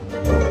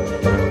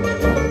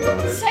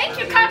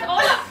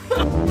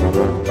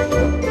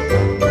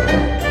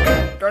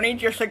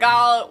need your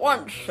cigar at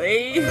once,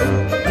 see?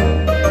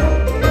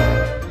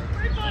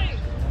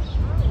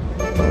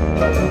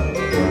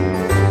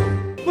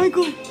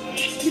 Michael,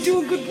 you're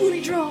doing good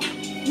booty drop.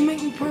 You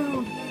make me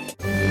proud.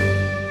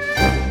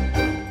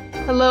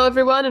 Hello,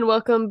 everyone, and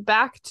welcome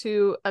back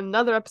to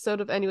another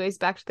episode of Anyways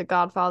Back to the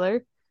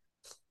Godfather.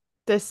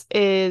 This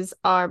is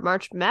our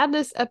March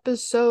Madness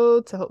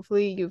episode, so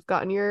hopefully you've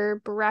gotten your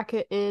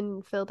bracket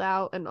in, filled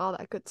out, and all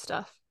that good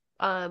stuff.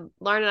 Lauren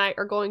and I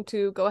are going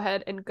to go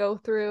ahead and go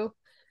through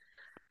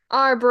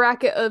our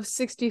bracket of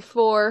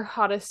 64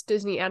 hottest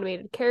Disney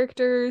animated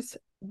characters.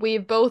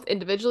 We've both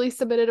individually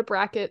submitted a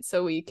bracket,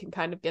 so we can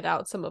kind of get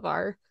out some of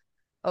our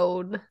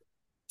own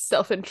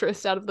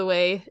self-interest out of the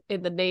way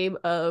in the name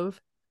of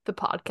the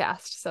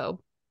podcast. So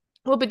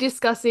we'll be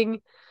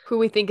discussing who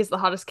we think is the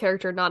hottest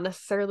character, not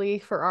necessarily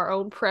for our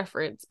own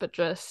preference, but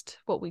just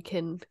what we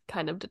can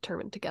kind of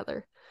determine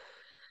together.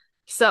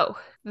 So,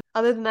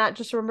 other than that,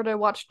 just remember to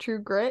watch True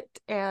Grit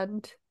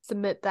and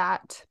submit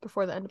that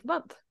before the end of the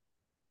month.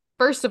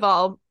 First of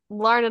all,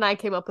 Lauren and I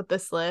came up with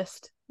this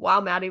list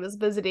while Maddie was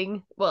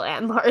visiting. Well,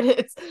 and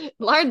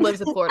Lauren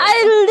lives in Florida.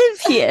 I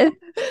live here.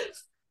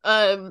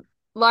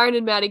 Lauren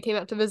and Maddie came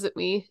out to visit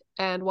me,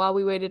 and while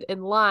we waited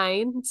in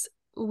lines,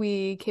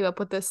 we came up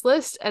with this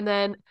list, and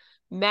then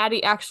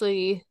Maddie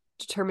actually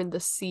determined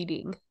the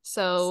seeding.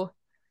 So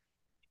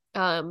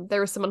there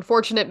were some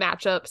unfortunate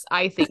matchups,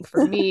 I think,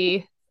 for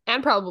me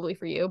and probably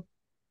for you.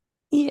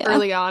 Yeah.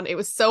 Early on, it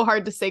was so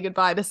hard to say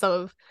goodbye to some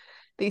of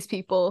these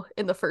people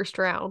in the first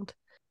round.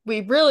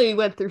 We really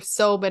went through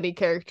so many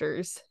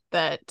characters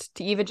that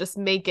to even just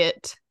make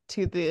it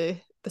to the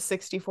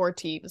 64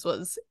 teams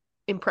was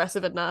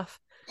impressive enough.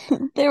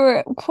 There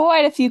were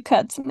quite a few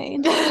cuts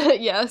made.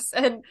 Yes,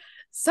 and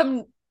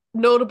some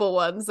notable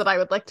ones that I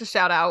would like to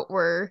shout out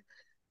were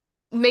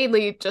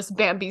mainly just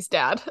Bambi's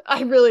dad.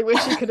 I really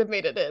wish he could have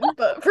made it in,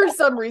 but for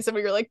some reason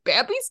we were like,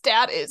 Bambi's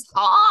dad is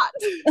hot.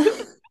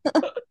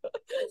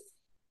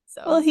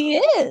 So, well, he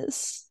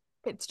is.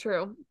 It's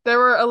true. There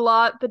were a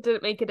lot that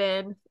didn't make it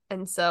in,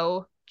 and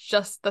so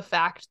just the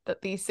fact that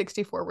these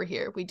 64 were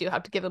here, we do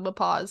have to give them a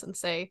pause and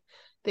say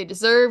they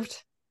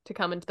deserved to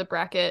come into the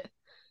bracket,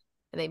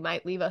 and they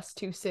might leave us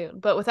too soon.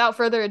 But without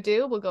further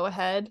ado, we'll go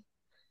ahead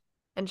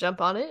and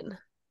jump on in.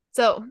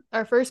 So,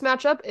 our first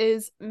matchup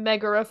is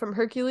Megara from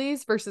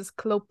Hercules versus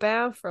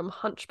Clopin from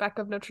Hunchback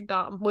of Notre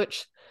Dame,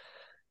 which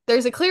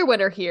there's a clear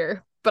winner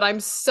here, but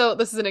this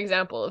is an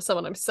example of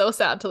someone I'm so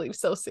sad to leave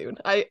so soon.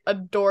 I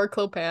adore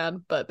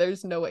Clopin, but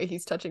there's no way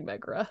he's touching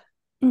Megara.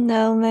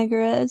 No,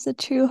 Megara is a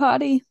true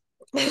hottie.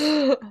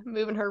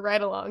 Moving her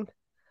right along.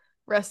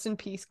 Rest in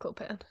peace,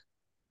 Clopin.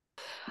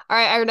 All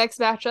right, our next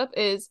matchup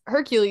is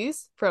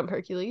Hercules from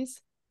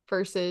Hercules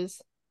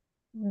versus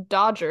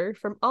Dodger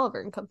from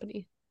Oliver and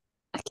Company.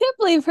 I can't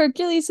believe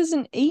Hercules is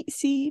an 8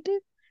 seed.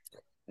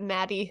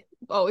 Maddie.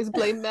 Always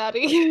blame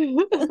Maddie.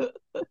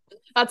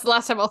 That's the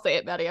last time I'll say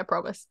it, Maddie, I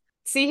promise.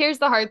 See, here's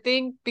the hard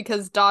thing,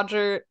 because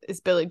Dodger is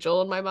Billy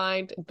Joel in my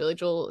mind, and Billy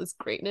Joel is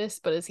greatness,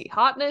 but is he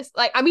hotness?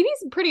 Like, I mean,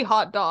 he's a pretty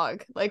hot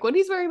dog. Like, when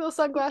he's wearing those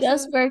sunglasses. He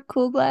does wear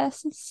cool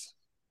glasses.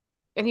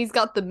 And he's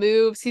got the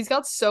moves. He's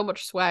got so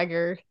much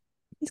swagger.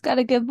 He's got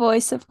a good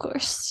voice, of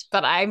course.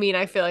 But I mean,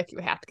 I feel like you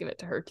have to give it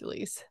to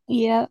Hercules.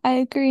 Yeah, I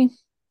agree.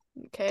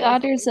 Okay.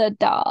 Dodger's a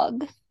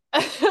dog.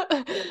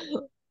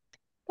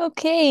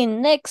 Okay,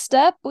 next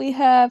up we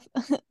have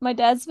my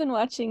dad's been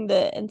watching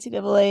the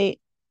NCAA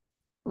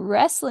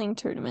wrestling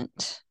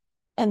tournament,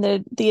 and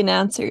the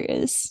announcer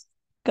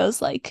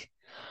goes like,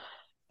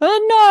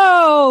 and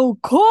now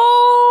Colette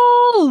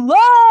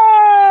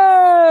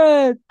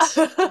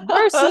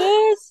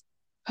versus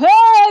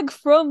Peg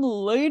from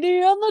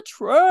Lady on the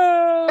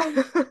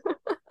Tramp.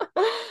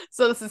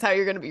 So this is how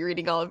you're going to be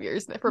reading all of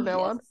yours from now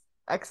on.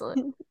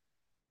 Excellent.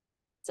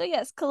 So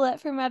yes, Colette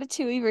from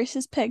Ratatouille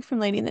versus Peg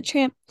from Lady and the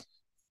Tramp,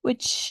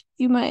 which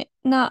you might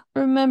not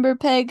remember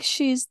Peg.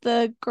 She's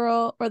the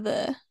girl or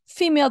the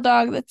female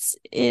dog that's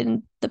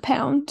in The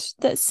Pound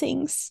that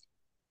sings,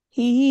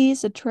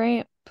 "He's a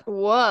tramp."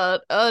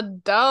 What a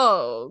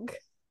dog.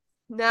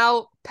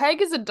 Now,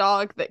 Peg is a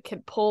dog that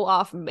can pull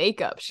off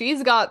makeup.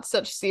 She's got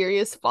such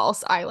serious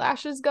false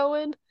eyelashes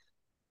going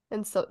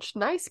and such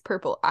nice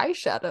purple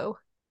eyeshadow.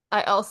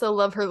 I also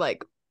love her,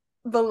 like,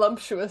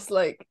 voluptuous,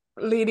 like,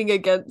 leaning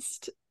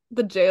against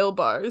the jail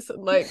bars,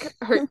 and like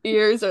her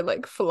ears are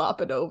like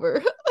flopping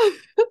over.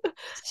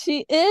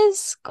 She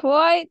is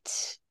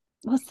quite,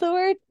 what's the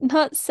word?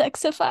 Not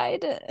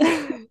sexified.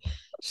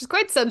 She's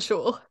quite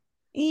sensual.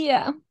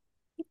 Yeah,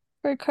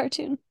 for a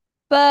cartoon.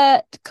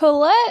 But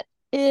Colette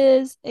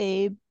is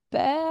a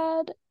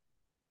bad.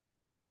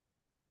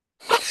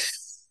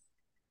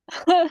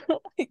 I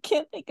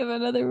can't think of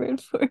another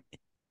word for it.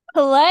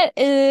 Colette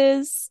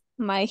is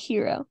my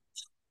hero.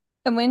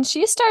 And when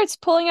she starts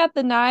pulling out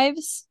the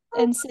knives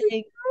and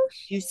saying,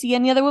 "Do you see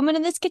any other woman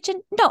in this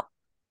kitchen?" "No,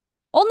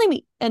 only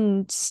me,"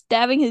 and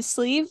stabbing his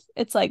sleeve,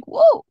 it's like,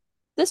 whoa,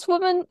 this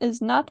woman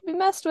is not to be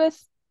messed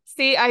with.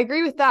 See, I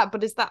agree with that,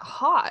 but is that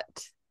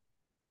hot?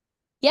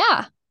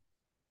 Yeah.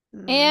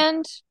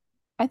 And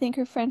I think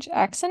her French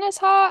accent is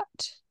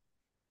hot.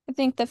 I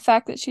think the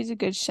fact that she's a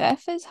good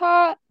chef is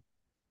hot.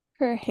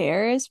 Her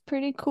hair is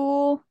pretty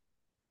cool.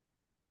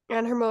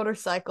 And her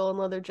motorcycle and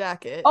leather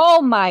jacket.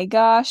 Oh my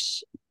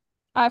gosh.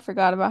 I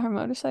forgot about her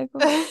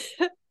motorcycle.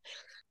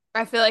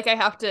 I feel like I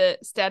have to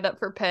stand up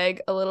for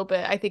Peg a little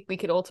bit. I think we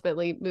could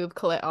ultimately move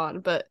Colette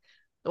on, but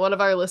one of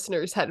our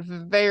listeners had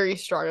very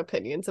strong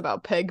opinions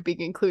about Peg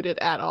being included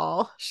at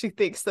all. She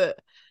thinks that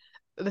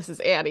this is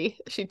Annie.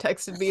 She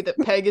texted me that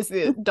Peg is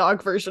the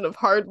dog version of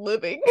hard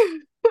living.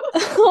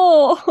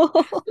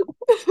 Oh.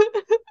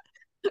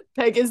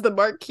 Peg is the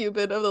Mark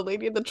Cuban of the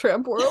Lady and the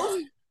Tramp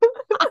world.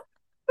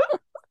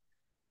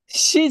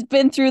 She's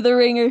been through the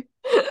ringer.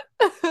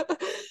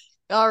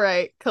 All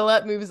right,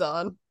 Colette moves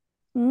on.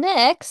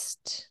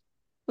 Next,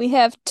 we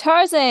have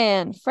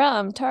Tarzan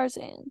from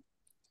Tarzan.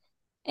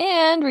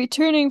 And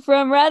returning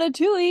from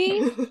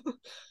Ratatouille,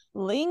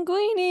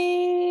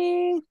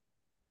 Linguini.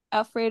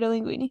 Alfredo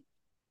Linguini.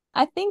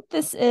 I think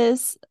this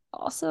is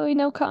also a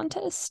no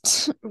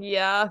contest.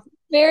 Yeah.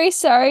 Very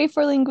sorry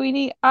for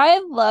Linguini. I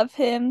love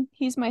him.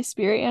 He's my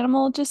spirit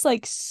animal. Just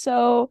like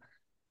so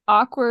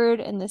awkward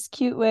in this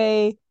cute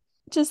way.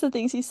 Just the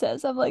things he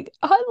says. I'm like,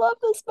 I love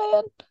this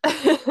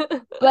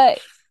man. But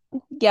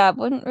yeah,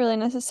 wouldn't really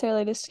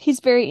necessarily he's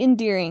very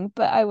endearing,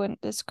 but I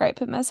wouldn't describe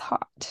him as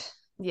hot.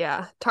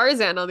 Yeah.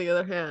 Tarzan, on the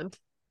other hand,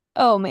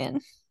 Oh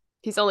man.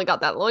 he's only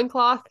got that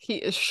loincloth. He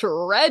is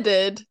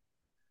shredded.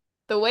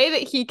 The way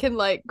that he can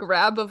like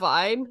grab a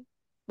vine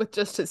with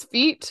just his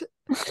feet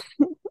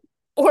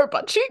or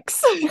butt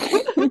cheeks.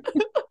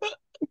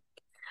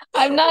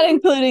 I'm not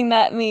including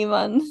that meme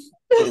on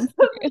No,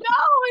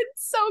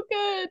 it's so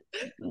good.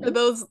 For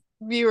those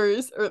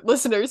viewers or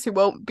listeners who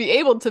won't be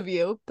able to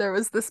view, there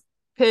was this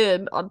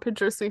pin on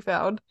Pinterest we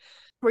found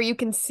where you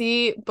can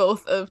see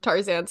both of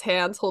Tarzan's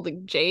hands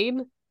holding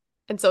Jane.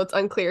 And so it's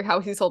unclear how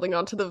he's holding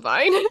onto the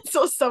vine.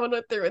 So someone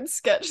went through and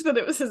sketched that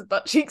it was his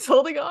butt cheeks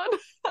holding on.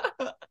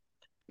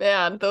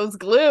 Man, those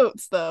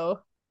glutes, though.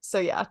 So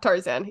yeah,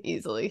 Tarzan,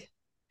 easily.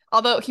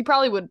 Although he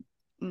probably would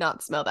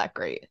not smell that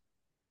great.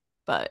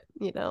 But,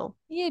 you know.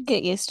 You'd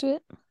get used to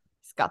it.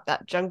 He's got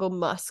that jungle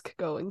musk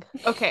going.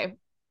 Okay.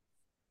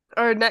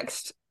 Our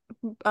next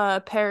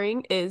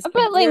pairing is I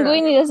bet Bagheera.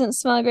 Linguini doesn't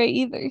smell great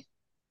either.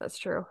 That's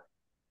true.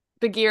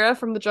 Bagheera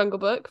from the Jungle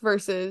Book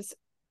versus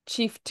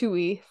Chief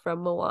Tui from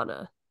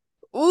Moana.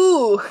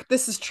 Ooh,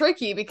 this is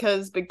tricky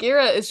because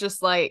Bagheera is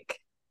just like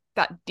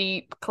that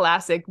deep,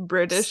 classic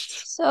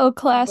British So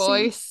classy.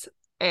 voice.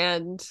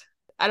 And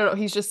I don't know,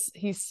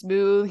 he's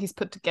smooth, he's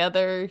put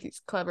together,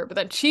 he's clever. But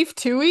then Chief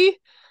Tui,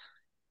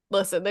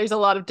 listen, there's a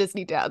lot of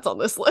Disney dads on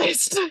this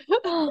list.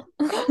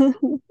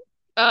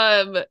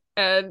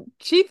 And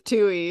Chief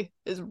Tui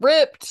is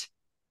ripped.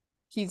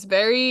 He's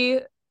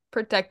very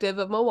protective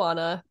of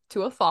Moana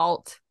to a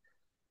fault,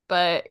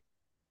 but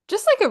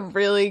just like a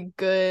really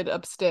good,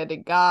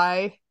 upstanding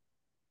guy.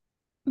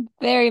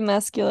 Very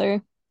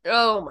muscular.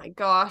 Oh my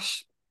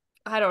gosh.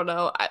 I don't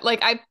know.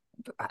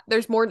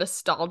 There's more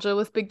nostalgia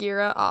with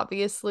Bagheera,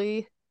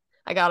 obviously.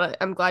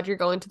 I'm glad you're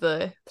going to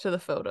the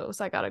photos.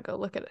 I gotta go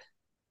look at it.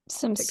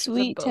 Some Pictures of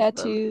sweet both of them.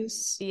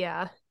 tattoos.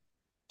 Yeah.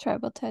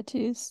 Tribal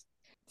tattoos.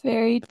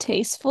 Very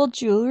tasteful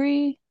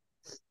jewelry.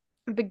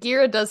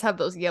 Bagheera does have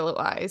those yellow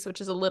eyes,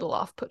 which is a little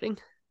off-putting.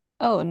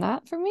 Oh,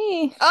 not for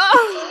me.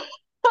 Oh!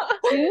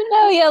 You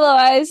know yellow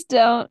eyes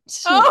don't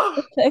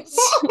affect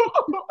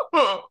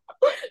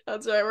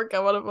That's right, we're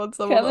coming up on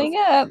someone coming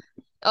else. up.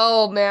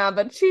 Oh man,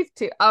 but Chief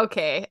Tui.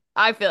 Okay,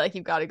 I feel like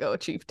you've got to go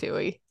with Chief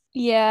Tui.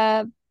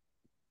 Yeah.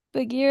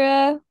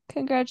 Bagheera,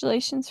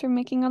 congratulations for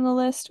making on the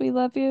list. We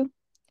love you.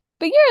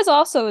 Bagheera is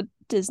also a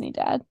Disney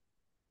dad,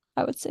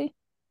 I would say.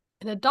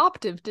 An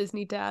adoptive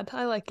Disney dad.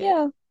 I like it.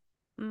 Yeah.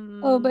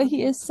 Oh, but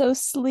he is so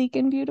sleek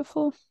and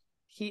beautiful.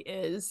 He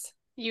is.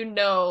 You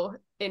know,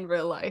 in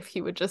real life, he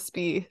would just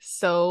be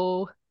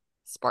so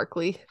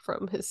sparkly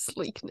from his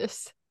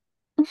sleekness.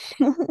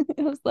 It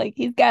was like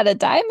he's got a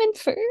diamond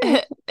fur.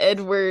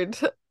 Edward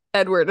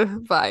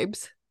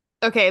vibes.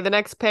 Okay, the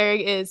next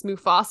pairing is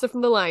Mufasa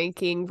from The Lion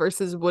King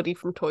versus Woody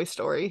from Toy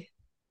Story.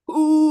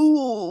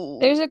 Ooh.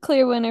 There's a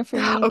clear winner for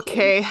me.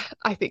 Okay,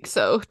 I think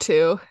so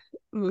too.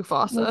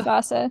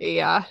 Mufasa.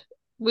 Yeah.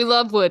 We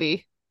love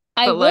Woody.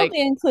 I will be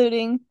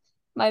including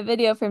my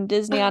video from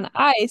Disney on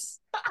Ice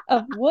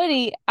of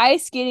Woody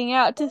ice skating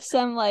out to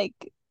some like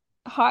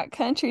hot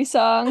country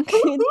song,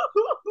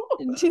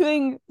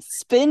 doing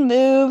spin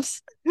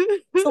moves,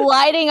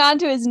 sliding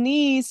onto his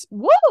knees.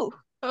 Woo!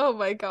 Oh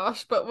my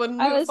gosh, but when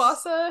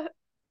Mufasa,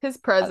 his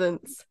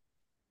presence.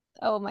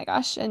 Oh my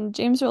gosh, and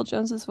James Earl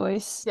Jones's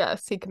voice.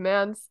 Yes, he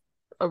commands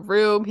a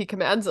room, he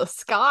commands a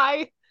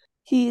sky.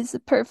 He's the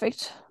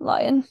perfect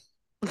lion.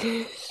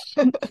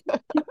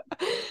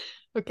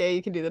 Okay,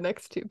 you can do the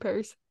next two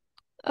pairs.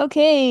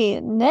 Okay,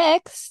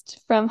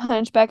 next from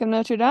Hunchback of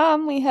Notre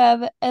Dame, we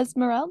have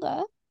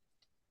Esmeralda.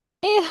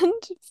 And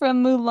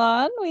from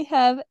Mulan, we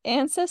have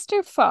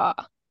Ancestor Fa.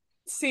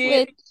 See,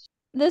 which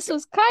this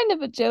was kind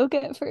of a joke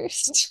at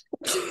first.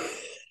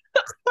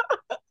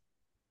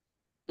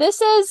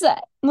 This is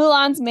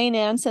Mulan's main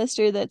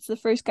ancestor that's the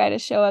first guy to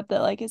show up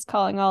that like is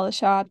calling all the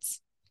shots.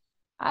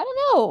 I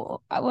don't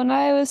know. When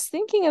I was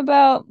thinking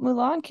about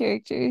Mulan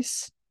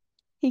characters,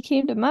 he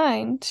came to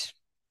mind.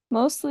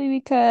 Mostly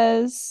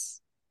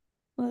because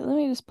let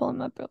me just pull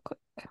him up real quick.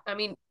 I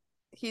mean,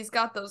 he's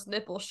got those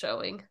nipples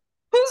showing.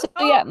 So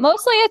yeah,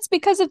 mostly it's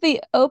because of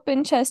the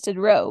open-chested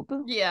robe.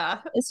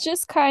 Yeah. It's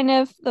just kind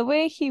of the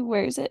way he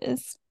wears it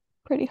is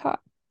pretty hot.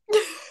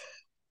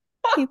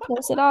 He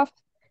pulls it off.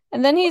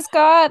 And then he's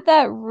got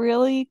that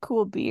really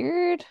cool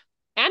beard.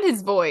 And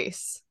his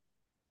voice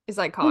is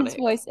iconic. His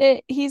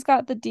voice, he's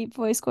got the deep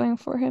voice going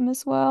for him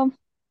as well.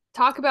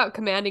 Talk about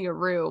commanding a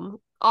room.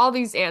 All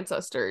these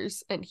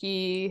ancestors, and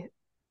he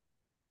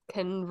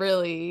can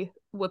really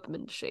whip them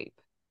into shape.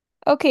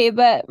 Okay,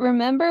 but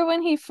remember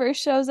when he first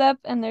shows up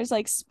and there's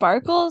like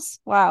sparkles?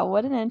 Wow,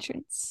 what an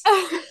entrance.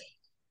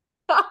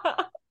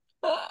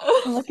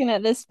 I'm looking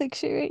at this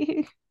picture right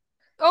here.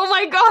 Oh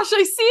my gosh,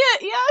 I see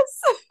it.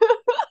 Yes.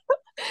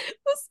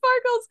 The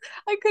sparkles.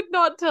 I could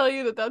not tell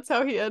you that that's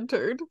how he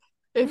entered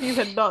if you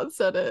had not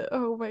said it.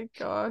 Oh my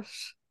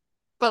gosh.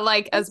 But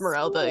like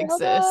Esmeralda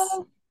exists.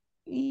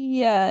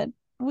 Yeah,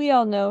 we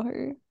all know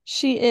her.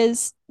 She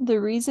is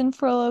the reason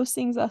Frollo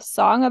sings a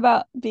song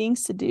about being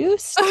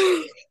seduced.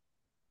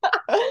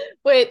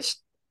 Which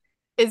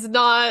is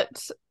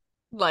not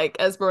like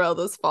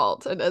Esmeralda's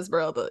fault, and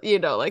Esmeralda,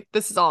 like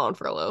this is all on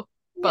Frollo.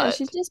 But yeah,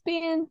 she's just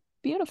being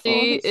beautiful.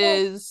 she herself.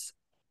 is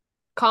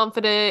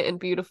confident and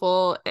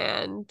beautiful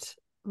and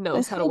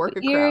knows how to work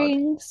a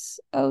earrings.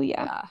 crowd. Oh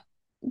yeah.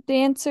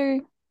 Dancer.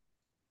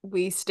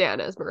 We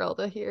stan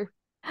Esmeralda here.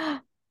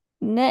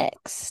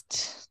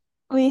 Next,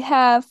 we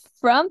have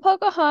from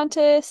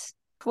Pocahontas,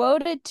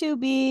 quoted to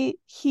be,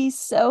 he's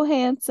so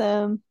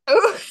handsome.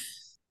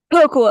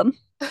 Kocoum.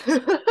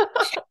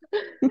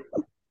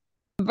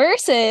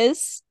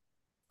 Versus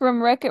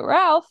from Wreck-It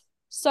Ralph,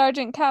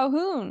 Sergeant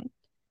Calhoun.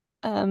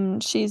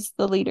 She's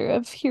the leader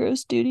of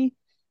Hero's Duty.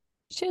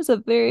 She has a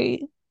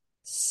very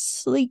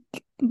sleek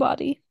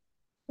body.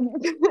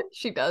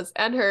 She does.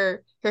 And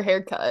her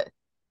haircut.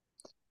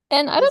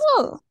 And I don't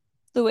know,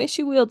 the way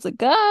she wields a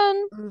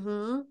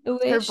gun. The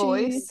way her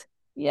voice.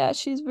 Yeah,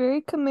 she's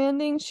very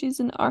commanding.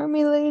 She's an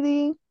army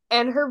lady.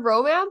 And her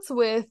romance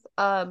with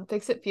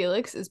Fix-It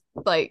Felix is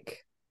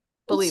like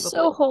believable. It's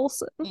so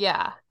wholesome.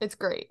 Yeah, it's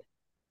great.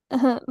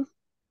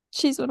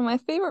 She's one of my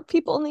favorite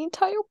people in the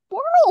entire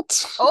world.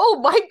 Oh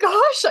my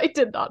gosh, I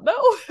did not know.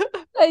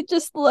 I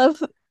just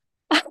love.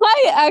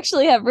 I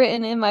actually have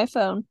written in my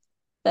phone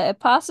that a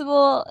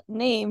possible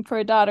name for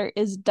a daughter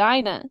is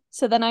Dinah,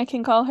 so then I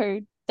can call her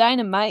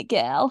Dynamite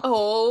Gal.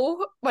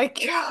 Oh my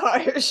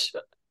gosh.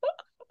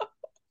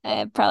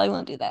 I probably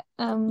won't do that.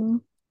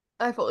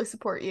 I fully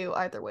support you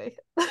either way.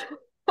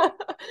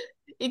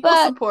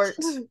 Equal support.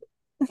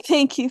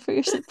 Thank you for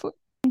your support.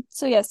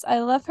 So yes, I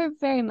love her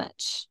very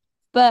much.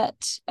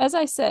 But as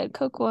I said,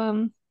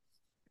 Kocoum,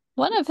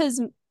 one of his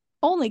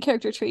only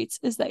character traits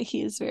is that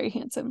he is very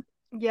handsome.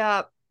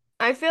 Yeah.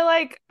 I feel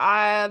like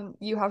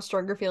you have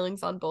stronger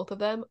feelings on both of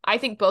them. I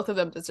think both of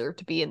them deserve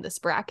to be in this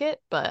bracket,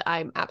 but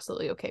I'm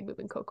absolutely okay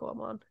moving Kocoum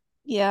on.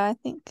 Yeah, I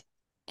think.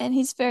 And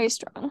he's very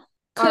strong.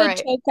 Could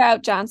choke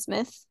out John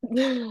Smith,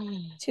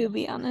 to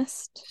be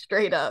honest.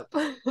 Straight up.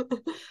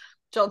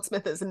 John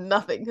Smith is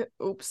nothing.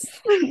 Oops.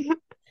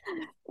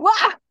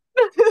 Wow!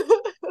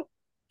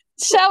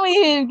 Shall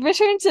we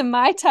return to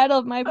my title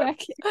of my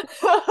bracket?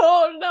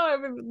 Oh no, I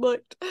haven't even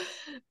looked.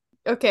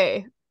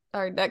 Okay,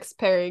 our next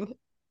pairing.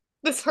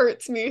 This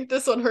hurts me.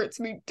 This one hurts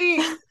me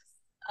deep.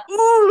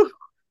 Ooh.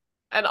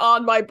 And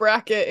on my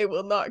bracket, it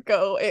will not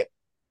go.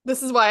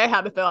 This is why I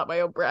had to fill out my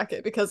own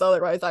bracket, because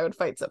otherwise I would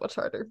fight so much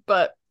harder.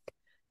 But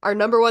our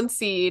number 1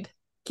 seed,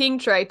 King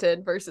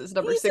Triton, versus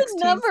number 16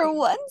 number seed.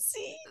 1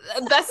 seed.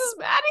 This is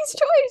Maddie's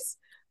choice.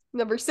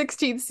 Number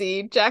 16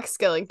 seed, Jack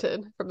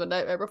Skellington from The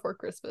Nightmare Before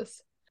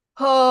Christmas.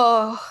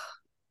 Oh.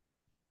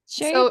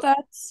 Share your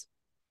thoughts.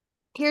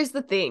 Here's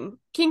the thing.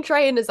 King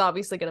Triton is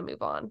obviously going to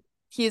move on.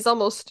 He is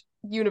almost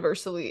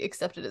universally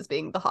accepted as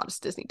being the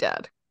hottest Disney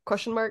dad.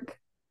 Question mark?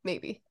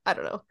 Maybe. I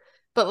don't know.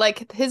 But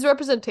like his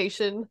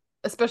representation,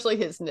 especially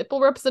his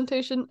nipple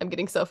representation, I'm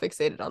getting so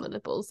fixated on the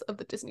nipples of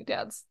the Disney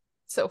dads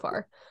so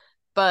far.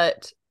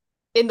 But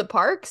in the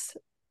parks,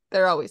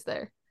 they're always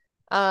there.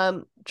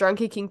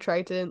 Drunky King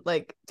Triton,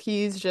 like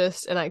he's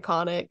just an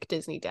iconic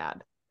Disney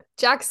dad.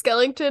 Jack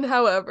Skellington,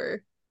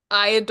 however,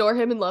 I adore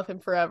him and love him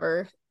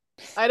forever.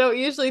 I don't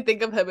usually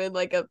think of him in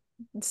like a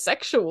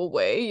sexual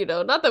way,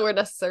 not that we're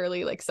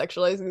necessarily like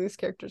sexualizing these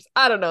characters.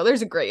 I don't know,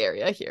 there's a gray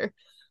area here.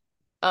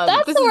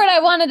 That's the word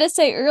I wanted to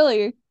say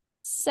earlier.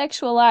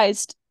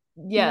 Sexualized.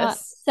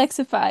 Yes. Not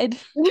sexified.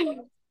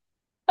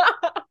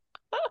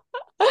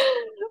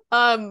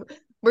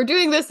 We're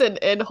doing this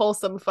in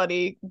wholesome,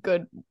 funny,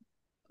 good,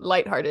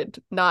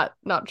 lighthearted, not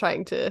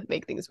trying to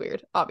make things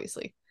weird,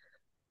 obviously.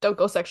 Don't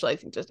go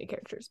sexualizing Disney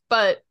characters.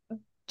 But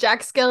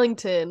Jack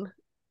Skellington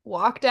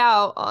walked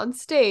out on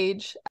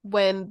stage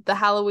when the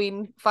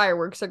Halloween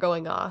fireworks are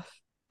going off,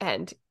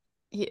 and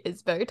he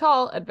is very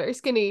tall and very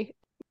skinny.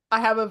 I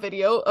have a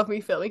video of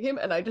me filming him,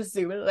 and I just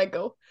zoom in and I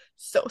go,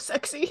 so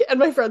sexy. And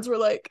my friends were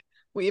like,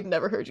 we've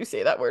never heard you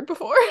say that word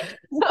before.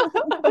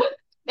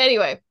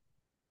 Anyway,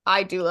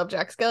 I do love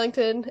Jack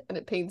Skellington, and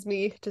it pains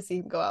me to see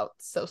him go out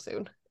so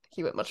soon.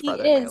 He went much He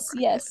farther in my own is,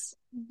 bracket. yes,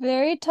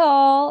 very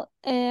tall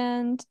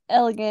and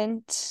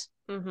elegant,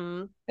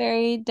 Mm-hmm.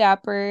 very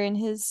dapper in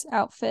his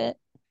outfit.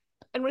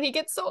 And when he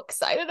gets so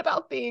excited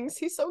about things,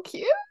 he's so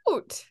cute.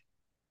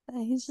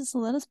 He's just a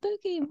little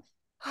spooky.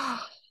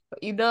 But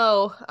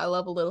I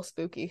love a little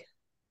spooky.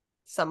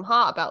 Some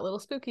hot about little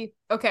spooky.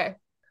 Okay.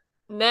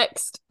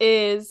 Next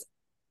is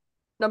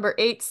number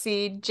 8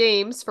 seed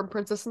James from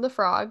Princess and the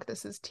Frog.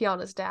 This is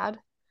Tiana's dad.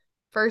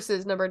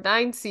 Versus number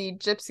 9 seed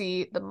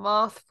Gypsy, the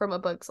moth from A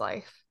Bug's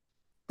Life.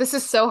 This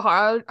is so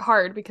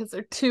hard because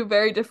they're two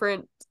very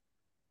different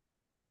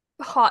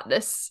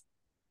hotness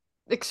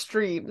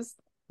extremes.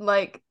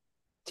 Like,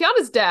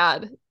 Tiana's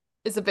dad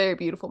is a very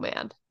beautiful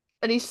man.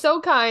 And he's so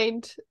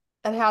kind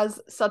and has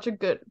such a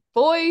good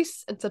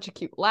voice and such a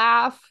cute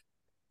laugh.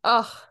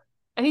 Ugh.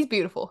 And he's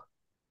beautiful.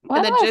 Why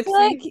And do then I feel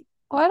Gypsy. like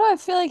why do I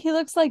feel like he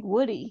looks like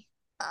Woody?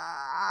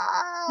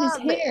 His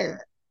Man.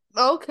 hair.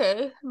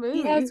 Okay, He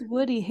maybe. has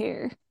Woody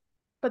hair.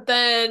 But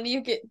then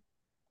you get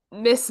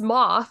Miss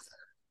Moth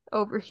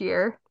over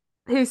here,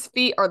 whose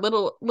feet are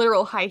little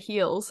literal high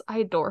heels. I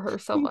adore her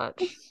so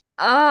much.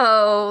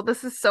 Oh,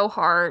 this is so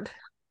hard.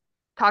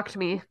 Talk to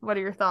me. What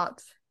are your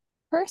thoughts?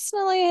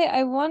 Personally,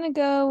 I want to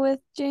go with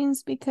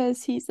James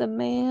because he's a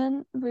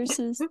man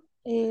versus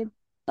a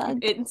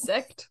bug.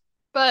 Insect.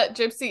 But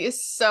Gypsy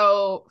is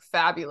so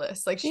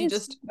fabulous. Like, she He's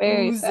just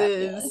very oozes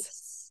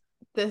fabulous.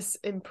 this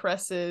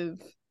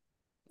impressive,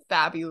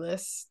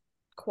 fabulous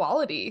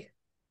quality.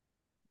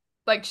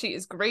 Like, she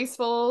is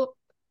graceful.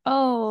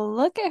 Oh,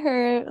 look at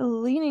her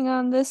leaning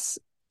on this.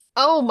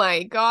 Oh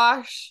my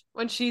gosh.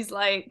 When she's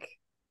like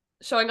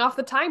showing off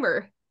the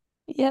timer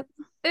Yep,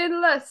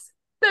 in less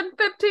than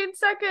 15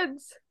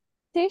 seconds.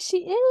 there she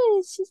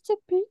is. She's so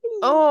pretty.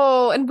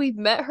 Oh, and we've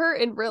met her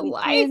in real We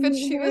life, did and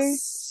meet she her.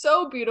 was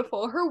so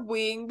beautiful. Her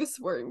wings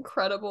were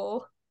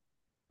incredible.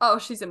 Oh,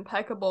 she's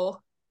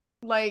impeccable.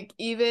 Like,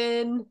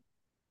 even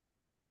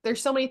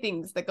there's so many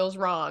things that goes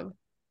wrong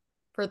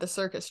for the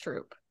circus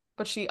troupe,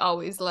 but she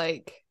always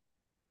like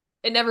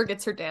it never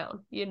gets her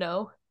down, you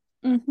know?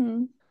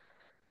 Mm-hmm.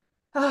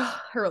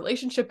 Her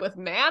relationship with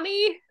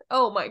Manny.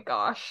 Oh my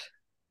gosh.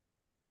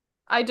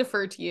 I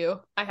defer to you.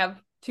 I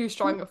have too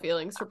strong of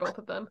feelings for both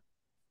of them.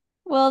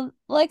 Well,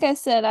 like I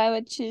said, I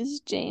would choose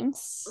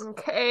James.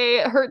 Okay,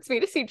 it hurts me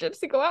to see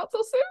Gypsy go out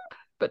so soon,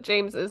 but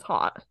James is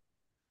hot.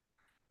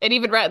 And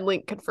even Rat and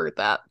Link conferred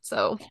that,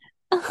 so.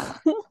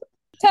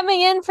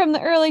 Coming in from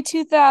the early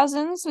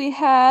 2000s, we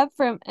have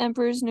from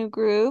Emperor's New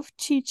Groove,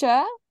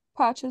 Chicha,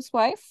 Pacha's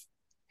wife.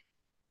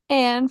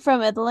 And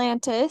from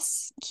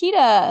Atlantis,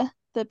 Kita,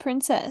 the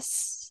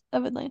princess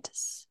of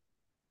Atlantis.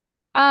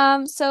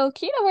 So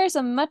Kita wears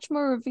a much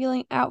more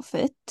revealing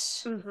outfit.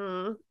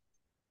 Mm-hmm.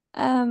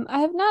 I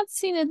have not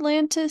seen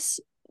Atlantis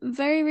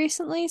very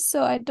recently,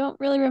 so I don't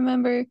really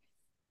remember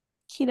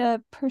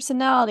Kita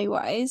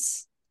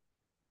personality-wise.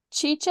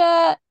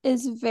 Chicha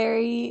is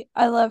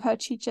I love how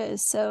Chicha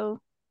is so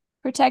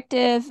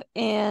protective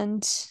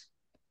and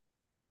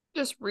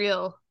Just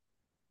real.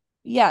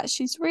 yeah,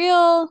 she's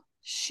real.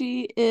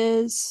 She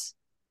is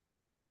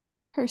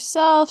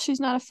herself. She's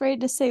not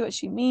afraid to say what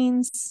she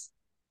means.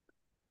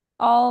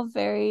 All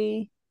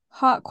very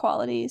hot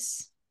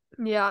qualities.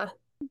 Yeah.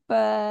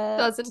 But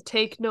Doesn't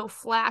take no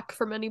flack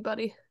from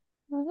anybody.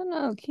 I don't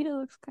know. Kita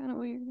looks kind of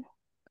weird.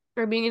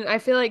 I mean, I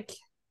feel like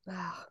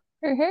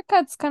Her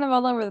haircut's kind of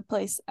all over the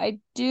place.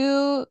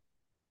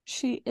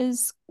 She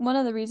is one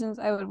of the reasons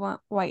I would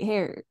want white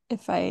hair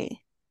if I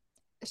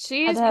had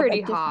she's to have a pretty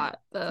different hot,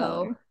 though.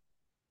 color.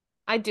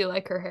 I do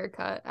like her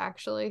haircut,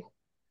 actually.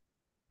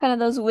 Kind of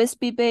those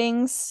wispy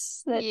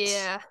bangs that.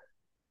 Yeah.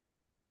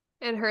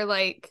 And her,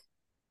 like,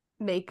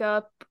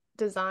 makeup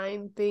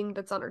design thing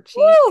that's on her cheek.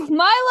 Woo!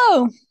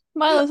 Milo!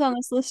 Milo's on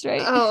this list,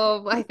 right?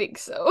 Oh, I think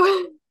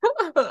so.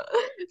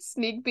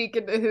 Sneak peek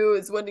into who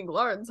is winning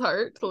Lauren's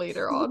heart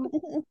later on.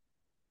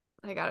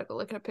 I gotta go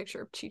look at a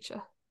picture of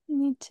Chicha.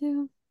 Me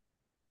too.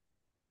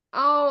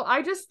 Oh,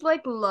 I just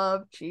like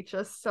love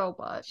Chicha so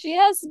much. She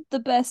has the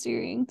best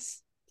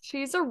earrings.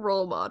 She's a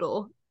role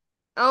model.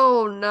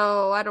 Oh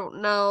no, I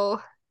don't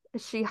know.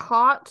 Is she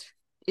hot?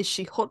 Is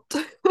she hot?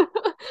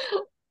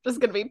 Just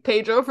gonna be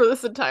Pedro for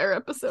this entire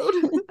episode.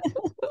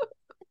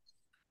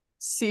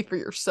 See for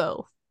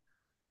yourself.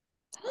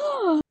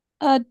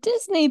 A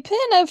Disney pin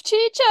of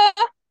Chicha.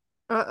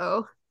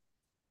 Uh-oh.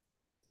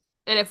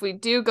 And if we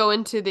do go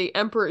into the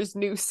Emperor's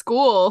New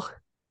School,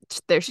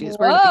 there she is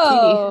wearing a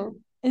bikini. Whoa.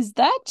 Is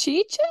that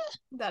Chicha?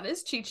 That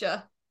is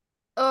Chicha.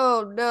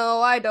 Oh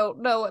no, I don't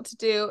know what to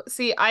do.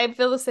 See, I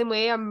feel the same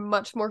way. I'm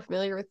much more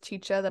familiar with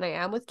Chicha than I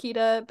am with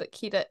Kita, but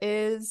Kita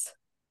is,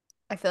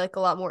 I feel like, a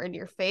lot more in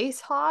your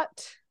face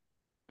hot.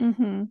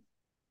 Mm-hmm.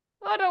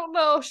 I don't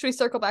know. Should we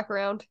circle back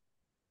around?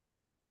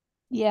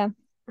 Yeah.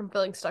 I'm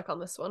feeling stuck on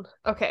this one.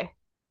 Okay.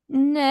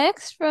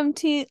 Next, from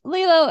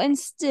Lilo and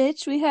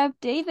Stitch, we have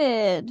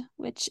David,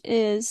 who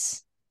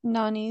is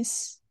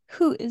Nani's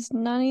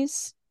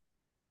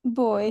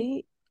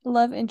boy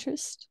love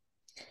interest.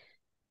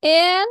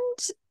 And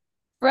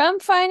From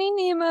Finding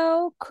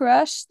Nemo,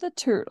 Crush the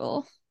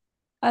Turtle.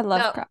 I love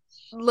Now, Crush.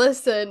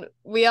 listen,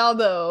 we all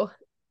know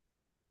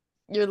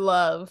your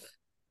love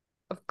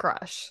of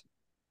Crush.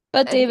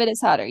 But And David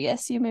is hotter.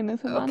 Yes, you may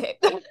move him on. okay.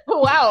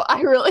 Wow,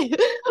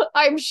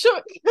 I'm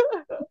shook.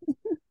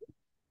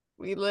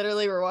 We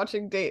literally were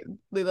watching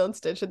Lilo and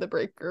Stitch in the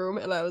break room,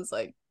 and I was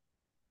like,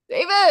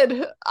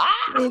 David! I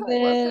love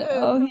David,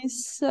 oh, him.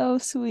 he's so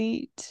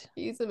sweet.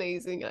 He's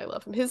amazing. I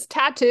love him. His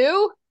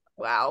tattoo?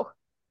 Wow.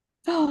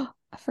 Oh,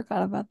 I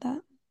forgot about that.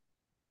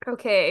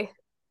 Okay.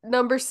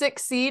 Number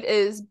 6 seed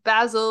is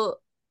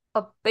Basil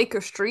of Baker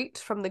Street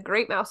from The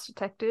Great Mouse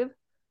Detective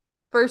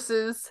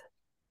versus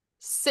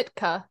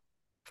Sitka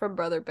from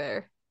Brother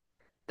Bear.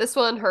 This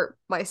one hurt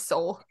my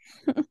soul.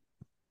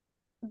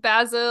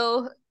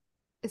 Basil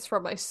is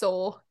from my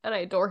soul, and I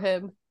adore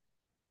him.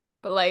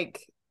 But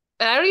like,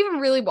 and I don't even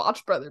really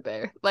watch Brother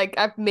Bear. Like,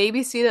 I've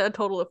maybe seen it a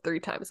total of 3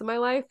 times in my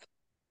life,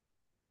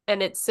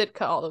 and it's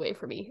Sitka all the way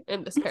for me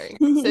in this pairing.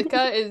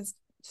 Sitka is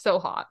so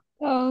hot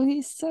Oh,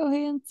 he's so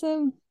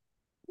handsome.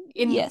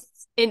 in Yes,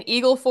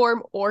 eagle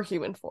form or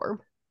human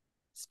form.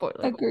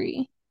 Spoiler.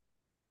 agree.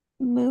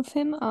 Move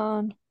him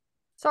on.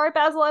 Sorry,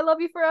 Basil, I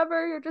love you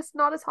forever. You're just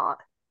not as hot.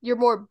 You're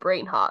more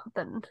brain hot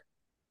than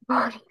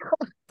body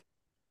hot.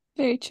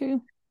 Very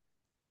true.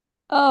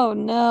 Oh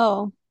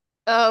no.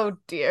 Oh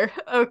dear.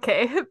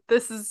 Okay,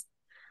 this is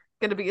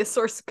gonna be a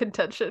source of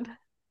contention.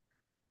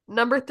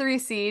 Number 3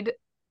 seed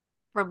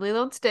from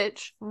Lilo and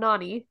Stitch,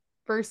 Nani,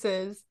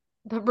 versus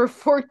number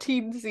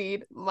 14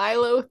 seed,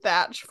 Milo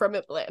Thatch from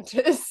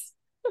Atlantis.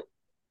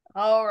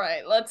 All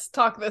right, let's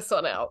talk this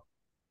one out.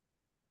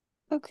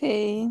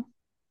 Okay.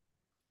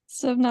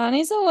 So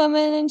Nani's a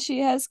woman and she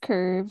has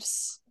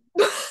curves.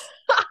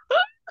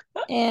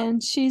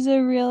 And she's a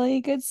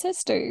really good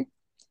sister.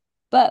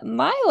 But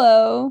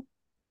Milo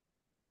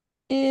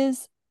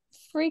is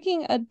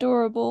freaking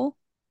adorable.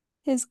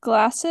 His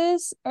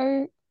glasses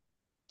are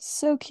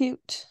so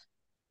cute.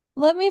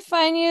 Let me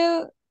find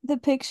you the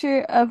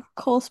picture of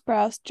Cole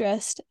Sprouse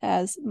dressed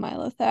as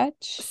Milo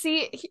Thatch.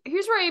 See,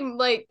 here's where I'm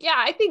like, yeah,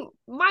 I think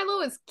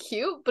Milo is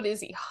cute, but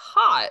is he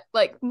hot?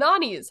 Like,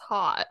 Nani is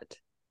hot.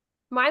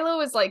 Milo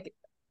is like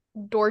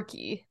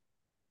dorky.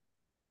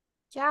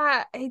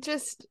 Yeah, I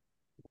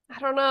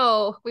don't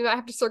know. We might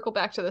have to circle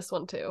back to this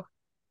one too.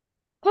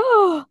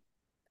 Oh,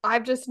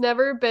 I've just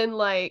never been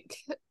like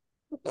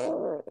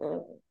on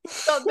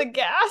the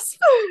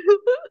gasp.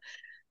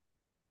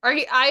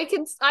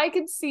 I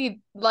can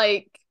see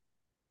like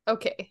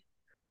okay.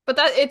 But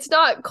that it's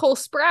not Cole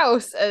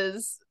Sprouse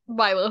as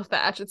Milo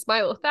Thatch. It's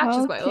Milo Thatch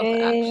as Milo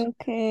Thatch.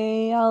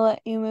 okay. I'll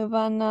let you move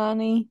on,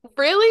 Nani.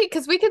 Really?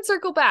 Because we can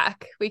circle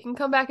back. We can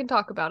come back and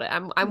talk about it.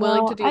 I'm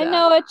willing to do I that.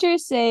 know what you're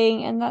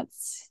saying, and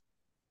it's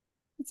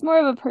more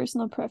of a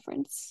personal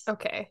preference.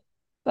 Okay.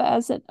 But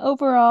as an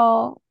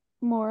overall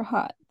more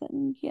hot,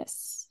 then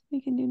yes,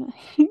 we can do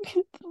Nani.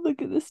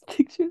 Look at this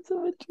picture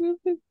so much of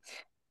him.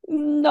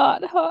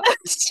 Not hot.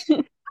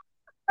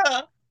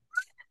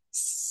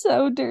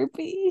 So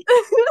derpy.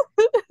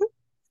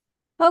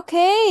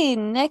 Okay,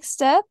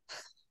 next up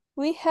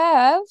we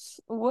have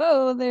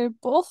they're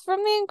both from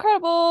The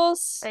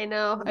Incredibles. I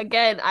know.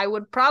 Again, I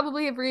would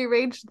probably have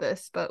rearranged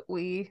this, but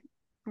we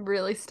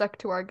really stuck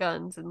to our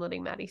guns and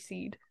letting Maddie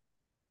seed.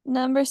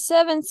 Number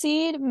 7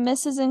 seed,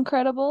 Mrs.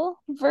 Incredible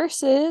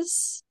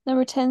versus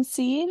number 10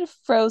 seed,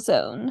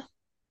 Frozone.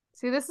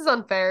 See, this is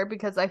unfair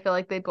because I feel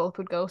like they both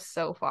would go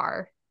so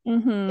far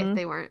if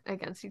they weren't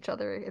against each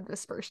other in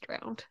this first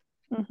round.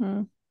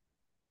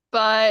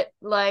 But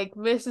like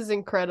Mrs.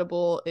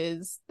 Incredible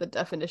is the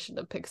definition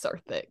of Pixar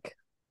thick.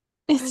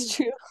 It's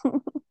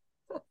true.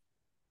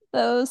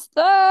 Those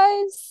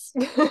thighs.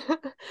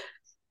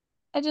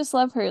 I just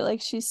love her.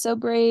 Like, she's so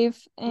brave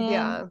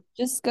and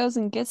just goes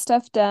and gets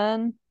stuff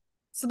done.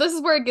 So this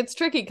is where it gets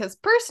tricky because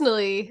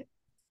personally,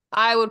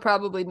 I would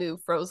probably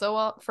move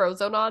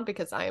Frozone on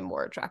because I am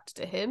more attracted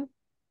to him.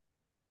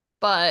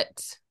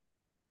 But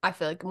I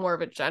feel like more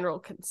of a general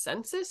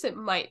consensus, it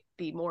might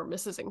be more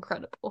Mrs.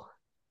 Incredible.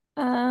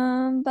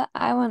 But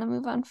I want to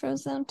move on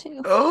Frozone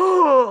too.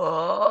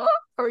 Oh,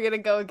 are we gonna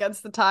go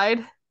against the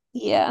tide?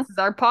 Yeah. This is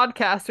our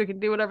podcast. We can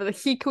do whatever the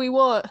heck we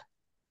want.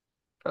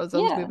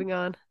 Frozone's moving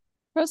on.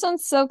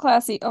 Frozone's so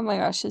classy. Oh my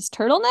gosh, his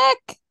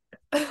turtleneck.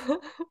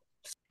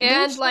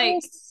 And Lucius.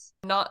 like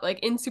not like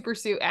in super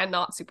suit and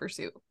not super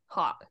suit.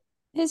 Hot.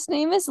 His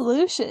name is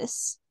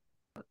Lucius.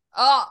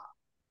 Oh,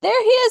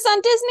 there he is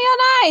on Disney on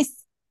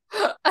Ice.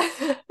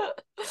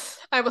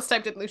 I almost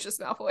typed in Lucius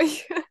Malfoy.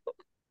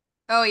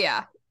 Oh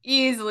yeah,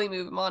 easily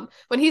move him on.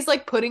 When he's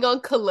like putting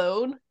on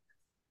cologne,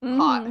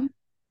 hot.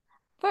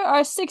 For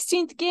our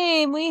 16th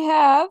game, we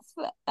have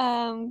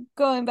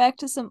going back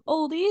to some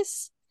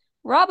oldies,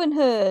 Robin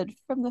Hood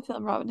from the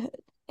film Robin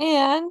Hood,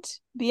 and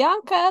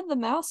Bianca the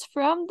mouse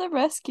from The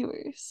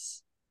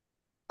Rescuers.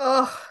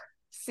 Oh,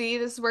 see,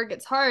 this is where it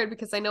gets hard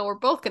because I know we're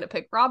both gonna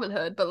pick Robin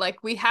Hood, but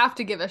like we have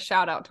to give a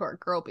shout out to our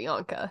girl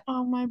Bianca.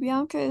 Oh, my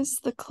Bianca is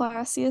the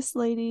classiest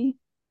lady.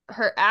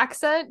 Her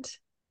accent.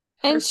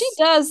 And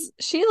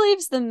she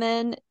leaves the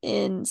men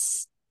in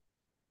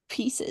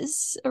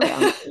pieces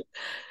around.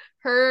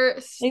 Her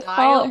They call it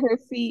style, her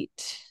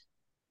feet.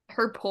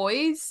 her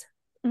poise.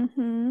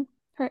 Mm-hmm.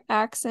 Her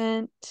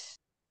accent.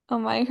 Oh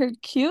my, her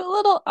cute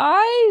little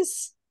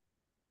eyes.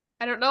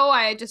 I don't know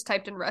why I just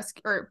typed in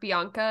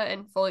Bianca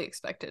and fully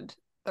expected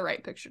the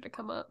right picture to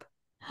come up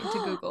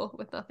into Google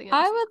with nothing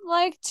else. I would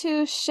like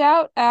to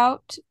shout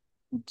out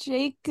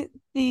Jake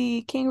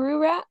the kangaroo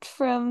rat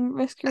from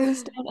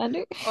Rescuers Down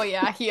Under. Oh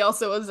yeah, he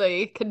also was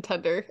a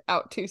contender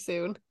out too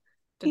soon.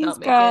 Did He's not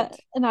make got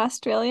it. an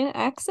Australian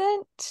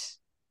accent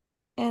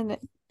and a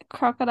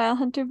crocodile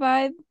hunter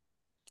vibe.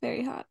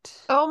 Very hot.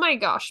 Oh my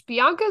gosh,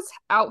 Bianca's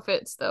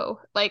outfits though,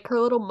 like her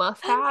little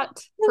muff hat,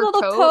 The her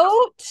little coat.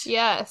 coat.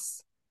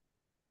 Yes.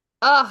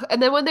 Ugh,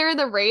 and then when they're in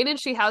the rain and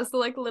she has the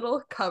like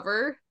little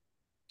cover,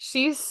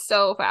 she's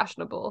so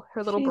fashionable.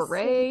 Her little She's so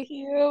beret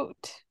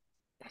cute.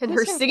 and her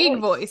Who's her singing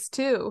voice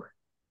too.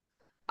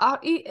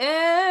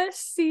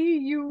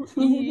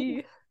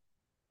 Rescue.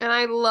 And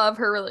I love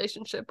her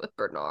relationship with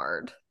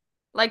Bernard.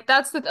 Like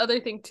that's the other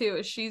thing too,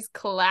 is she's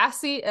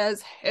classy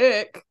as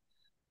heck,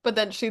 but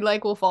then she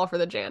like will fall for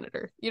the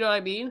janitor. You know what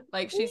I mean?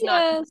 Like she's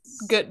not Yes.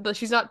 good, but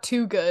she's not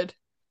too good.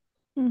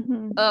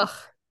 Mm-hmm. Ugh.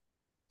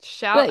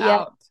 Shout But yeah,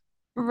 out.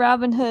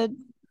 Robin Hood.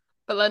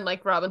 But then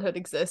like Robin Hood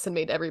exists and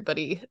made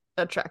everybody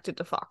attracted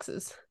to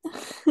foxes.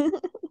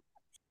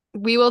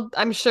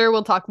 I'm sure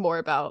we'll talk more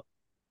about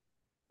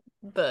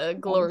the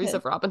glories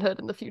of Robin Hood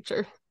in the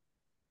future.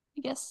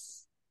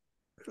 Yes.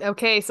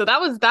 Okay, so that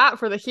was that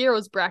for the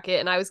heroes bracket,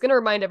 and I was going to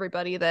remind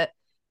everybody that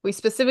we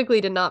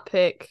specifically did not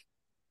pick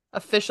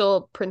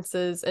official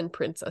princes and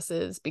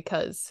princesses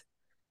because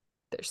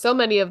there's so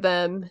many of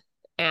them,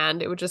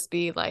 and it would just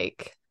be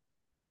like,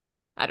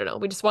 I don't know,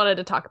 we just wanted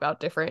to talk about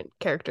different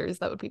characters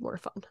that would be more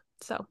fun.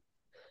 So,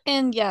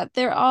 And yeah,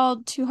 they're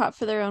all too hot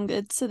for their own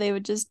good, so they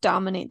would just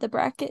dominate the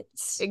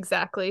brackets.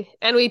 exactly.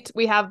 And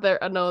we have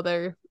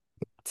another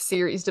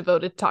series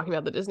devoted to talking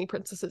about the Disney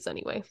princesses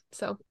anyway.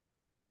 So,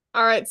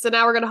 all right, so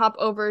now we're going to hop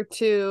over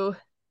to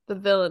the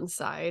villain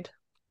side.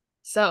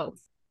 So,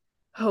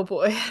 oh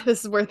boy,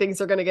 this is where things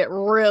are going to get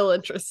real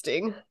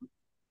interesting.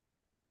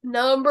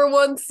 Number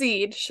 1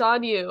 seed,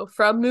 Shan Yu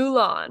from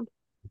Mulan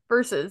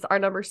versus our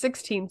number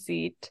 16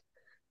 seed,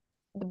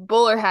 the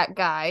bowler hat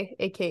guy,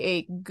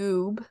 aka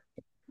Goob,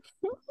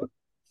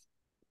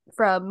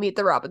 from Meet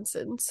the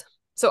Robinsons.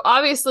 So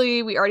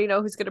obviously we already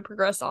know who's going to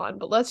progress on,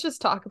 but let's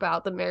just talk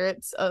about the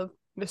merits of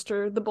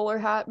Mr. the Bowler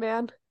Hat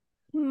Man.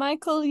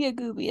 Michael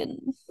Yagubian.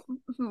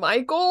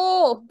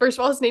 Michael! First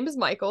of all, his name is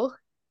Michael.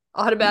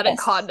 Automatic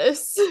Yes.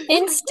 hotness.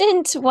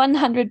 Instant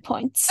 100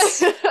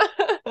 points.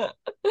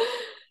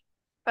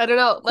 I don't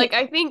know. Like,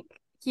 I think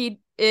he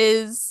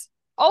is.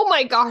 Oh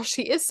my gosh,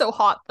 he is so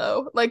hot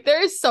though. Like,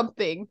 there is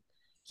something.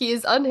 He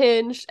is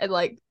unhinged and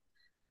like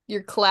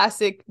your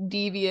classic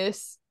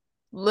devious,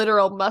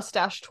 literal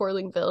mustache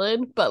twirling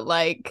villain, but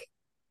like,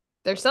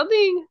 there's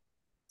something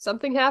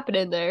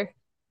happening there.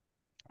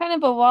 Kind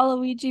of a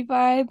Waluigi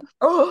vibe.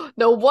 Oh,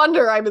 no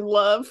wonder I'm in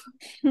love.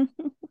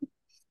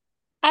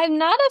 I'm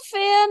not a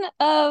fan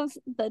of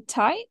the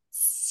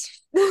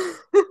tights. I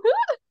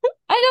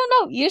don't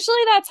know.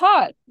 Usually that's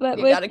hot, but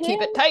You with gotta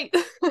keep it tight.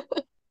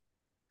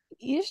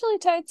 usually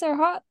tights are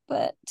hot,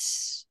 but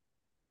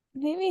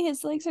maybe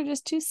his legs are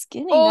just too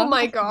skinny. Oh not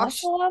my enough gosh.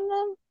 muscle on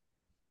them.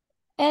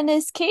 And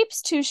his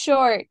cape's too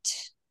short.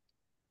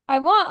 I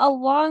want a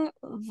long,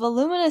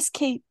 voluminous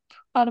cape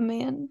on a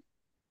man.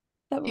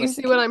 That Do you wears a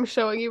see what cape. I'm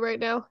showing you right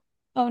now?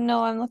 Oh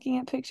no, I'm looking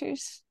at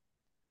pictures.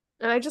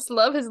 And I just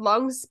love his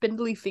long,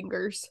 spindly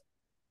fingers.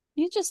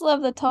 You just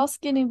love the tall,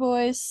 skinny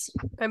boys.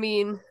 I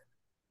mean,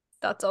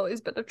 that's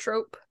always been a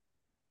trope.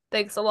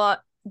 Thanks a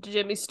lot,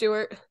 Jimmy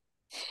Stewart.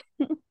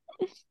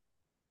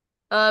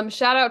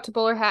 Shout out to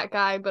Bowler Hat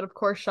Guy, but of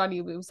course Shan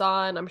Yu moves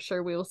on. I'm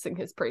sure we will sing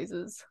his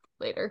praises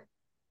later.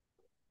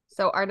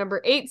 So our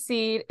number 8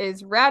 seed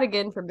is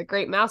Radigan from The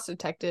Great Mouse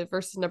Detective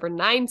versus number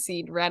 9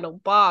 seed Randall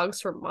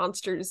Boggs from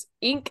Monsters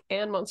Inc.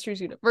 and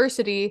Monsters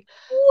University.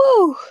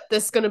 Woo!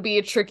 This is gonna be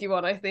a tricky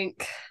one, I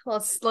think.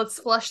 Let's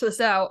flesh this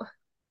out.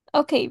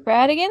 Okay,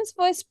 Radigan's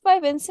voiced by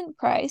Vincent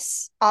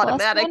Price.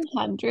 Automatic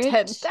plus 100.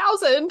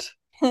 10,000.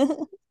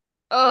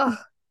 Ugh.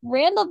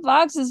 Randall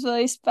Boggs is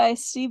voiced by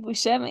Steve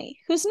Buscemi,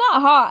 who's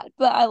not hot,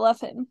 but I love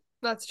him.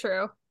 That's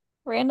true.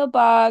 Randall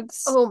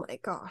Boggs. Oh my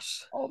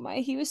gosh. Oh my,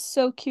 he was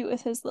so cute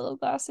with his little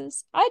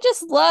glasses. I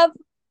just love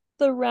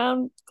the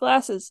round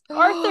glasses.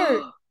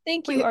 Arthur!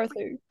 Thank you, Wait.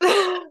 Arthur.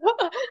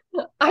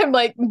 I'm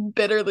like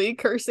bitterly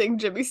cursing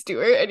Jimmy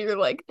Stewart, and you're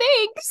like,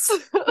 thanks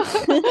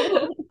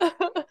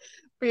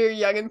for your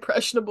young,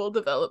 impressionable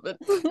development.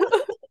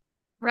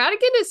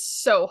 Radigan is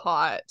so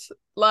hot.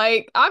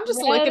 Like, I'm just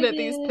looking at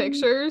these Radigan.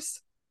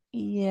 pictures.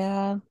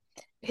 Yeah.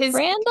 His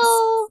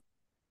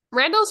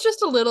Randall's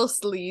just a little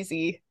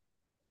sleazy.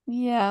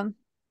 yeah.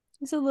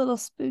 He's a little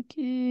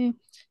spooky.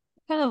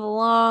 Kind of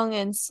long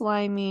and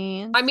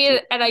slimy. And I mean,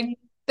 and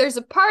there's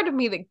a part of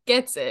me that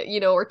gets it. You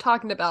know, we're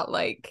talking about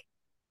like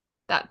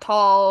that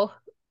tall,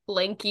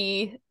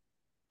 lanky.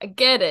 I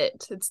get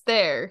it. It's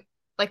there.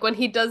 Like when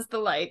he does the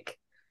like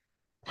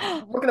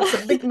working up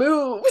some big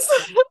moves.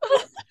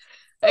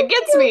 It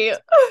gets me.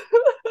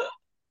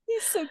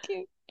 He's so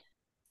cute.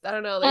 I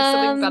don't know. There's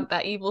something about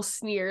that evil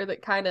sneer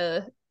that kind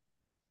of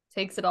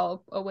takes it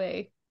all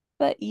away.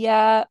 But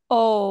yeah,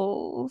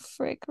 oh,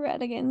 frick,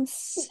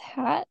 Radigan's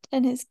hat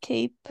and his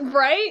cape.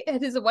 Right?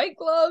 And his white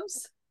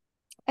gloves.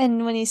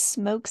 And when he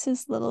smokes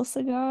his little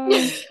cigar.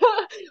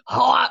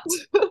 Hot.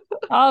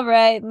 All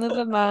right,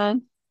 moving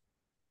on.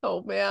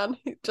 Oh man,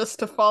 just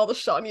to fall to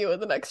Shanyu in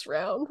the next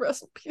round.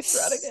 Rest in peace,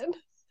 Radigan.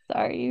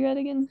 Sorry,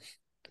 Radigan.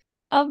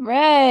 All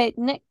right,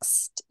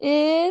 next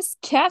is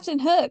Captain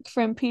Hook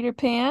from Peter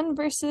Pan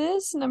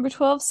versus number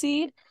 12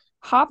 seed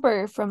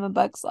Hopper from A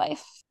Bug's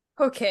Life.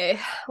 Okay,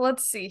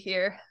 let's see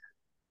here.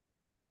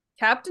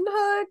 Captain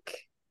Hook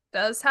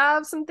does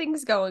have some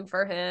things going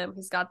for him.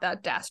 He's got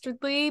that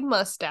dastardly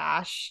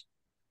mustache.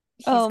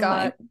 He's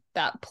got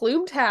that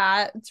plumed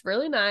hat. It's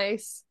really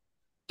nice.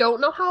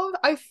 Don't know how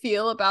I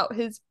feel about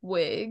his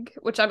wig,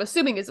 which I'm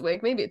assuming is a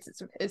wig. Maybe it's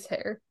his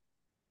hair.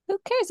 Who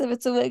cares if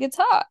it's a wig? It's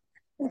hot.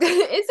 Is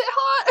it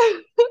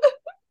hot?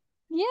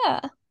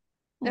 Yeah. I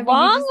mean,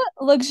 long,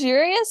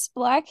 luxurious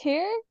black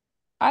hair.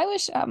 I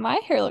wish my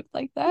hair looked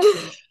like that.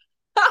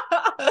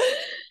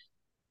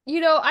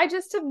 I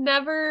just have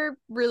never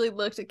really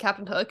looked at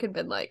Captain Hook and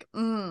been like,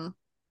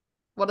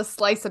 what a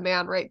slice of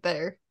man right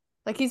there.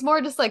 Like, he's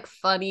more just like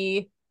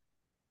funny.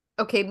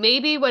 Okay,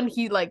 maybe when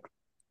he like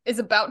is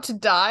about to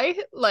die,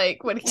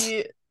 like when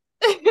he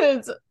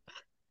is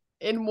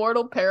in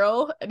mortal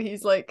peril and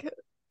he's like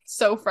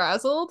so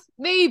frazzled.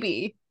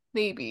 Maybe.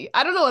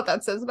 I don't know what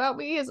that says about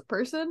me as a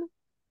person.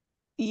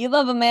 You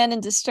love a man in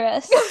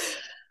distress.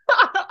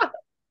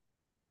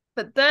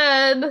 But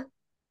then,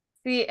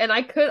 see, and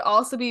I could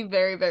also be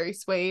very, very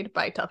swayed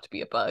by Tough to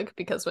Be a Bug,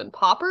 because when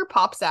Popper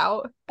pops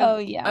out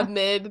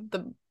amid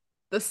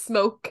the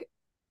smoke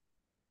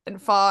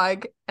and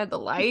fog and the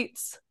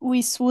lights,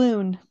 we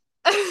swoon.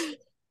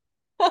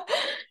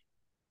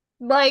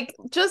 Like,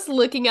 just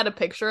looking at a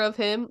picture of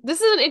him, this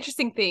is an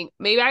interesting thing.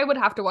 Maybe I would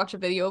have to watch a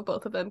video of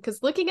both of them,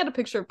 because looking at a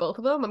picture of both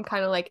of them, I'm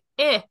kind of like,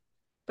 eh.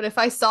 But if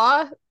I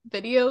saw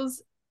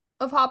videos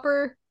of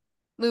Hopper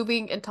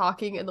moving and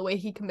talking and the way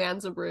he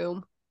commands a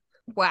room,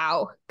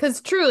 wow.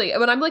 Because truly,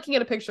 when I'm looking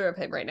at a picture of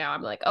him right now,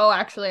 I'm like, oh,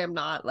 actually, I'm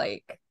not,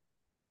 like,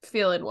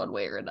 feeling one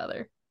way or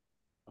another.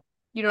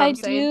 You know what I'm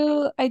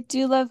saying? I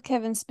do love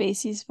Kevin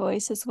Spacey's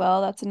voice as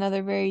well. That's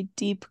another very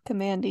deep,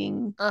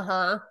 commanding,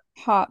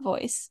 hot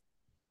voice.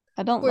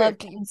 I don't love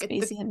Kevin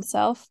Spacey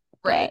himself.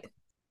 Right.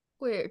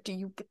 Where do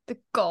you get the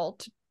gall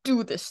to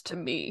do this to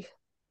me?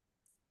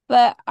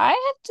 But I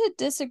have to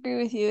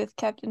disagree with you with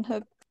Captain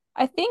Hook.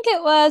 I think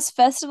it was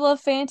Festival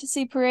of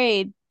Fantasy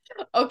Parade.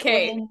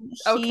 Okay.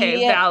 When he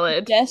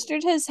valid.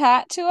 Gestured his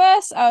hat to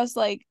us. I was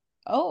like,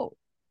 oh.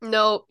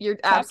 No, you're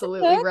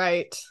absolutely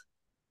right.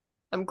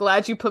 I'm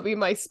glad you put me in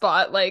my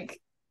spot.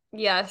 Like,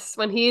 yes,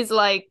 when he's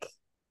like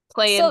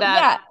playing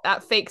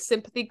that fake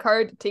sympathy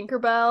card to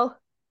Tinkerbell.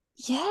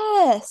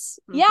 Yes.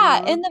 Mm-hmm.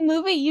 Yeah, in the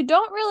movie you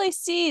don't really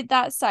see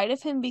that side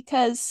of him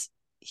because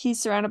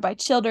he's surrounded by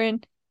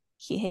children.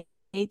 He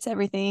hates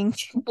everything.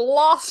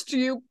 Lost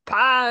you,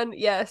 Pan.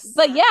 Yes.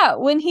 But yeah,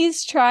 when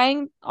he's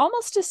trying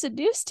almost to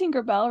seduce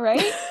Tinkerbell,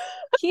 right?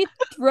 He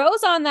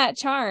throws on that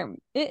charm.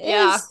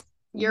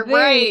 You're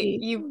right.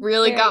 You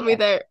really got me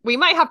there. We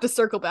might have to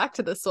circle back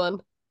to this one.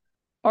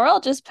 Or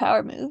I'll just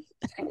power move.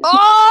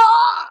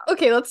 Oh!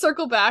 Okay, let's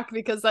circle back,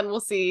 because then we'll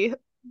see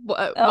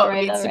what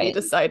needs to be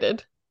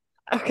decided.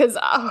 Because,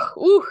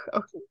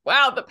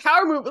 wow, the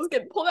power move was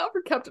getting pulled out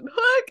for Captain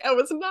Hook. I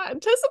was not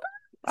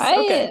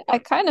anticipating. I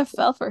kind of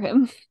fell for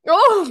him.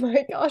 Oh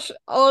my gosh.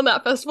 Oh, in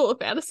that Festival of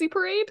Fantasy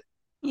Parade?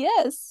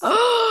 Yes.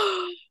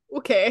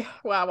 Okay.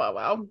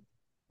 Wow.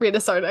 Read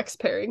us our next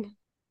pairing.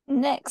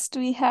 Next,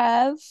 we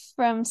have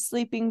from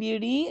Sleeping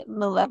Beauty,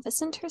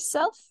 Maleficent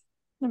herself,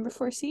 number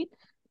 4 seed,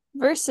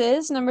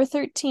 versus number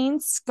 13,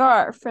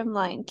 Scar from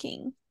Lion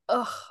King.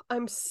 Ugh,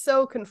 I'm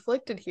so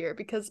conflicted here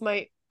because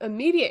my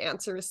immediate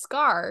answer is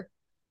Scar.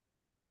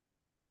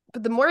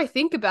 But the more I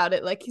think about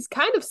it, like, he's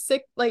kind of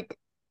sick, like,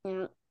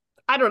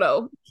 I don't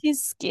know.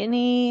 He's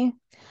skinny.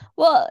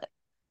 Well,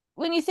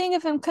 when you think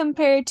of him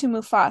compared to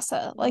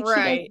Mufasa, like, he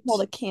doesn't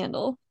hold a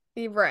candle.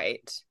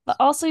 Right. But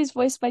also he's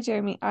voiced by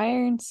Jeremy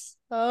Irons.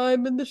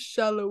 I'm in the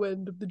shallow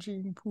end of the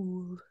gene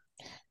pool.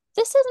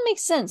 This doesn't make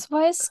sense.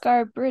 Why is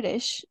Scar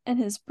British and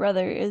his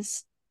brother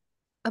is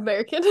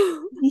American?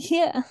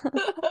 Yeah.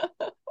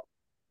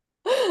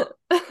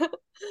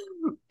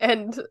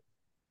 And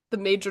the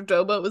Major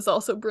Domo was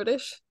also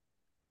British.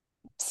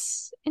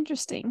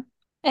 Interesting.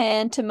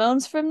 And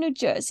Timon's from New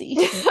Jersey.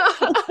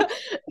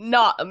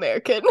 Not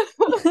American.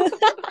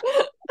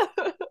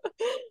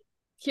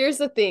 Here's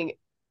the thing.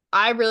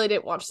 I really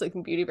didn't watch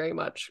Sleeping Beauty very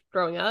much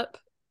growing up.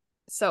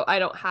 So I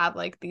don't have,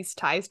 like, these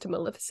ties to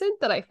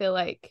Maleficent that I feel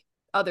like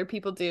other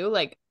people do.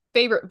 Like,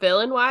 favorite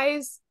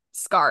villain-wise,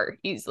 Scar.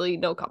 Easily,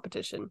 no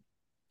competition.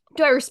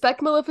 Do I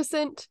respect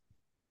Maleficent?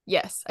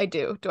 Yes, I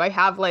do. Do I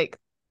have, like,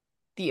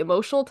 the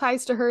emotional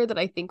ties to her that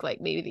I think, like,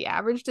 maybe the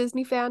average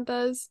Disney fan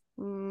does?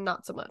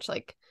 Not so much.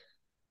 Like,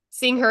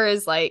 seeing her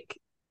as, like,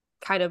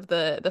 kind of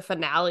the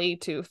finale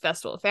to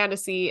Festival of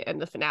Fantasy and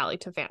the finale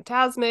to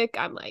Phantasmic,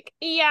 I'm like,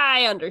 yeah,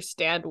 I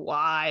understand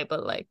why,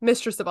 but like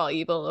Mistress of All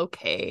Evil,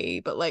 okay,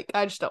 but like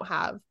I just don't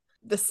have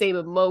the same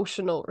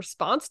emotional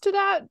response to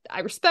that. I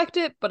respect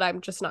it, but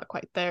I'm just not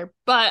quite there.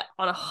 But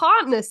on a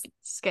hotness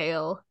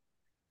scale,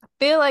 I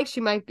feel like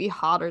she might be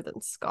hotter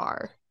than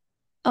Scar.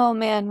 Oh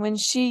man, when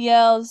she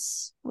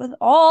yells with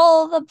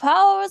all the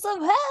powers of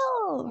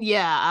hell.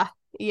 Yeah,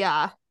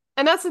 yeah.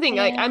 And that's the thing,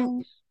 like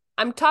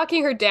I'm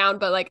talking her down,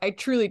 but like I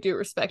truly do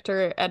respect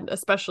her, and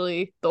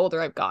especially the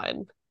older I've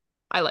gotten,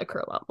 I like her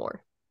a lot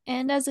more.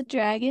 And as a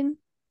dragon,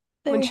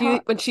 When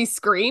very hot. she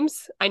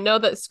screams, I know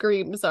that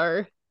screams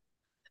are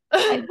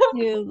I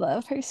do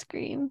love her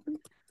scream.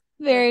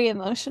 Very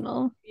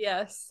emotional.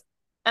 yes.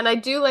 And I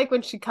do like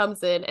when she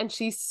comes in and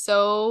she's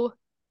so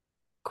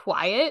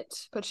quiet,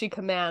 but she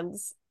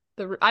commands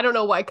I don't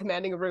know why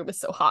commanding a room is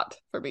so hot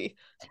for me,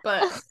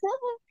 but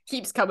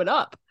keeps coming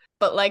up.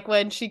 But like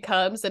when she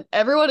comes and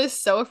everyone is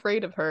so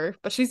afraid of her,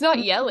 but she's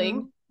not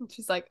yelling.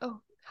 She's like,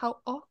 "Oh, how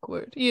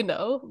awkward," you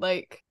know?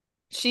 Like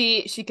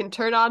she can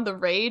turn on the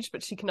rage,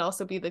 but she can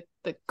also be the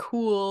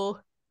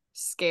cool,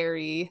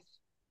 scary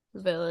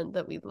villain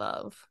that we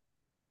love.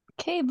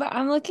 Okay, but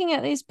I'm looking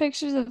at these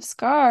pictures of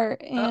Scar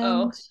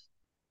Uh-oh. and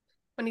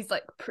When he's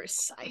like,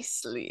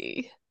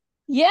 precisely.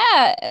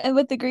 yeah, and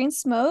with the green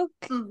smoke.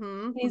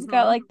 Mm-hmm, He's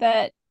got like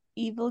that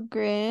evil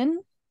grin.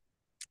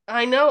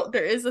 I know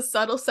there is a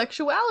subtle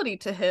sexuality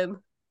to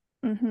him.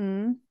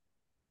 Mm-hmm.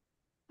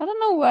 I don't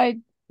know why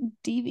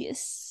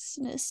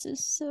deviousness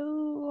is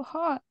so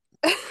hot.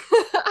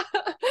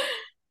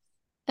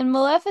 And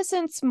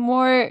Maleficent's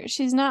more,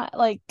 she's not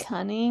like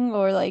cunning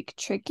or like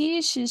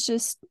tricky. She's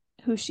just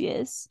who she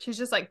is. She's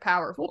just like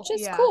powerful. Which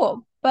is Yeah.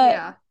 cool, but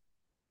yeah.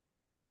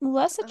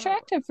 less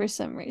attractive for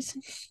some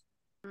reason.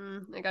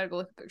 I gotta go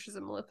look at pictures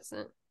of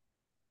Maleficent.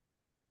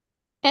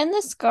 And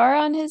the scar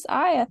on his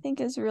eye, I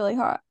think, is really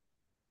hot.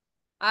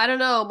 I don't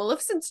know.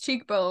 Maleficent's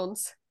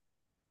cheekbones.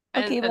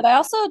 Okay, but I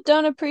also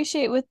don't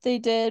appreciate what they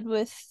did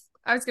with.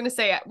 I was gonna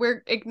say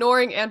we're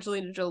ignoring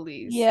Angelina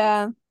Jolie's.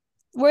 Yeah.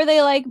 Where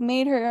they like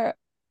made her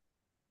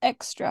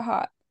extra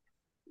hot.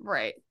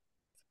 Right.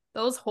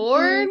 Those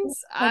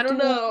horns, I don't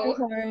know. Like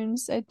her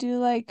horns. I do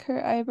like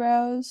her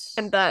eyebrows.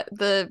 And that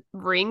the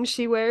ring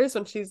she wears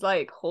when she's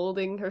like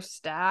holding her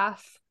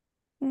staff.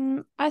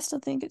 I still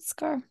think it's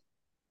Scar.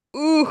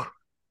 Ooh.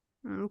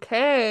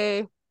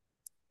 Okay.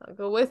 I'll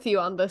go with you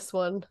on this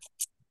one.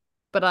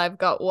 But I've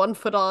got one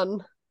foot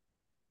on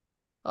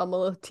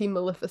Team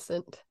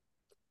Maleficent.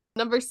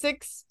 Number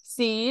 6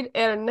 seed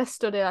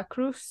Ernesto de la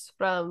Cruz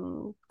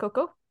from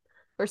Coco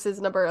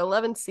versus number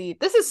 11 seed.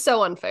 This is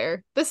so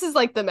unfair. This is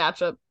like the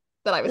matchup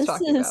that I was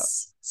talking about. This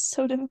is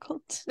so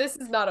difficult. This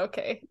is not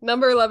okay.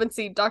 Number 11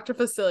 seed Dr.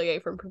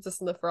 Facilier from Princess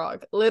and the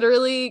Frog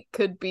literally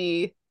could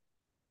be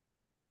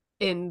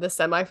in the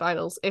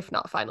semifinals, if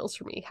not finals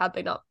for me, had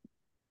they not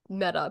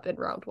met up in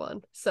round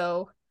 1.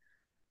 So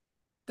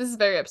this is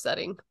very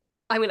upsetting.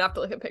 I'm gonna have to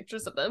look at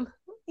pictures of them.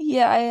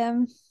 Yeah, I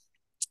am.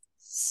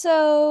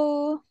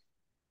 So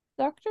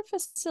Dr.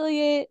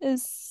 Facilier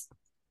is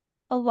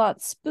a lot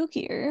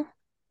spookier,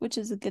 which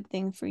is a good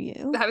thing for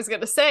you. I was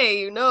gonna say,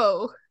 you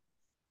know.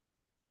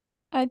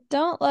 I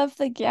don't love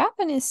the gap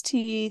in his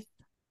teeth.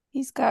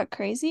 He's got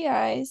crazy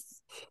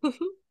eyes.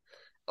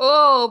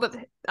 Oh, but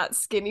that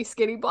skinny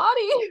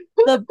body.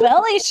 The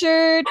belly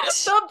shirt.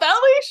 The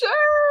belly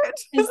shirt.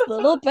 His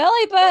little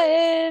belly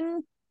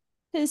button.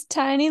 His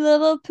tiny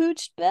little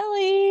pooched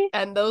belly.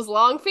 And those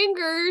long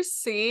fingers,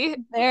 see?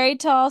 Very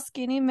tall,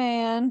 skinny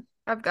man.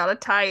 I've got a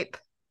type.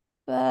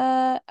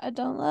 But I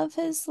don't love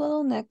his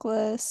little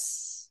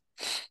necklace.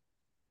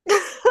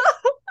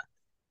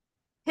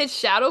 His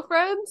shadow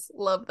friends,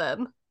 love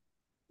them.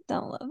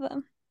 Don't love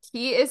them.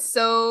 He is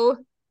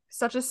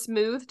such a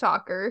smooth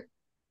talker.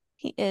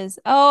 He is.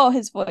 Oh,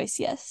 his voice,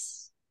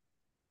 yes.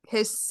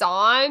 His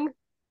song,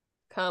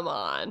 come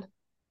on.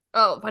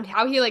 Oh, and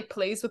how he like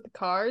plays with the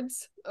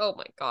cards. Oh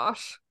my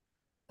gosh.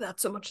 Not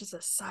so much as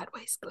a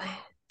sideways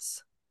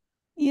glance.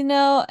 You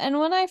know, and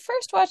when I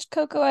first watched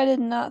Coco, I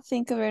did not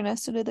think of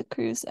Ernesto de la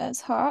Cruz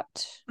as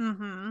hot.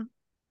 Mm-hmm.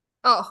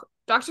 Oh,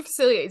 Dr.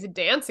 Facilier's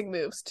dancing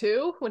moves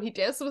too. When he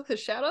dances with his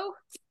shadow,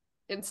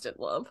 instant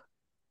love.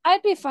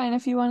 I'd be fine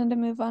if you wanted to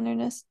move on,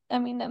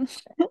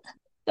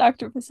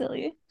 Dr.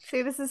 Facilier.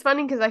 See, this is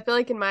funny because I feel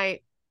like in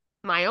my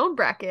own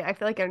bracket, I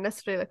feel like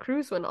Ernesto de la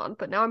Cruz went on,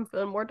 but now I'm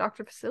feeling more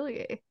Dr.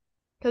 Facilier.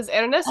 Because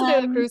Ernesto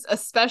de la Cruz,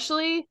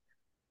 especially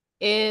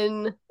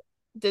in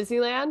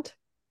Disneyland,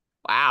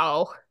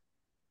 wow.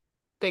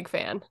 Big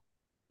fan.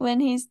 When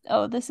he's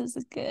this is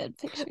a good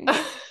picture.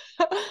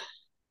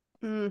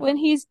 When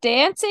he's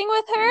dancing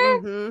with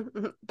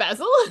her?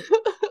 Basil?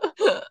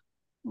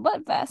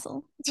 What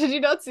Basil? Did you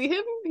not see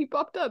him? He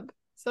popped up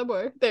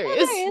somewhere. There he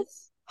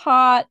is.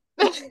 Hot.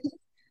 Oh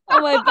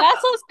my,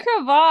 Basil's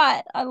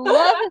cravat. I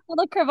love his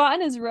little cravat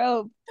and his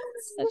robe.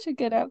 Such a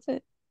good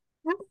outfit.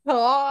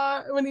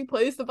 When he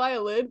plays the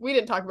violin. We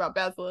didn't talk about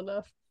Basil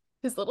enough.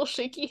 His little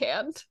shaky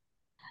hand.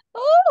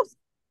 Oh,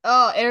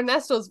 Oh,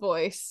 Ernesto's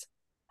voice.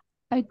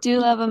 I do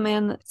love a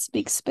man that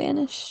speaks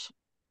Spanish.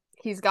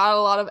 He's got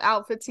a lot of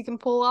outfits he can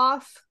pull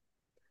off.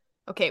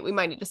 Okay, we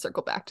might need to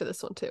circle back to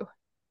this one too.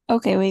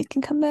 Okay, we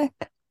can come back.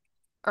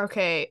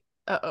 Okay.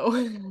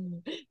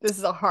 Uh-oh. This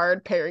is a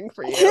hard pairing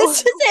for you.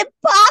 This is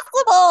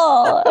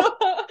impossible.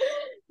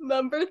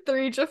 Number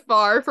 3,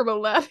 Jafar from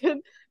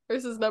Aladdin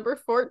versus number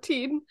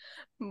 14,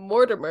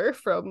 Mortimer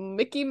from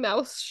Mickey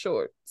Mouse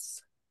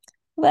Shorts.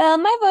 Well,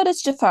 my vote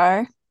is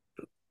Jafar.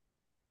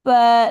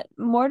 But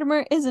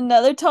Mortimer is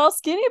another tall,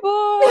 skinny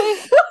boy.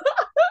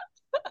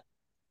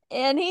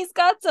 And he's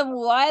got some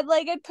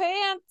wide-legged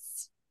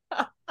pants.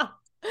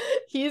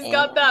 He's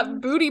got that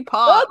booty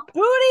pop. A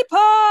booty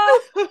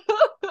pop.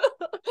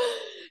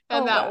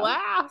 And Oh, that wow.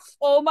 laugh.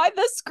 Oh my,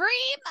 the scream.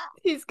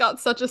 He's got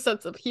such a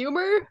sense of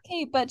humor.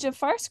 Okay, but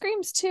Jafar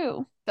screams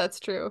too. That's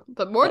true.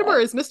 But Mortimer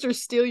is Mr.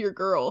 Steal Your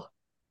Girl.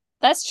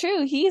 That's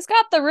true. He's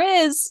got the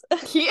Riz.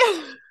 He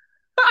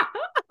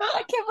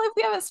I can't believe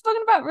we haven't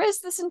spoken about Riz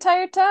this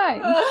entire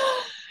time.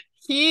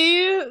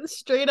 He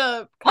straight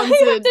up comes I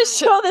have in to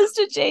show this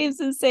to James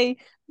and say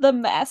the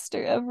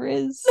master of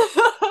Riz.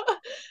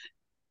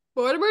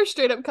 Mortimer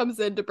straight up comes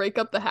in to break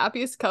up the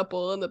happiest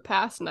couple in the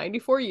past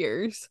 94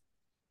 years.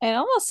 And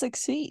almost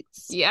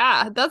succeeds.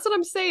 Yeah, that's what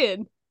I'm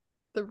saying.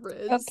 The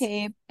Riz.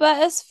 Okay,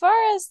 but as far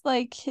as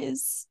like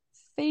his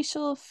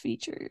facial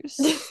features,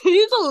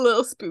 He's a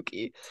little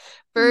spooky.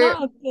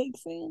 not a big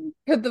fan.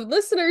 For the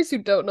listeners who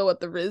don't know what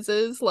the Riz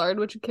is, Lauren,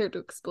 would you care to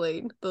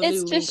explain the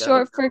It's new just lingo?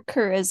 short for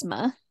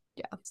charisma.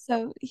 Yeah.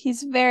 So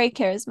he's very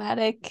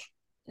charismatic.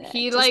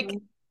 He It just like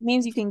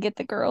means you can get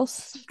the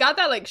girls. got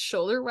that like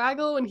shoulder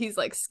waggle when he's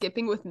like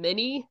skipping with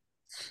Minnie.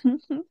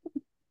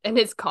 And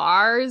his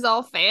car is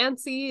all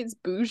fancy. It's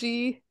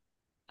bougie.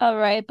 All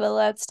right, but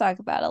let's talk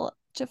about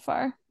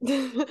Jafar.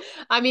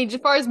 I mean,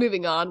 Jafar's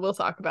moving on. We'll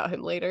talk about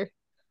him later.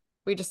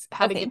 We just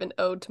had to Okay. give an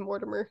ode to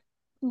Mortimer.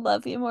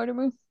 Love you,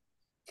 Mortimer.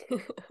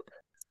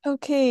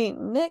 Okay,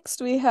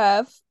 next we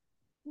have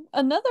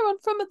another one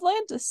from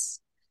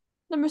Atlantis.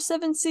 Number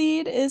 7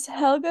 seed is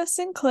Helga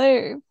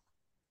Sinclair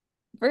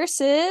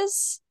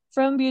versus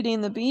from Beauty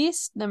and the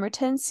Beast, number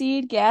 10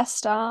 seed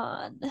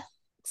Gaston.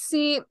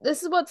 See,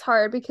 this is what's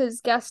hard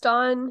because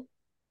Gaston,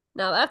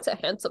 now that's a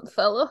handsome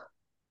fella,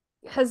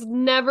 has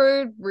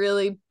never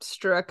really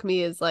struck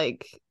me as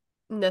like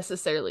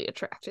necessarily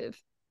attractive.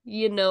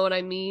 You know what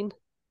I mean?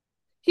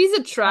 He's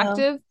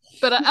attractive,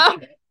 but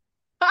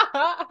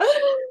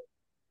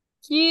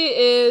he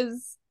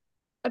is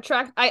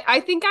attractive. I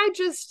think I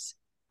just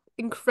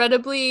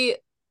incredibly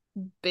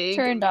big,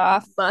 Turned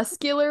off.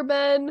 muscular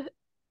men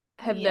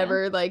have Yeah.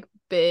 never like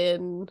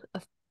been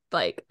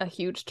a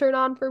huge turn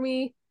on for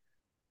me.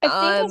 I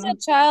think as a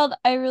child,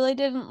 I really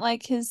didn't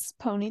like his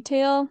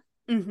ponytail.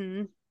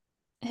 Mm-hmm.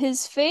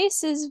 His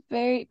face is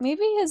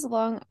maybe his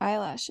long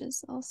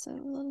eyelashes also a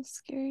little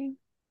scary.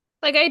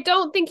 Like, I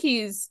don't think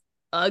he's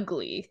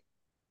ugly.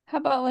 How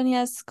about when he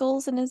has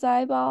skulls in his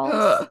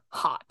eyeballs?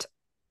 Hot.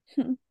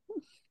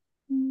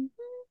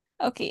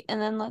 Okay,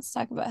 and then let's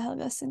talk about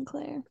Helga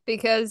Sinclair.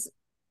 Because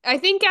I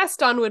think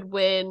Gaston would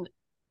win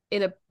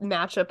in a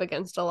matchup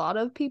against a lot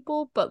of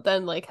people, but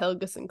then like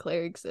Helga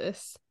Sinclair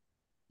exists.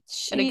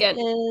 She And again,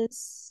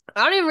 is.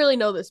 I don't even really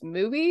know this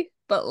movie,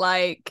 but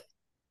like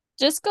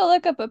Just go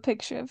look up a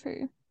picture of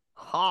her.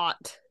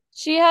 hot.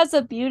 She has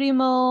a beauty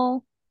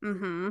mole.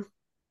 Mm-hmm.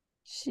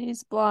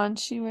 She's blonde.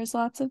 She wears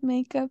lots of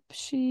makeup.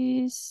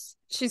 She's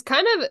She's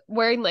kind of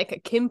wearing like a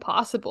Kim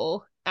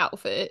Possible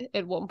outfit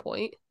at one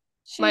point.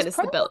 Minus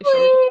the belly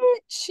probably,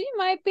 shirt. she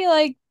might be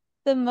like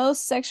the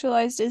most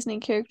sexualized Disney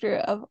character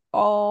of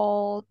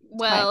all time.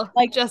 Well,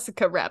 Like,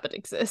 Jessica Rabbit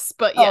exists,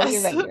 but Oh,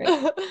 yes. you're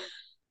right.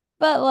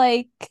 But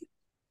like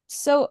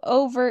so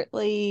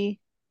overtly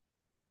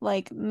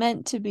like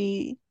meant to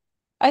be.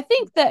 I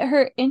think that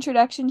her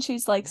introduction,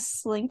 she's like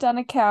slinked on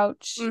a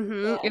couch.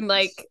 Mm-hmm. In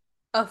like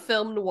a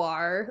film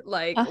noir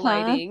like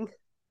lighting.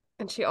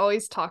 And she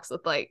always talks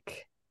with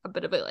like a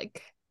bit of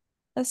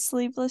a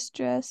sleeveless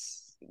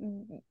dress.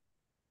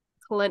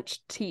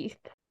 clenched teeth.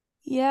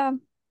 Yeah.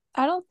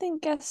 I don't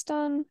think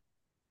Gaston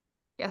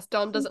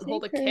Doesn't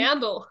hold a take her.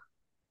 candle.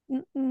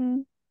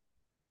 Mm-mm.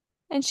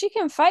 And she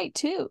can fight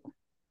too.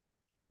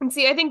 And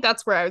see, I think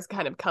that's where I was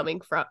kind of coming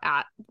from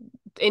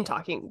in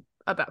talking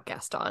about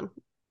Gaston.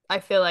 I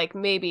feel like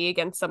maybe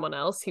against someone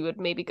else he would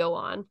maybe go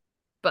on,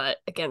 but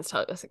against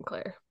Helga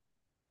Sinclair.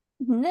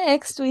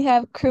 Next, we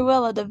have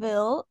Cruella de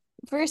Vil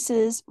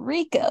versus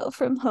Rico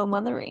from Home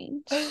on the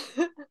Range.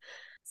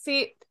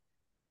 See,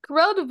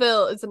 Cruella de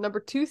Vil is the number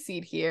 2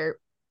 seed here,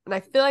 and I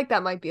feel like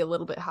that might be a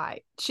little bit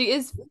high. She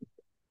is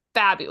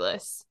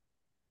fabulous.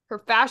 Her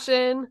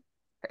fashion,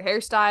 her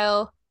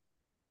hairstyle,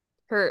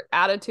 her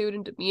attitude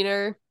and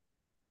demeanor.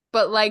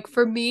 But like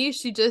for me,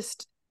 she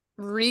just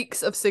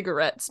reeks of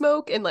cigarette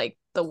smoke in like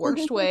the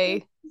worst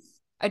way.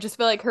 I just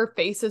feel like her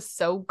face is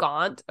so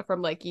gaunt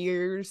from like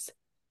years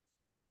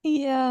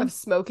of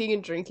smoking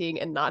and drinking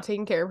and not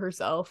taking care of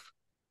herself.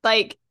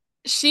 Like,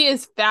 she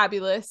is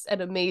fabulous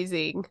and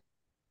amazing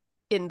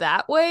in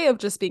that way of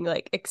just being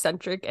like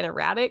eccentric and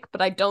erratic,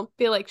 but I don't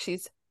feel like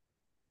she's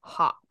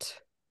hot.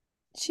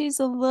 She's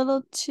a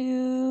little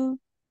too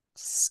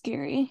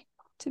scary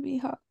to be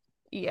hot.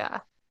 Yeah.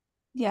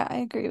 Yeah, I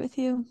agree with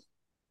you.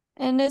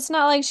 And it's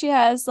not like she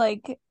has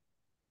like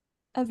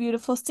a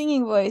beautiful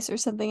singing voice or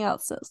something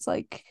else that's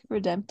like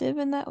redemptive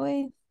in that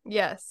way.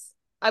 Yes.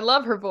 I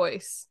love her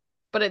voice,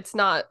 but it's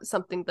not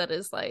something that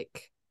is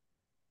like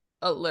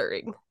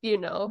alluring, you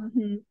know?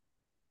 Mm-hmm.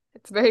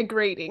 It's very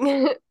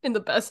grating in the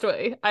best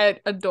way. I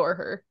adore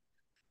her.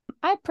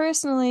 I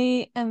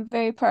personally am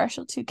very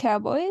partial to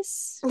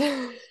cowboys.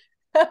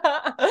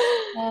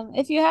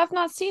 If you have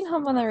not seen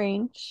Home on the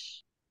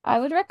Range, I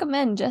would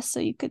recommend just so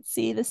you could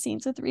see the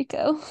scenes with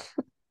Rico.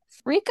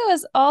 Rico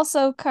is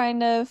also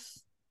kind of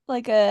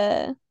like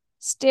a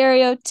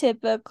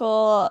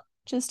stereotypical,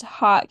 just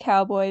hot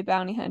cowboy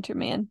bounty hunter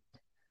man.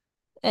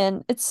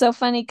 And it's so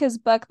funny because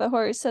Buck the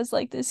horse has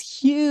like this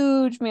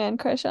huge man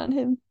crush on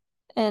him.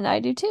 And I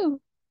do too.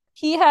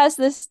 He has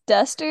this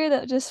duster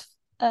that just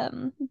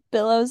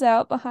billows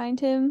out behind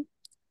him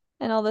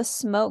and all the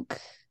smoke.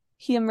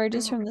 He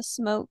emerges from the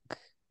smoke.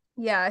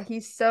 Yeah,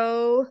 he's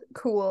so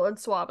cool and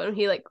suave, and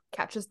he like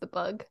catches the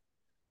bug.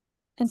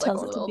 And It's like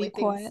tells one it of the to be only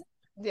things. quiet.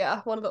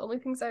 Yeah, one of the only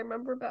things I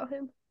remember about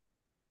him.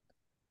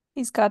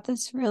 He's got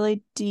this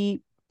really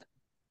deep,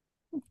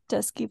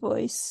 dusky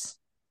voice.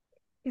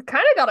 He's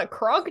kind of got a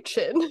Krog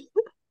chin.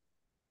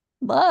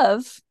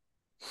 Love.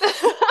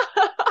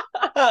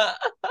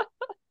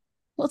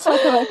 We'll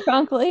talk about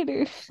Kronk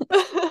later.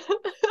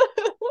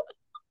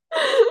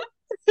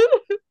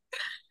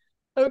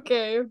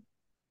 Okay.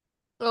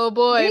 Oh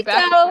boy, Rico!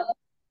 back.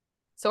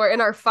 So we're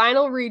in our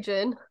final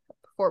region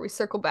before we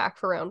circle back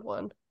for round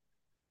one.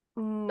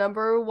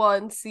 Number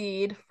 1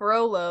 seed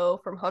Frollo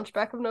from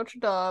Hunchback of Notre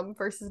Dame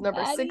versus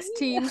number Maddie.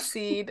 16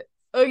 seed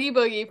Oogie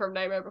Boogie from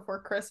Nightmare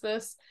Before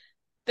Christmas.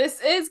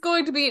 This is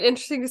going to be an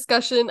interesting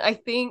discussion. I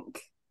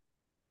think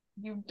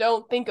you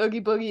don't think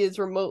Oogie Boogie is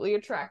remotely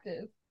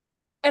attractive.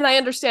 And I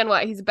understand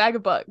why. He's a bag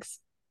of bugs.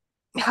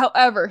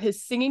 However,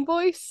 his singing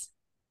voice,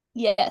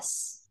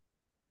 Yes.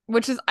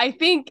 which is, I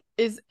think,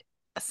 is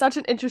such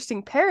an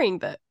interesting pairing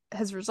that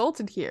has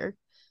resulted here.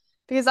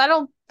 Because I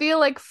don't feel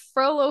like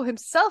Frollo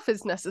himself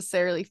is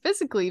necessarily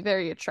physically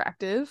very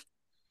attractive,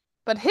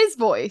 but his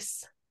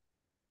voice,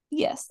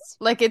 Yes.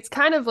 like it's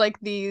kind of like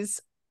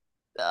these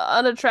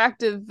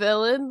unattractive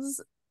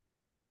villains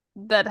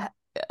that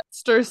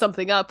stir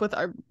something up with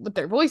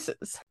their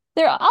voices.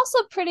 They're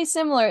also pretty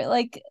similar.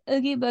 Like,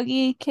 Oogie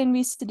Boogie can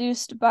be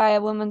seduced by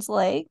a woman's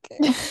leg.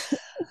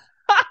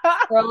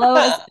 Frollo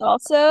is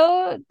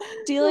also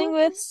dealing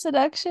with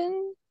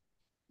seduction.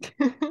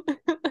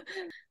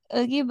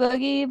 Oogie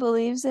Boogie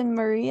believes in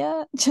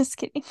Maria. Just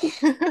kidding.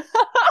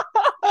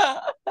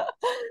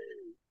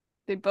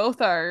 They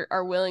both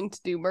are willing to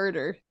do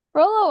murder.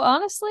 Frollo,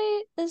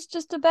 honestly, is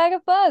just a bag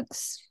of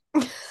bugs.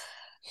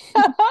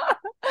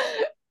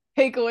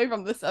 Take away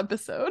from this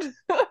episode.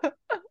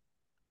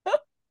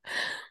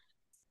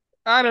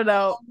 I don't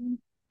know.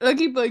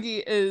 Oogie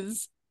Boogie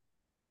is.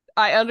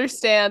 I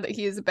understand that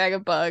he is a bag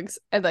of bugs,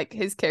 and like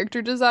his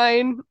character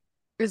design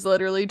is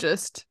literally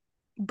just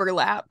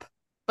burlap.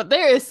 But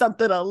there is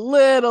something a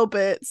little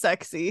bit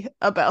sexy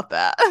about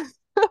that.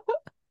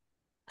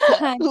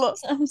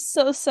 I'm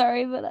so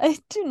sorry, but I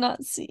do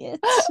not see it.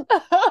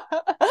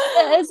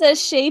 It is a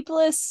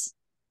shapeless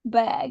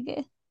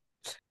bag.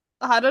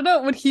 I don't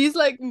know, when he's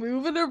like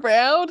moving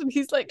around and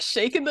he's like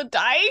shaking the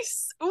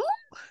dice. Ooh.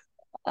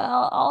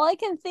 All I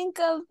can think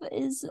of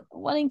is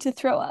wanting to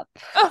throw up.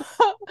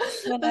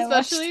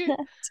 Especially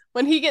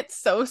when he gets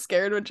so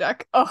scared when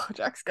Jack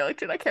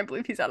Skellington, I can't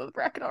believe he's out of the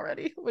bracket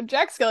already. When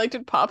Jack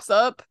Skellington pops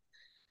up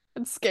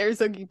and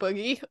scares Oogie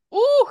Boogie.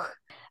 Ooh.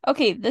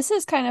 Okay, this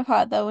is kind of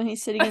hot though when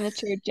he's sitting in the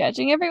chair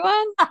judging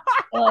everyone. I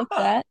like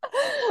that.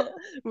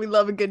 We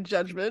love a good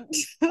judgment.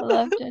 I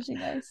love judging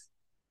guys.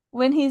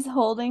 When he's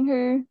holding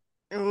her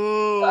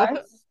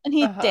scarf and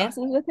he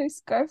dances with her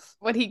scarf.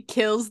 When he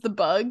kills the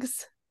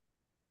bugs.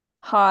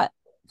 Hot.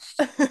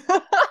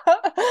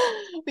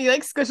 He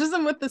like squishes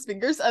them with his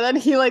fingers and then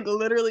he like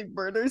literally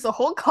murders a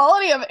whole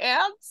colony of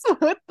ants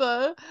with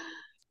the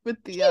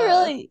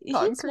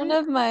he's one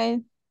of my,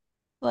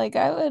 like,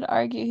 I would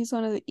argue he's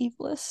one of the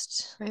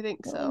evilest. I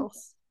think so.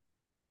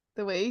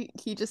 The way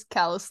he just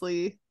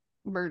callously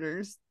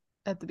murders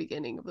at the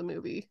beginning of the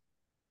movie.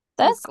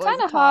 That's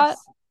kind of hot.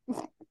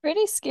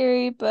 Pretty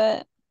scary,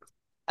 but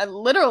a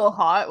literal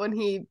hot when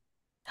he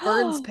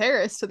burns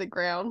Paris to the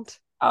ground.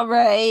 All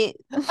right.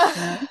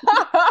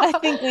 I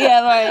think we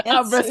have our answer.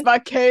 I'll rest my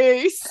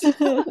case.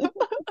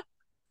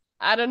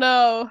 I don't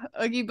know.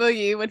 Oogie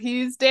Boogie, when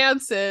he's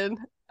dancing,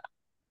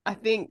 I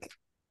think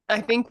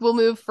we'll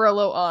move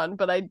Frollo on,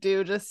 but I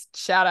do just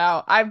shout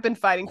out. I've been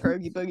fighting for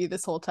Oogie Boogie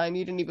this whole time.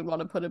 You didn't even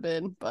want to put him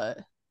in, but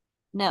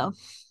no.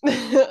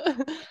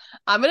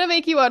 I'm gonna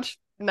make you watch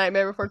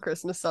Nightmare Before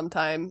Christmas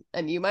sometime,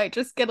 and you might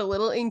just get a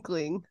little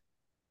inkling.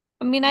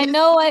 I mean, I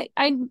know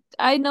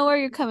I know where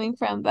you're coming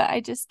from, but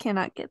I just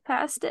cannot get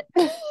past it.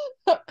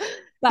 But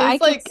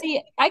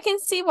I can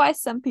see why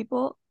some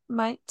people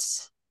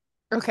might.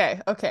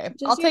 Okay.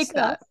 I'll take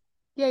that.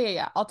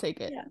 Yeah. I'll take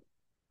it. Yeah.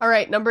 All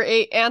right, number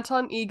 8,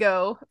 Anton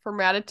Ego from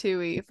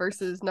Ratatouille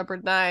versus number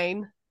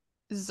 9,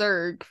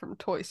 Zurg from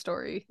Toy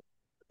Story.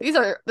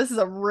 This is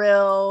a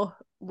real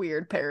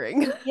weird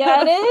pairing.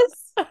 Yeah, it is.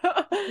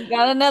 We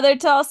got another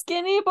tall,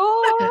 skinny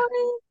boy.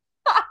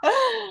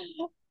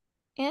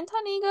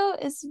 Anton Ego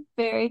is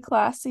very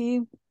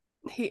classy.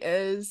 He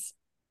is.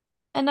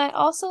 And I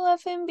also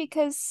love him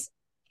because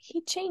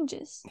he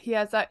changes. He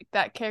has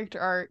that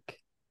character arc.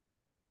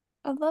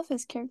 I love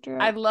his character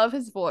I arc. love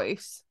his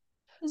voice.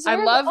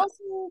 Zurg love-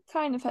 also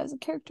kind of has a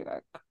character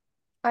arc.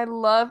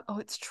 Oh,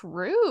 it's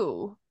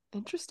true.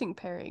 Interesting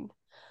pairing.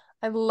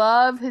 I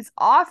love his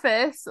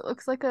office. It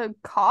looks like a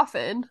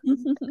coffin.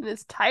 And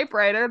his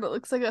typewriter that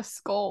looks like a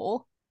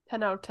skull.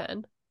 10 out of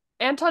 10.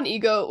 Anton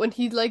Ego, when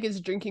he like is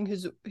drinking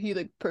he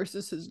like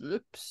purses his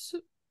lips.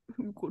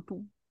 You got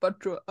to bat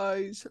your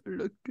eyes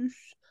like this.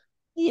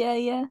 Yeah.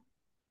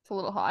 It's a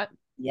little hot.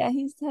 Yeah,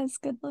 he has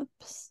good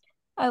lips.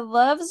 I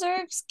love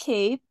Zurg's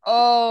cape,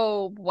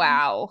 Oh,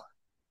 wow.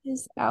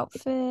 his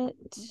outfit,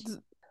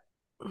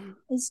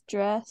 his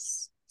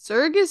dress.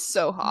 Zurg is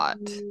so hot.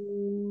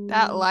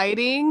 That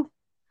lighting.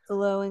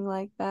 Glowing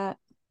like that.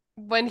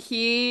 When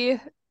he,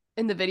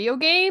 in the video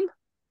game,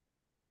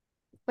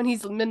 when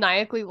he's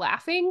maniacally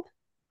laughing,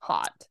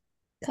 hot.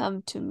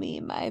 Come to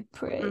me, my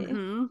prey.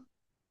 Mm-hmm.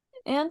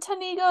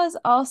 Anton Ego is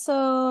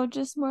also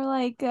just more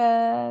like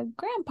a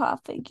grandpa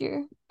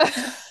figure.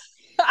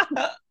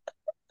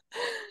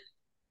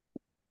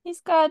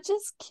 He's got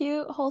just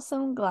cute,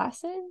 wholesome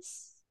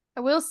glasses. I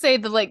will say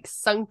the like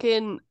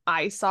sunken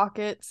eye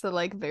sockets, the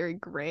like very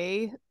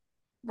gray,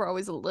 were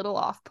always a little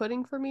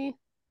off-putting for me.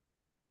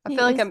 I He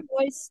feel like is I'm.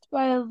 voiced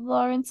by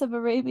Lawrence of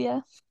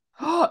Arabia.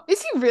 Oh,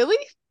 is he really?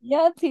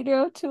 Yeah, Peter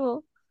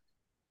O'Toole.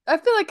 I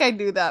feel like I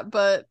knew that,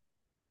 but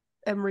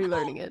I'm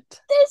relearning it.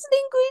 There's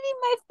Linguini,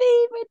 my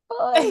favorite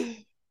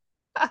boy.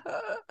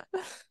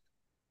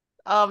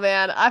 Oh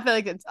man, I feel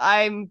like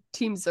I'm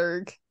Team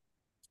Zurg.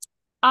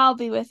 I'll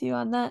be with you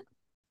on that.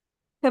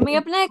 Coming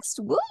up next,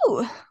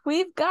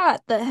 we've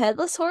got the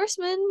Headless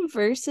Horseman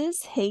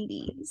versus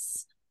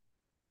Hades.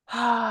 So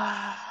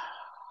I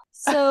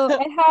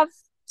have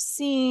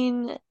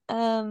seen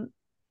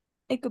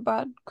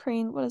Ichabod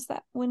Crane, what is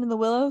that? Wind in the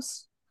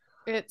Willows?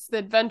 It's the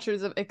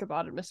Adventures of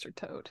Ichabod and Mr.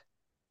 Toad.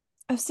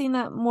 I've seen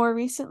that more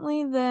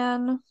recently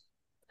than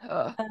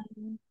Hercules.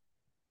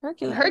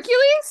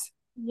 Hercules?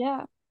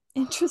 Yeah,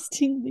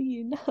 interestingly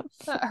enough.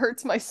 That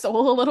hurts my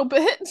soul a little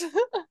bit.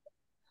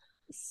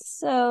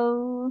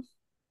 So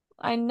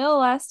I know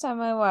last time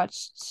I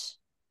watched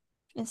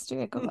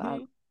Mr.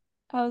 Ichabod,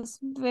 I was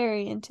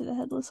very into the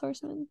Headless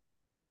Horseman.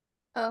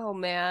 Oh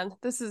man,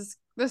 this is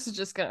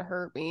just gonna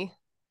hurt me.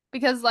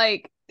 Because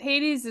like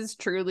Hades is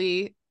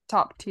truly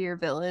top tier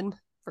villain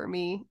for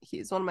me.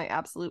 He's one of my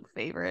absolute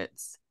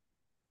favorites.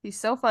 He's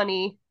so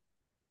funny.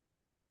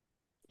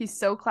 He's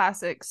so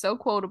classic, so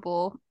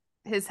quotable.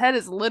 His head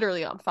is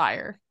literally on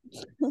fire.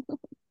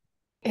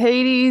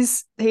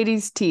 Hades'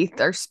 teeth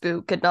are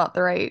spook and not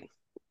the right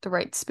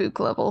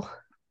spook level.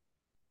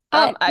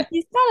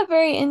 He's got a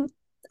very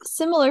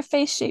similar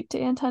face shape to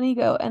Anton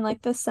Ego and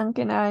like the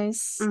sunken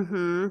eyes.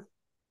 Mm-hmm.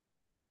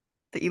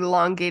 The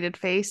elongated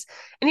face.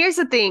 And here's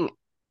the thing.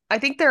 I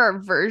think there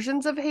are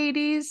versions of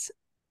Hades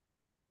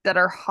that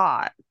are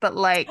hot, but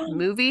like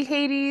movie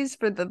Hades,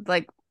 for the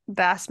like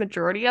vast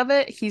majority of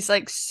it, he's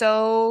like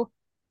so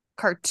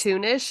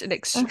cartoonish and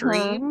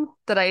extreme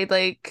that I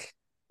like.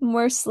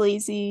 More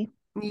sleazy.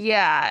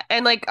 Yeah.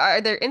 And like,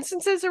 are there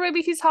instances where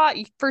maybe he's hot?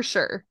 For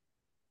sure.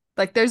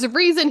 Like, there's a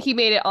reason he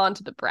made it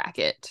onto the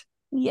bracket.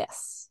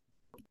 Yes.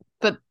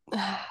 But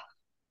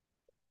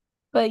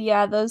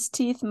yeah, those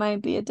teeth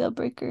might be a deal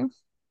breaker.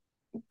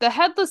 the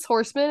Headless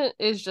Horseman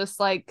is just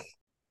like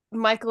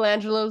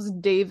Michelangelo's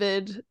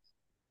David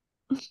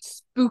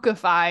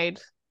spookified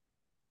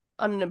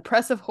on an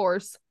impressive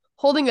horse,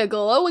 holding a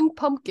glowing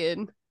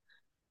pumpkin,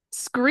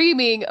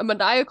 screaming a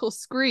maniacal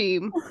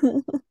scream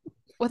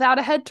without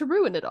a head to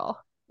ruin it all.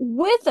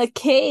 With a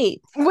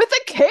cape. With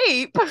a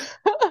cape!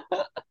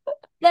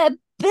 That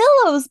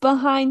billows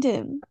behind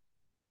him.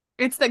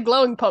 It's the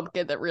glowing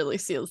pumpkin that really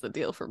seals the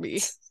deal for me.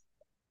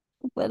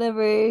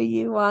 Whatever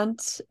you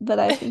want, but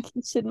I think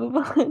you should move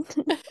on.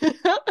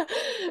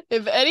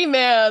 If any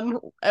man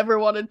ever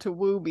wanted to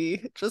woo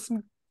me, just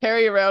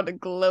carry around a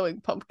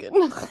glowing pumpkin.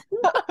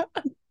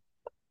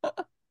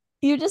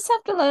 You just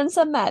have to learn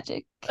some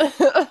magic.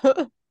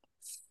 Get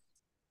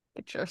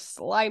your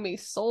slimy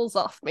souls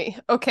off me.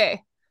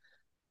 Okay.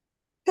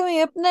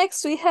 Coming up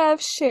next, we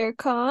have Shere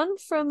Khan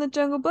from The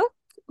Jungle Book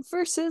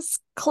versus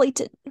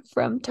Clayton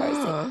from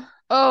Tarzan.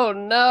 Oh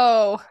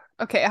no.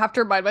 Okay, I have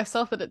to remind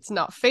myself that it's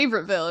not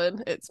favorite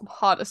villain, it's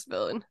hottest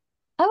villain.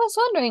 I was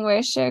wondering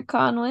where Shere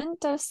Khan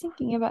went. I was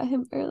thinking about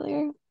him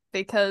earlier.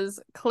 Because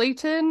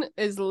Clayton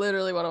is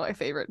literally one of my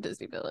favorite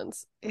Disney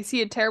villains. Is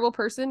he a terrible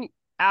person?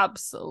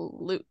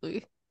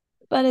 Absolutely.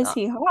 But is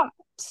he hot?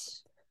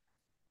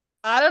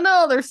 I don't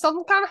know. There's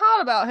something kind of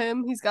hot about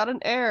him. He's got an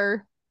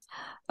air.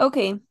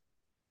 Okay.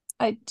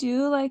 I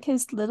do like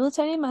his little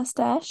tiny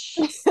mustache.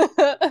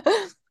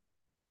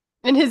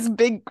 And his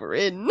big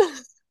grin.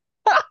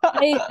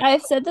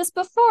 I've said this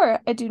before.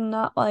 I do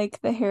not like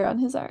the hair on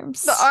his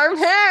arms. The arm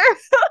hair.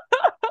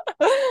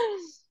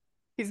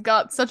 He's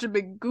got such a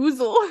big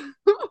goozle.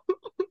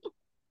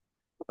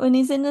 When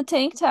he's in the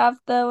tank top,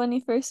 though, when he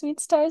first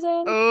meets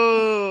Tarzan.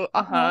 Oh,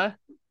 uh-huh.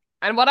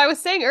 And what I was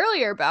saying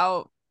earlier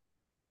about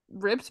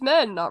ripped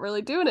men not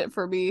really doing it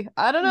for me.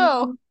 I don't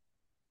know.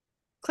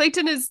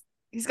 Clayton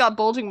he's got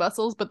bulging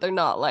muscles, but they're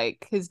not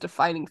like his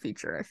defining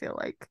feature, I feel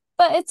like.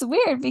 But it's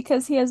weird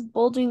because he has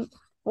bulging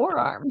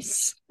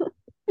forearms.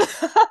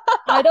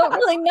 I don't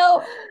really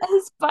know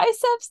his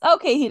biceps.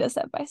 Okay, he does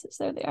have biceps.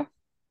 There they are.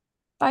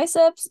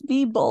 Biceps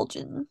be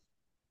bulging.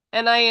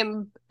 And I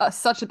am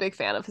such a big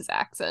fan of his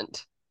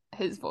accent,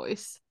 his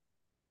voice.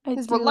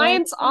 His do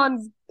reliance like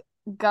on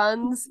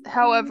guns,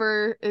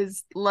 however,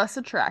 is less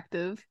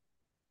attractive.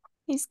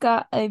 He's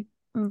got a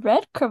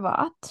red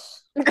cravat.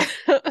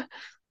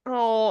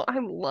 Oh, I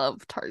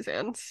love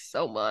Tarzan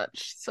so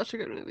much. Such a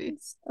good movie.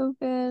 It's so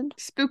good.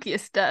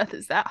 Spookiest death.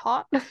 Is that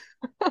hot?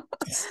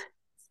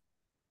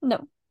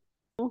 No.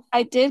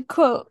 I did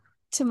quote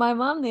to my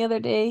mom the other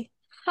day,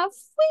 have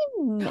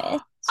we met?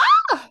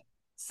 Ah!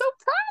 So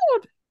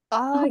proud!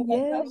 Ah, Oh my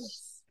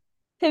yes.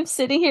 Him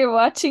sitting here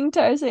watching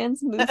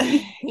Tarzan's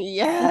movie.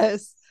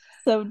 Yes.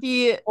 So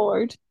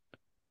bored.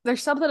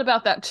 There's something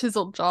about that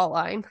chiseled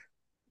jawline.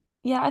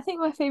 Yeah, I think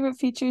my favorite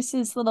feature is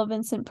his little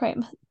Vincent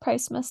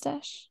Price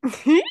mustache.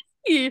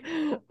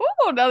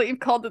 Oh, now that you've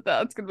called it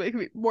that, it's going to make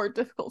it more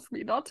difficult for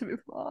me not to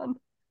move on.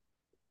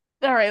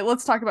 All right,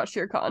 let's talk about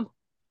Shere Khan.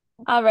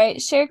 All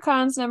right, Shere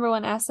Khan's number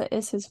one asset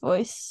is his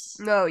voice.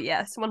 Oh,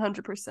 yes,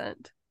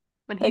 100%.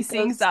 When he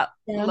sings that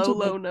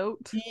low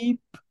note.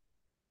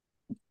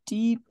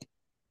 Deep,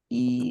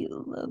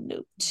 low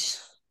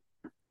note.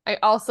 I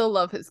also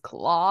love his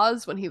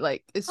claws when he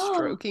is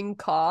stroking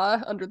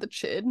Kaa under the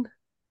chin.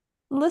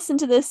 Listen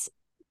to this.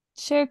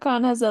 Shere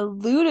Khan has a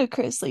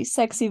ludicrously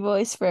sexy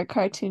voice for a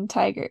cartoon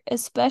tiger,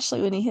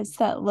 especially when he hits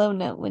that low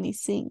note when he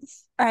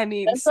sings. I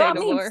mean, that's say not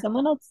no me. more.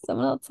 Someone else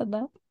said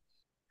that.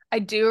 I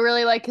do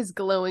really like his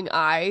glowing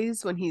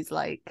eyes when he's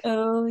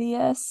oh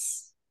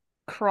yes,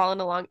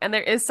 crawling along. And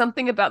there is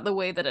something about the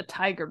way that a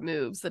tiger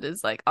moves that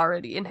is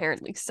already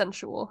inherently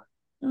sensual.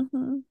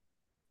 Mm-hmm.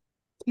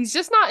 He's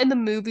just not in the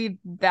movie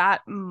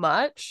that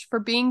much for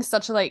being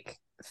such a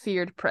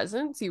feared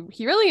presence. He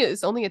really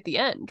is only at the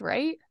end,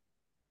 right?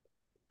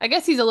 I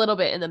guess he's a little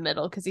bit in the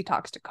middle because he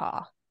talks to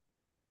Kaa.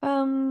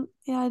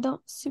 Yeah, I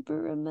don't super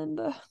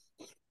remember.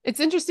 It's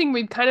interesting.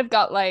 We've kind of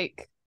got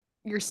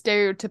your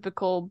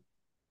stereotypical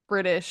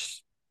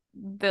British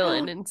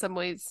villain in some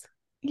ways.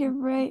 You're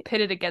right.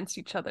 Pitted against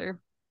each other.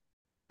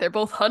 They're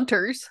both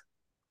hunters.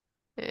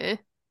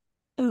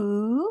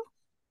 Ooh.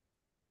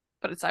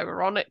 But it's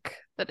ironic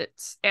that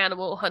it's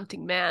animal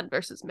hunting man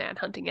versus man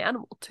hunting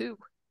animal too.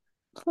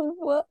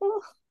 What?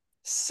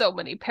 So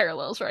many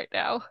parallels right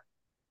now.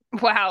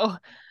 Wow.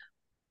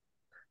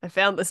 I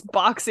found this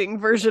boxing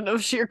version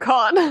of Shere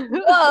Khan.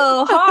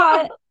 Whoa,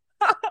 hot.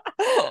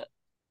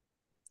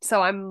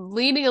 So I'm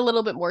leaning a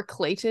little bit more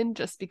Clayton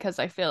just because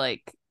I feel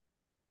like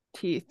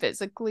he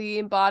physically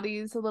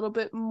embodies a little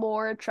bit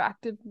more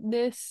attractive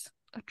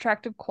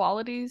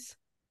qualities.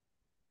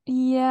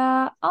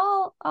 Yeah,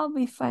 I'll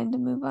be fine to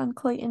move on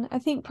Clayton. I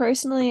think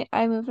personally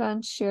I moved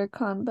on Shere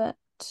Khan, but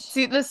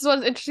see, this is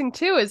what's interesting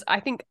too, is I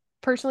think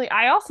personally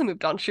I also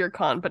moved on Shere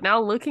Khan, but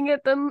now looking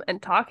at them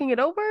and talking it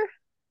over.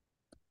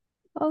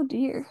 Oh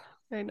dear.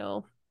 I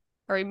know.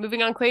 Are we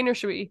moving on Clayton or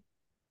should we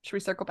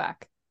circle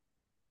back?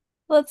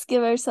 Let's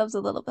give ourselves a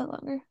little bit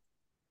longer.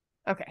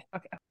 Okay.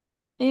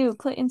 Ew,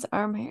 Clayton's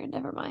arm hair,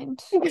 never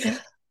mind.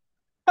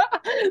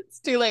 It's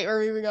too late,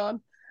 we're moving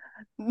on.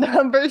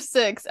 Number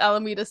 6,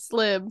 Alameda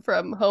Slim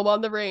from Home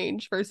on the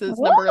Range versus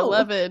number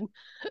 11,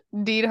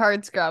 Dean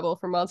Hardscrabble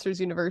from Monsters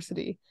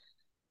University.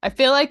 I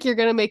feel like you're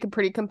going to make a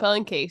pretty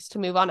compelling case to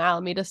move on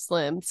Alameda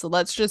Slim, so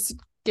let's just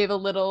give a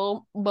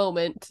little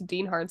moment to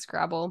Dean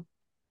Hardscrabble.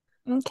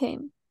 Okay.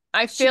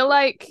 I feel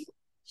like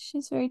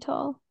she's very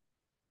tall.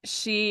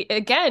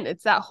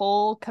 It's that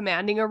whole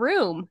commanding a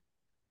room.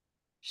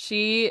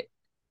 She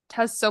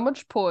has so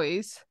much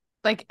poise.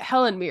 Like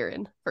Helen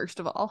Mirren, first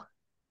of all.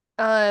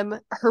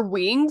 Her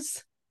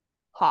wings,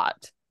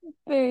 hot.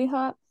 Very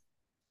hot.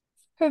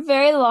 Her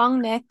very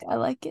long neck, I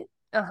like it.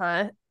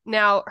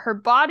 Now, her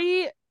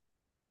body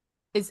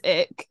is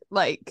ick,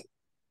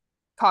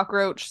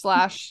 cockroach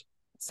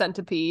 /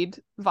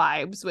 centipede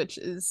vibes, which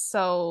is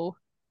so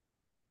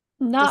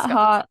not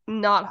hot.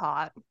 Not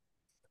hot.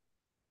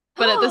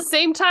 But at the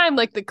same time,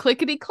 the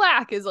clickety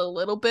clack is a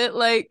little bit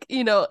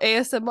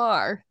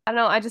ASMR. I don't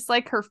know, I just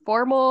like her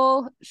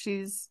formal.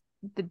 She's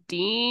the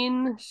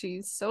dean.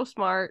 She's so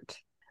smart.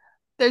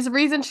 There's a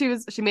reason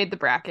she made the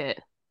bracket.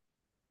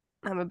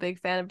 I'm a big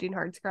fan of Dean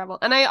Hardscrabble.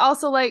 And I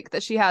also like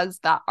that she has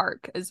that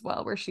arc as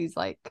well, where she's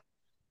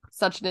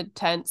such an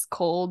intense,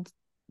 cold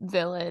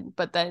villain,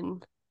 but then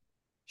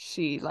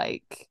she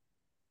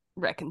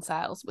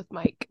reconciles with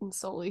Mike and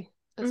Sully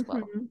as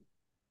well.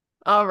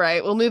 All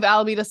right, we'll move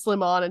Alameda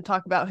Slim on and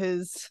talk about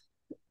his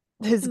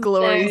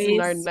glories in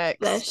our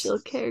next special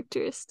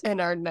characteristic in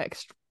our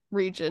next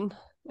region,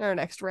 our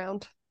next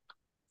round.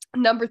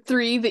 Number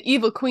 3, the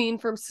evil queen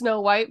from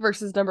Snow White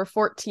versus number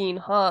 14,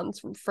 Hans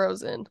from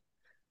Frozen.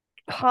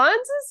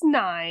 Hans is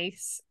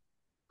nice.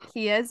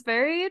 He is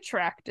very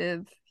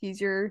attractive. He's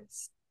your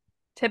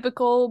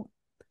typical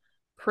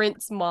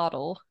prince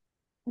model.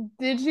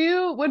 Did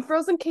you, when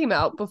Frozen came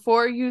out,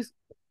 before you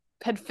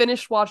had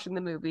finished watching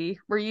the movie,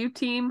 were you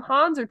team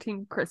Hans or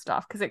team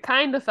Kristoff? Because it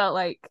kind of felt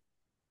like,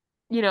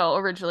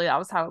 originally that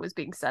was how it was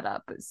being set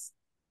up, as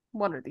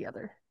one or the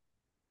other.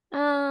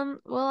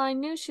 Well, I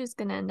knew she was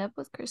gonna end up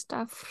with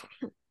Kristoff.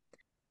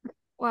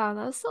 Wow,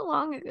 that was so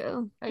long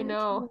ago. I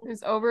know.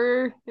 It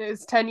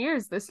was 10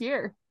 years this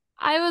year.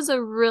 I was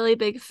a really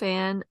big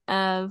fan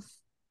of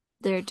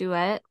their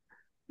duet.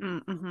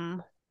 Mm-hmm.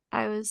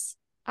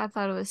 I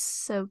thought it was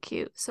so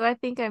cute. So I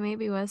think I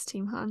maybe was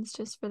Team Hans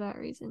just for that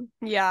reason.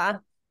 Yeah.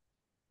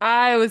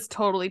 I was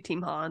totally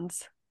team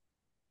Hans.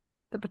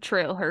 The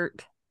betrayal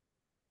hurt.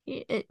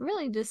 It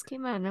really just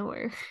came out of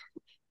nowhere.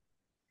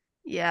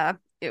 Yeah,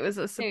 it was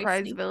a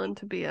surprise sneaky. villain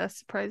to be a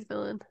surprise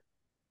villain.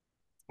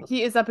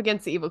 He is up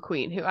against the evil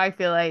queen, who I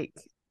feel like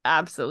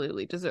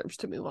absolutely deserves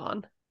to move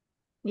on.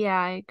 Yeah,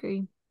 I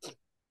agree.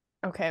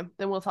 Okay,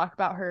 then we'll talk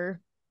about her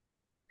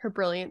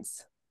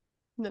brilliance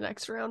in the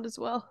next round as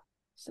well,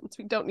 since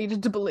we don't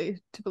need to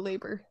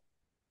belabor.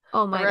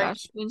 Oh my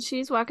gosh. When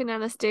she's walking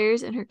down the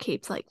stairs and her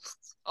cape's like,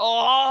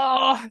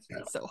 oh,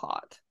 so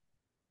hot.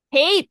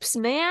 Capes,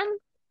 man.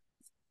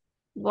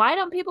 Why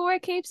don't people wear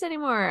capes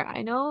anymore?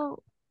 I know,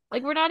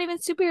 like, we're not even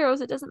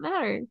superheroes. It doesn't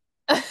matter.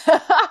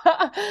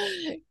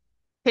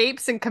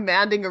 Capes and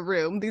commanding a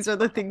room. These are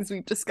the things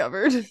we've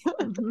discovered.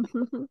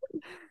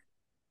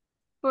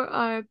 For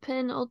our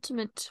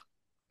penultimate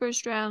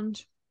first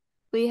round,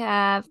 we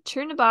have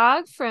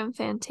Chernabog from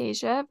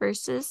Fantasia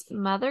versus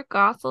Mother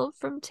Gothel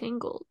from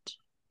Tangled.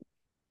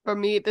 For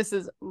me, this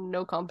is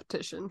no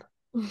competition.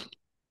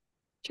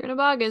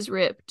 Chernabog is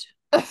ripped.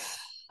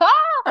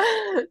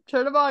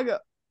 Chernabog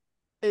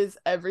is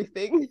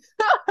everything.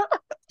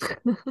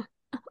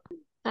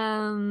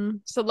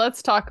 So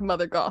let's talk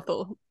Mother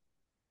Gothel.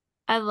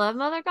 I love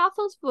Mother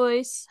Gothel's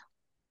voice.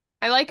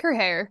 I like her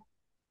hair.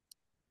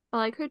 I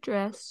like her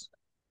dress.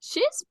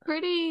 She's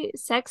pretty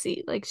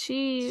sexy. Like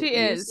she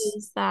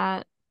uses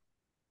that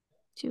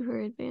to her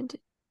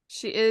advantage.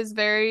 She is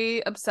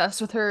very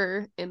obsessed with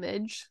her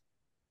image.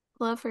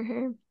 Love her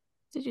hair.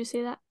 Did you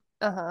see that?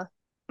 Uh-huh.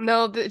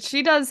 No,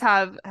 she does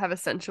have a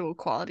sensual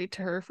quality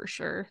to her for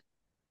sure.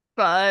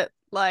 But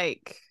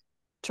like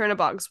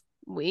Chernabog's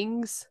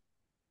wings,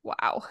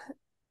 wow.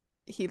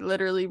 He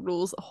literally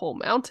rules a whole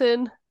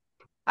mountain.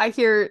 I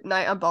hear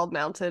Night on Bald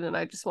Mountain and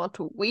I just want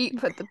to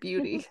weep at the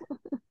beauty.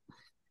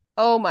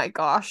 Oh my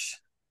gosh.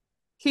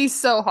 He's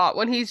so hot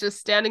when he's just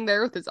standing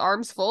there with his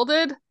arms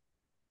folded.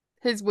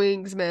 His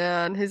wings,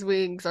 man. His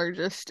wings are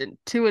just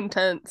too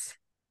intense.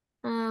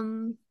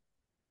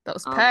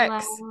 Those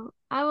pecs.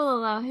 I will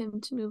allow him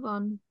to move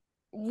on.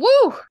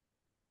 Woo!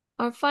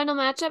 Our final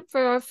matchup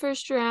for our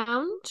first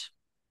round.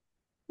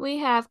 We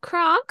have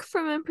Kronk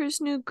from Emperor's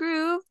New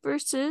Groove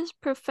versus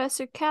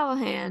Professor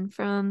Callahan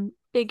from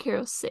Big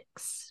Hero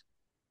 6.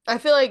 I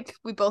feel like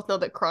we both know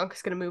that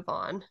Kronk's going to move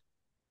on.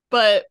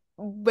 But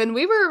when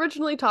we were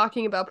originally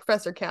talking about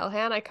Professor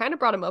Callahan, I kind of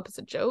brought him up as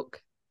a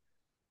joke.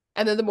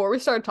 And then the more we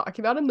started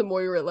talking about him, the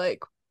more we were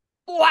like,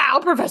 wow,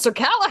 Professor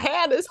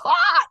Callahan is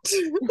hot!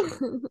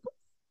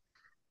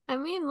 I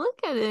mean, look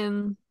at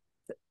him.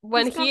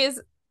 When he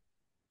is,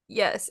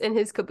 yes, in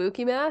his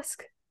kabuki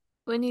mask.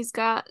 When he's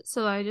got,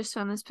 so I just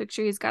found this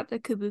picture, he's got the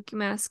kabuki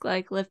mask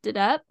like lifted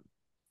up.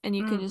 And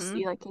you can just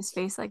see like his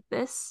face like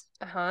this.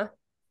 Uh-huh.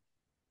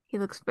 He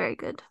looks very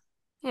good.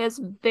 He has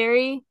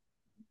very,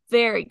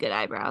 very good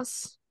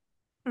eyebrows.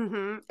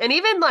 Mm-hmm. And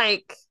even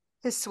like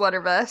his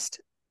sweater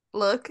vest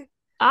look.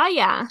 Ah,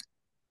 yeah.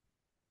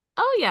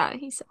 Oh, yeah.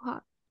 He's so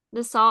hot.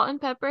 The salt and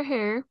pepper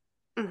hair.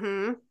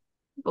 Mm-hmm.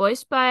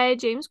 Voiced by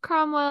James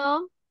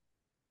Cromwell,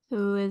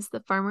 who is the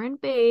farmer in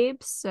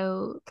Babe.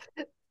 So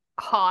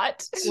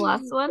hot.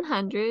 plus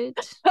 100.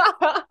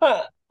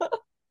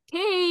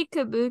 Hey,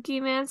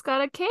 Kabuki Man's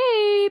got a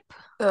cape.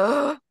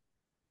 Ugh.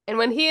 And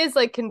when he is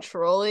like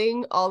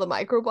controlling all the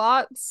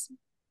microbots.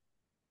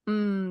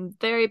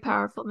 Very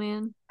powerful,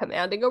 man.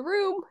 Commanding a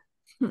room.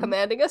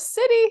 Commanding a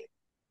city.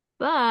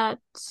 But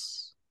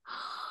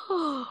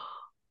uh-oh.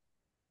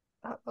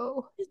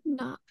 Did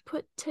not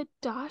put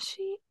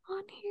Tadashi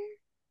on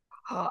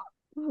here.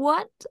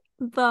 What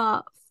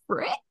the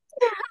frick?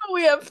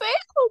 We have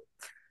failed.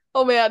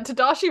 Oh man,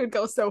 Tadashi would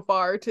go so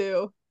far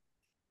too.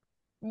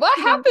 What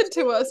happened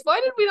to us? Why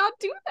did we not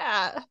do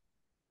that?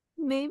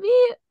 Maybe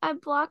I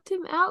blocked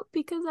him out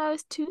because I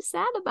was too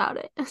sad about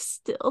it.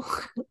 Still.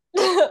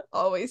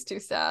 Always too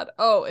sad.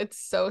 Oh, it's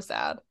so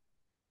sad.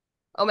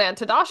 Oh man,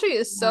 Tadashi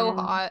is so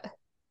hot.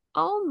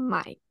 Oh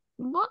my.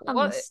 What a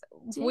mistake.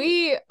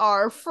 We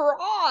are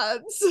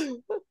frauds.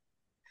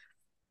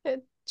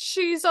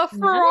 She's a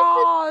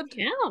fraud.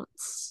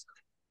 Counts.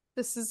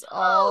 This is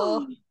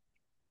all.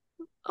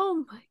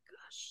 Oh my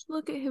gosh.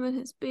 Look at him in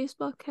his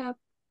baseball cap.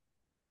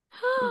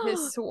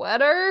 His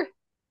sweater.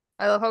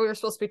 I love how we were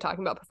supposed to be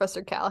talking about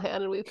Professor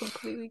Callahan and we've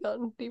completely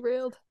gotten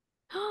derailed.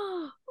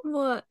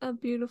 What a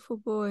beautiful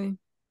boy.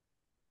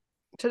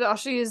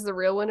 Tadashi is the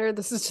real winner.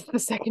 This is just the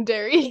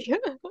secondary.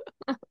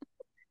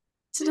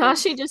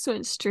 Tadashi just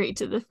went straight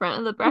to the front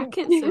of the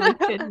bracket, so we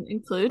couldn't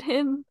include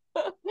him.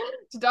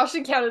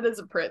 Tadashi counted as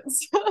a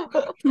prince.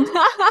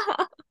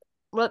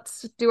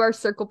 Let's do our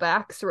circle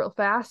backs real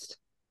fast.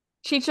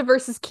 Chicha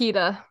versus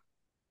Kita.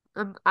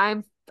 I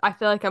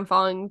feel like I'm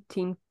following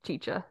Team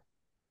Chicha.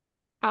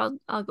 I'll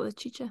go with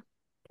Chicha.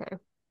 Okay.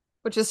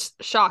 Which is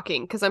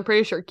shocking because I'm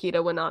pretty sure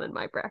Kita went on in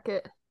my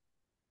bracket.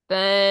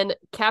 Then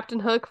Captain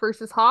Hook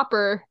versus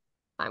Hopper.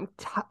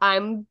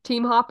 I'm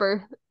Team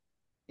Hopper.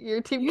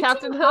 You're Team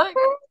Captain Hook?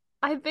 Hopper?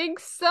 I think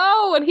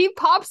so. And he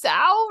pops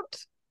out.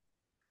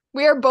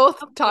 We are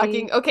both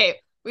talking. Okay,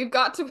 we've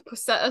got to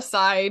set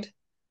aside.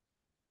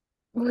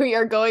 We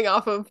are going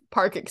off of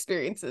park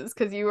experiences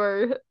because you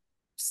are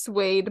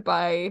swayed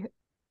by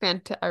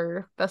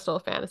Festival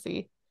of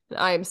Fantasy. And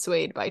I am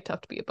swayed by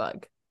Tough to Be a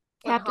Bug.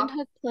 Captain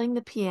Hook playing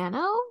the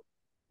piano?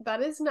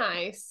 That is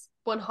nice.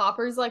 When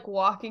Hopper's like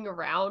walking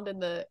around in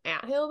the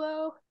anthill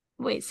though.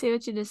 Wait, say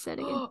what you just said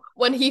again.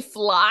 When he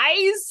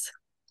flies?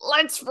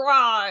 Let's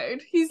ride!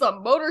 He's a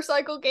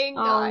motorcycle gang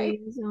guy. Oh,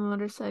 he's a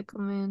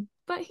motorcycle man.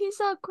 But he's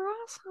a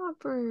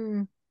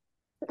grasshopper.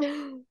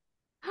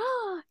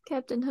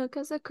 Captain Hook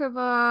has a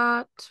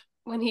cravat.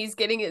 When he's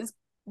getting his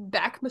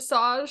back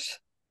massage.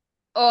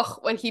 Ugh,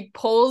 when he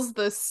pulls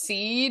the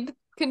seed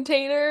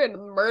container and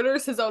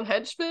murders his own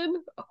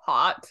henchman.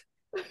 Hot.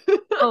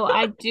 Oh,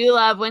 I do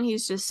love when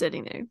he's just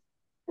sitting there.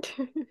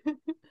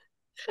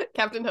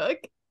 Captain Hook?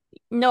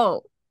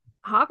 No,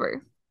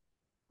 Hopper.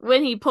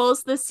 When he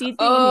pulls the seed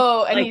thing.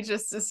 Oh, and he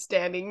just is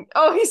standing.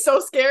 Oh, he's so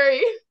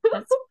scary.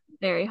 That's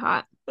very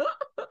hot.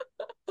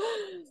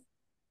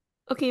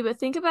 Okay, but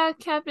think about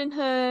Captain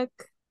Hook.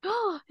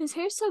 Oh, his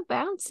hair's so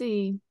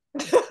bouncy.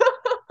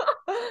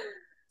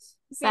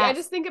 See, I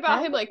just think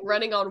about him like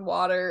running on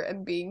water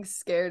and being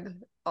scared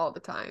all the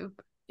time.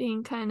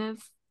 Being kind of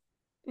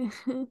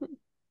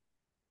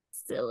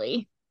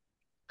silly.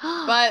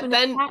 But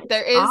then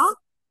there is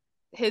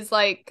his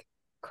like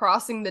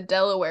crossing the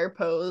Delaware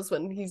pose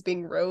when he's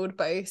being rowed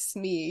by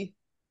Smee.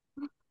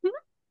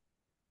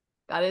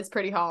 That is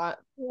pretty hot.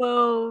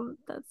 Whoa,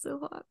 that's so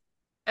hot.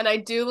 And I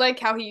do like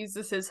how he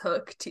uses his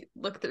hook to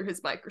look through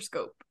his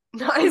microscope.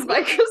 Not his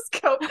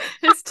microscope,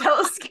 his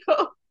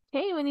telescope.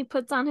 Hey, when he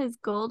puts on his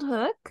gold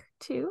hook,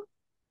 too.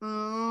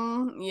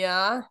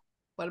 Yeah.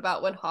 What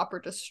about when Hopper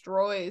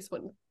destroys,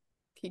 when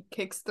he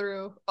kicks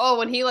through? Oh,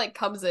 when he, like,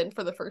 comes in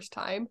for the first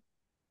time.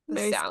 The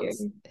Very sounds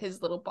scary.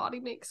 his little body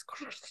makes.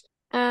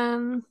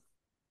 Hello,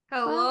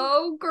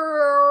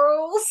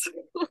 girls!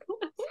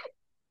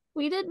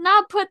 We did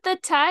not put the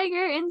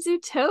tiger in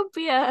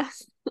Zootopia.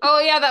 Oh,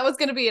 yeah, that was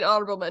going to be an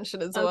honorable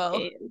mention as well.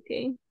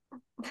 Okay.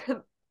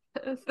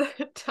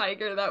 The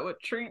tiger that would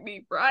treat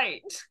me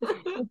right.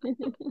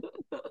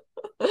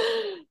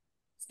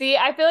 See,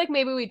 I feel like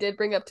maybe we did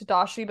bring up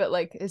Tadashi, but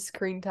like his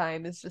screen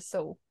time is just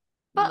so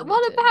But limited.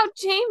 what about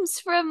James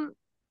from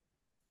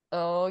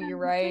Oh, you're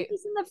right.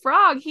 Princess and the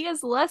Frog? He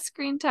has less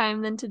screen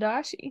time than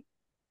Tadashi.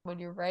 When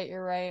you're right,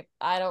 you're right.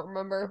 I don't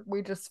remember.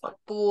 We're just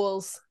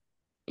fools.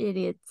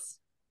 Idiots.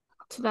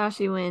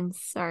 Tadashi wins.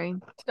 Sorry.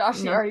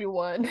 Tadashi No. already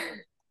won.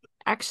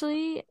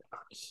 Actually,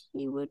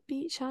 he would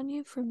beat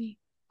Shanyu for me.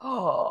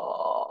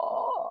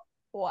 Oh,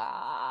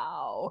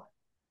 wow.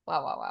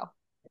 Wow.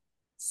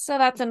 So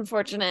that's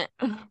unfortunate.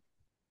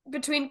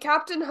 Between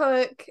Captain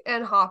Hook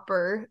and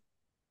Hopper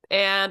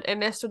and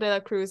Ernesto de la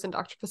Cruz and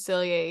Dr.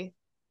 Facilier,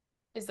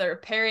 is there a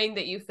pairing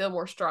that you feel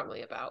more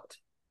strongly about?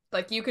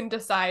 Like, you can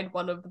decide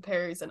one of the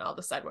pairs and I'll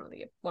decide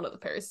one of the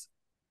pairs.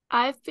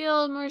 I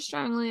feel more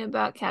strongly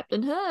about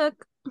Captain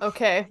Hook.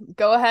 Okay,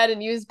 go ahead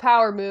and use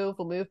power move.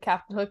 We'll move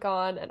Captain Hook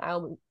on and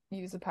I'll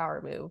use a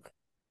power move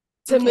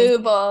to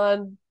move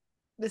on.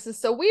 This is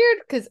so weird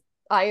because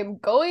I am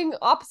going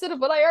opposite of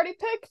what I already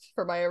picked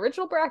for my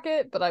original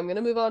bracket, but I'm going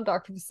to move on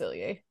Dr.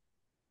 Facilier.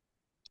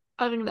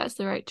 I think that's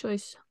the right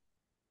choice.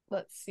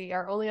 Let's see.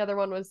 Our only other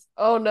one was,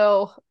 oh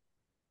no,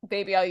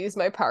 maybe I'll use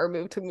my power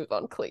move to move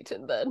on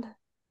Clayton then.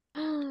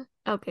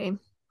 Okay.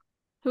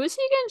 Who is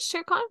he against?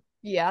 Sherkon?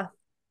 Yeah.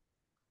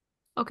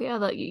 Okay, I'll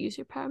let you use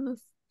your power move.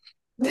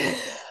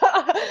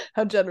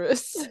 How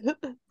generous.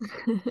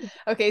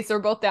 Okay, so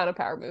we're both down a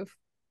power move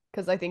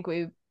because I think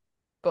we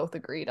both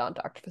agreed on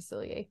Dr.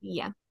 Facilier.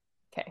 Yeah.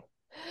 Okay.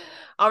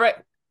 All right.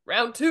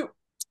 Round 2.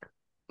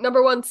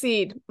 Number 1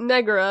 seed,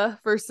 Negara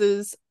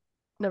versus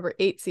number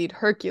 8 seed,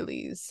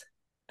 Hercules.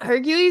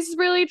 Hercules is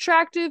really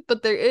attractive,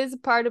 but there is a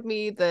part of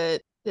me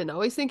that didn't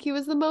always think he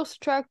was the most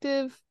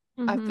attractive.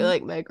 I feel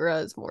like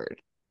Megara is more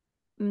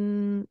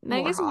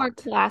Mega's more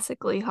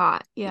classically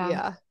hot.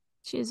 Yeah.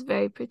 She is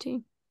very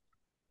pretty.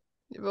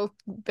 They're both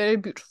very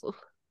beautiful.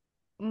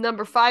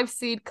 Number 5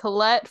 seed,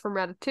 Colette from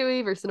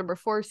Ratatouille versus number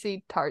 4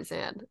 seed,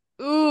 Tarzan.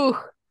 Ooh.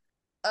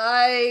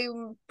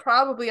 I'm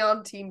probably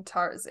on Team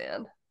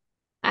Tarzan.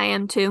 I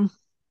am too.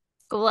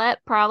 Colette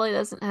probably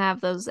doesn't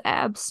have those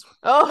abs.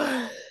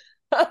 Oh.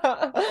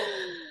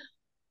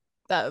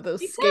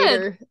 Those She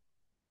skater.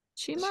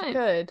 She might.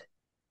 could.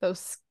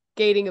 Those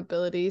skating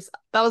abilities.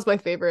 That was one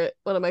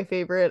of my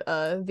favorite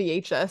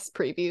VHS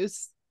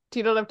previews. Do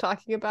you know what I'm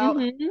talking about?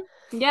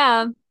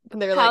 Yeah.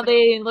 And they're How like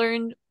they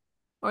learned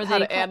or how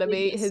they to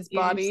animate his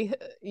steers. body.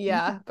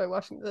 Yeah, by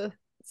watching the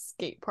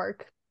skate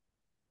park.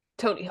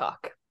 Tony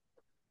Hawk.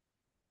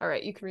 All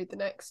right, you can read the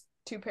next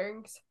two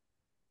pairings.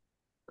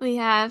 We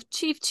have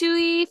Chief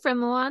Chewie from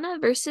Moana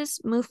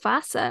versus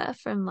Mufasa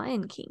from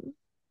Lion King.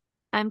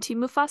 I'm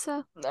Team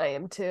Mufasa. I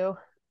am too.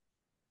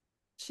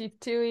 Chief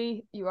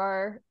Tui, you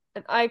are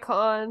an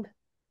icon,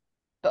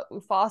 but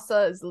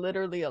Mufasa is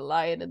literally a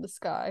lion in the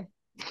sky.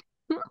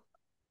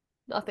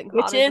 Nothing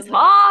Which hotter is than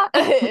hot.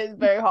 that. It is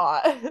very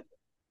hot.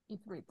 You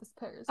can read this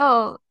pair as well.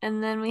 Oh,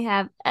 and then we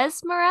have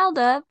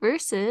Esmeralda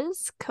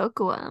versus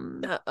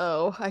Cocoam.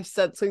 Uh-oh, I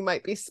sense we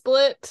might be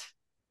split.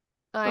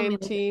 I Let me am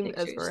look at Team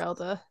pictures.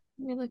 Esmeralda.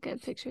 Let me look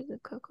at pictures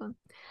of Cocoam.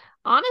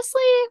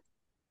 Honestly,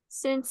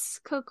 since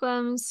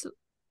Cocoam's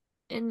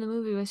in the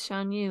movie with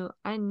Shan Yu,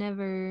 I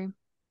never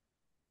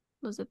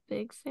was a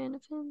big fan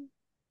of him.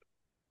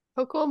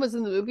 Cocoam was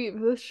in the movie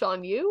with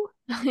Sean Yu?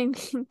 I mean,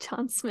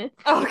 John Smith.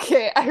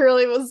 Okay, I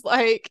really was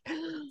like,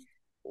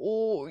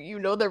 oh, you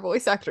know their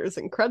voice actors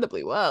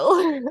incredibly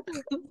well.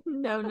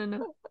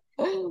 No.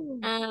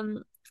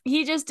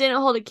 He just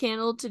didn't hold a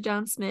candle to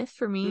John Smith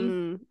for me.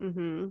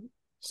 Mm-hmm.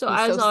 So He's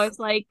I was so always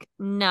like,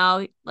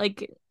 no,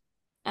 like,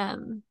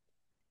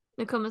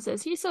 Nakoma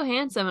says he's so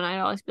handsome, and I'd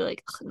always be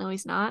like, no,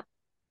 he's not.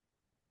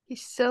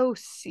 He's so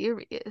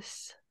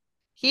serious.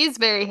 He's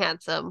very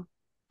handsome.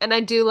 And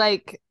I do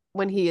like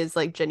when he is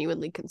like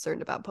genuinely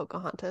concerned about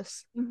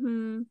Pocahontas.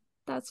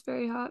 That's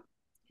very hot.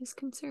 His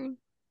concern.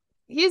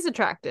 He is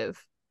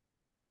attractive.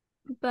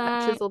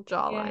 That But chiseled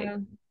jawline.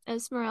 yeah,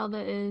 Esmeralda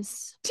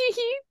is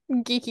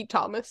Geeky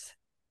Thomas.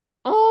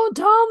 Oh,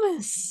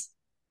 Thomas.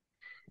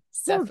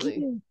 So Definitely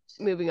cute.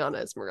 moving on to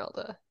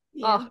Esmeralda.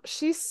 Yeah. Oh,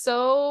 she's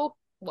so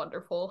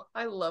wonderful.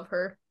 I love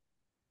her.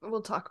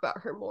 We'll talk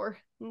about her more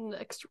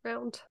next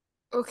round.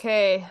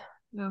 Okay.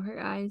 No, her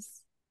eyes.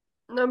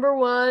 Number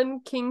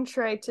 1, King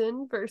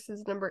Triton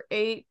versus number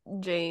 8,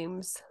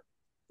 James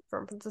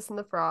from Princess and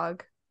the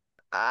Frog.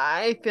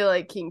 I feel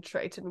like King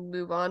Triton will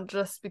move on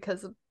just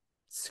because of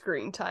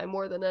screen time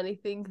more than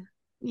anything.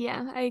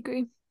 Yeah, I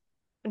agree.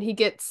 When he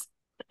gets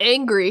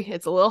angry,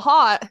 it's a little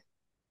hot.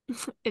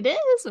 It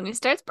is when he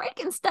starts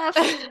breaking stuff.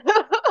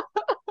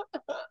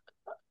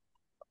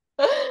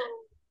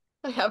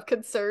 I have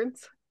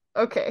concerns.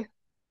 Okay.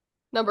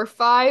 Number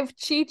 5,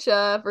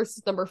 Chicha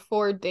versus number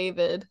 4,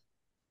 David.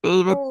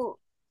 David. Oh,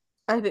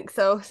 I think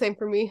so. Same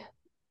for me.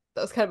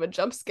 That was kind of a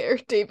jump scare,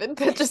 David,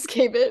 that just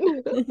came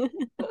in.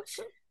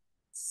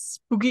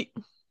 Spooky.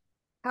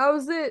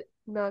 How's it,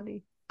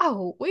 Nani?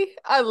 Oh,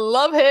 I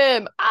love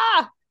him.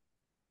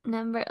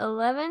 Number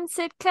 11,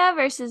 Sitka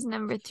versus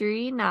number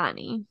 3,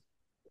 Nani.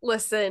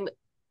 Listen,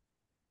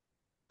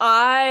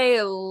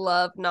 I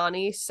love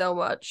Nani so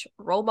much.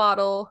 Role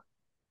model,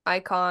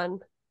 icon,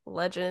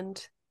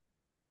 legend.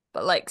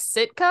 But like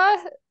Sitka,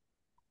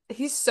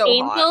 he's so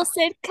Angel hot.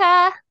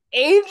 Sitka.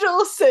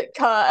 Angel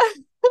Sitka.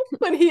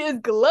 When he is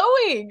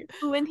glowing.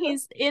 When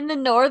he's in the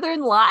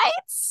Northern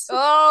Lights.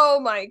 Oh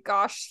my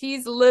gosh,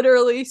 he's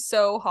literally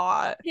so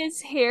hot.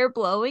 His hair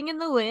blowing in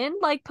the wind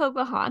like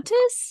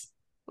Pocahontas.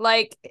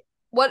 Like,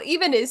 what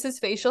even is his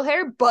facial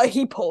hair? But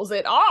he pulls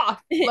it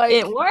off. Like,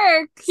 it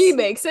works. He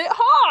makes it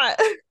hot.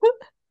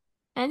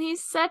 And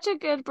he's such a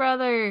good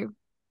brother.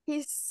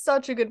 He's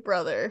such a good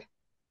brother.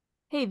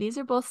 Hey, these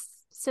are both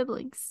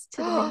siblings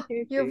to the main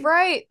character. You're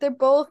right. They're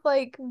both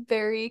like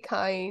very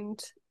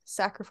kind,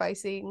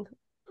 sacrificing,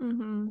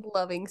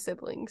 loving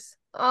siblings.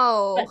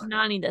 Oh. But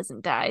Nani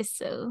doesn't die,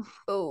 so.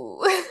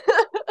 Oh.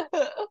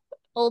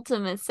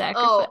 Ultimate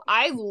sacrifice. Oh,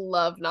 I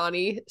love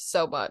Nani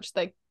so much.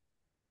 Like,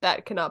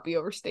 that cannot be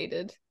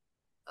overstated.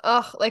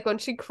 Ugh, like when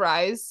she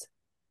cries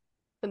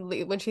and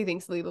when she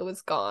thinks Lilo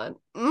is gone.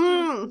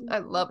 I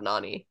love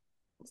Nani.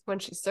 When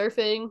she's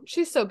surfing,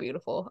 she's so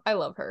beautiful. I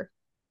love her.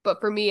 But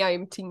for me, I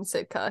am Team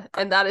Sitka.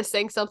 And that is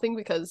saying something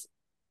because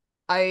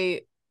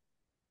I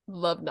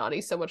love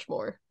Nani so much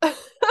more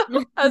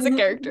as a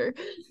character.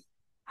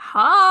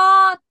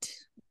 Hot!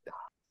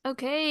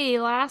 Okay,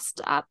 last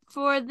up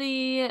for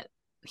the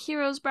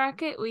heroes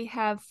bracket, we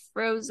have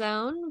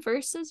Frozone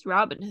versus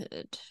Robin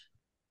Hood.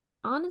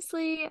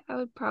 Honestly, I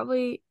would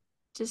probably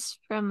just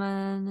from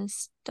a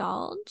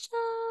nostalgia.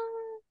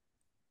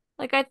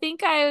 Like, I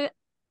think I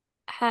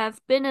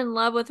have been in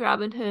love with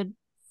Robin Hood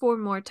for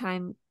more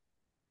time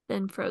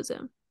than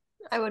Frozone.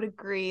 I would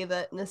agree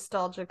that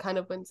nostalgia kind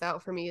of wins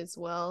out for me as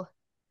well.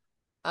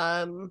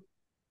 Because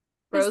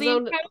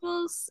The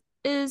Incredibles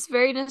is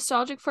very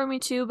nostalgic for me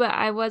too, but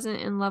I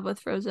wasn't in love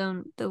with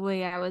Frozone the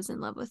way I was in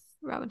love with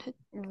Robin Hood.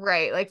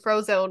 Right, like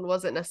Frozone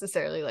wasn't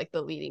necessarily like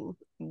the leading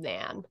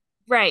man.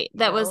 Right,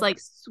 that was like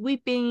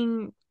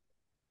sweeping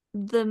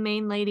the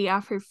main lady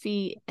off her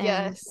feet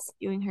and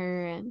rescuing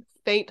her and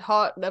faint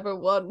heart never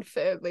won,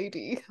 fair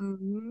lady.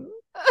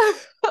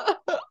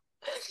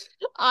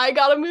 I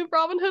gotta move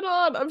Robin Hood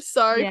on. I'm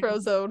sorry,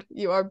 Frozone.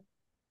 You are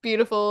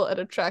beautiful and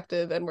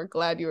attractive, and we're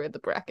glad you were in the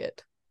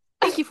bracket.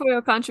 Thank you for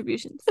your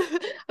contributions.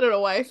 I don't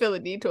know why I feel the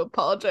need to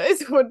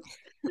apologize when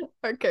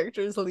our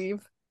characters leave.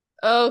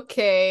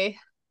 Okay.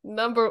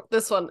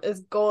 This one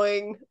is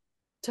going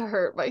to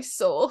hurt my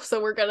soul,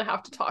 so we're gonna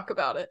have to talk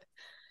about it.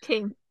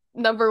 Okay.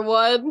 Number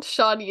 1,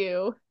 Sean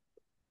Yu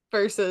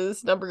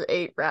versus number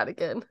 8,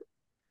 Radigan.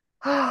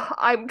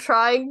 I'm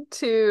trying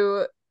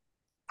to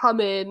come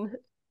in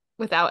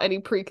without any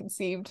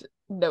preconceived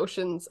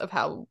notions of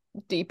how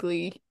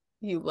deeply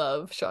you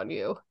love Sean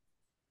Yu.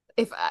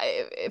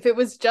 If it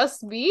was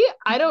just me,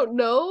 I don't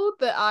know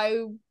that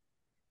I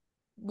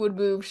would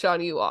move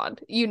Sean Yu on,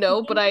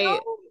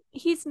 but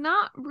he's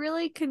not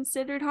really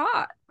considered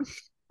hot.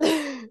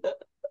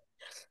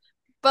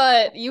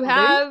 but you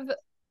have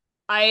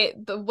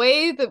the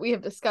way that we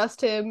have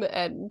discussed him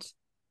and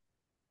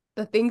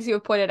the things you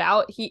have pointed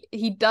out,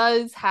 he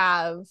does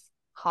have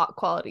hot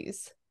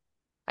qualities.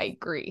 I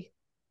agree.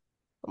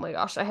 Oh my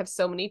gosh, I have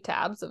so many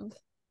tabs of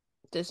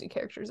Disney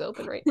characters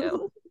open right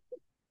now.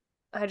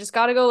 I just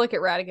gotta go look at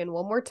Radigan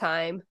one more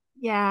time.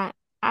 Yeah,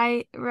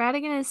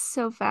 Radigan is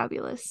so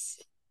fabulous.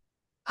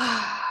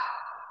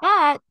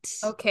 But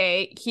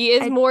okay, he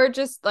is more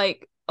just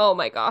like, oh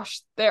my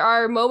gosh, there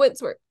are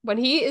moments where when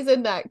he is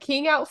in that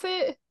king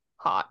outfit,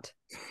 hot.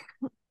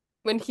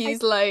 When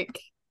he's like,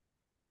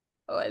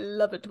 oh, I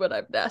love it when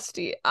I'm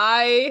nasty.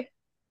 I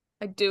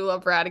do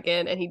love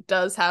Radigan, and he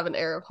does have an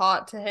air of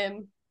hot to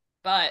him,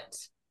 but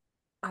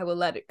I will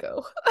let it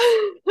go.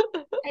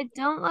 I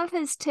don't love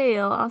his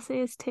tail. I'll say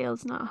his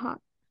tail's not hot.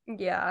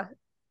 Yeah.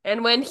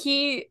 And when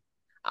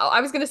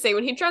I was gonna say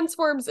when he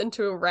transforms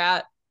into a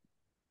rat,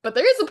 but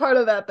there is a part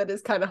of that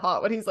is kind of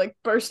hot when he's like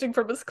bursting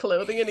from his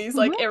clothing and he's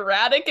like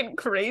erratic and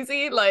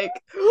crazy. Like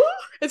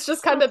it's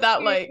just kind of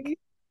that like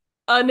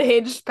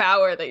unhinged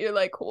power that you're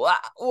like, wow,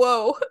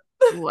 whoa.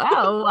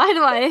 Wow, why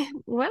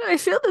do I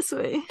feel this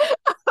way?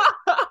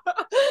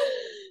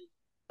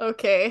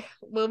 Okay,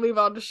 we'll move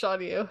on to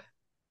Sean Yu,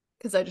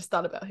 because I just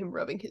thought about him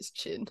rubbing his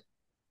chin.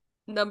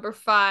 Number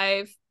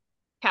 5,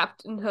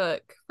 Captain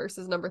Hook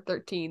versus number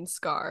 13,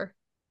 Scar.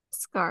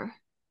 Scar.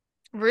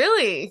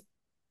 Really?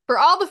 For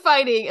all the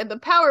fighting and the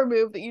power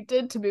move that you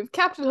did to move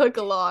Captain Hook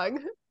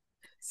along,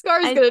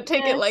 Scar's gonna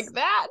take it like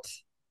that?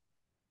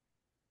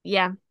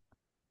 Yeah.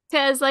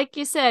 Because, like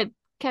you said,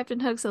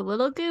 Captain Hook's a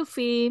little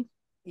goofy.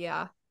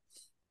 Yeah.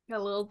 A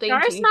little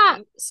dainty.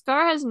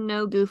 Scar has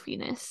no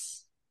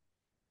goofiness.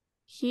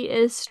 He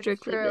is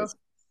strictly business.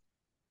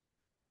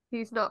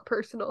 He's not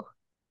personal.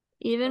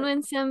 Even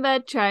when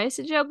Sinbad tries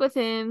to joke with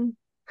him,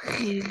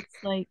 he's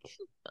like,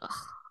 ugh.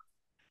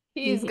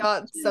 He's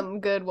got some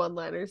good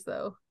one-liners,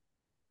 though.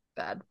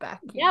 Bad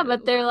back. Yeah,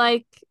 but they're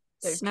like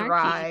they're snarky,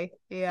 dry.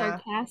 Yeah.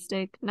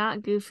 Sarcastic,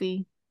 not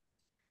goofy.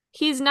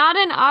 He's not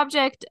an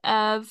object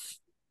of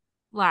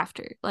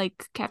laughter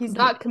like Captain He's Hook.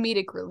 not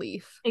comedic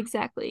relief.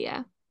 Exactly,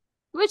 yeah.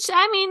 Which,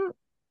 I mean,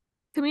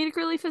 comedic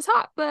relief is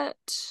hot, but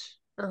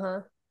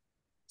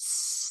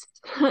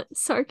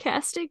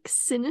sarcastic,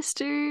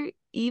 sinister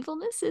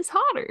evilness is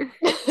hotter.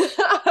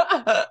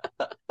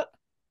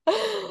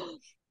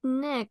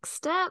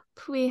 Next up,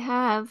 we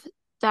have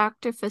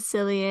Dr.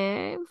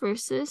 Facilier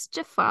versus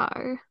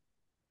Jafar.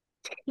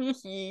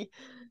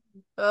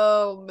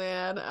 Oh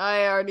man,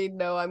 I already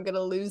know I'm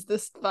gonna lose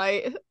this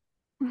fight.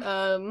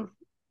 Have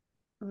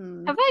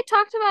I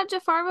talked about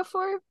Jafar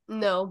before?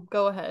 No,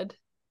 go ahead.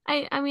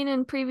 I mean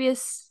in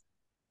previous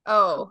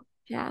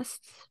yes.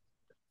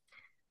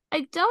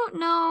 I don't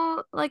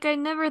know, like I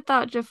never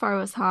thought Jafar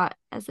was hot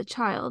as a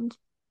child.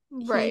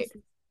 Right.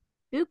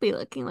 He's goopy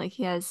looking, like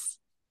he has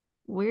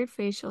weird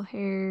facial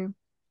hair.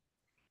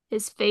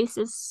 His face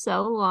is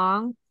so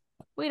long.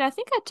 Wait, I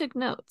think I took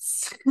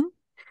notes.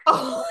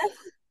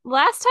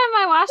 Last time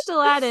I watched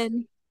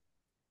Aladdin,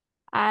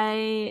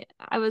 I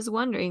was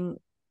wondering,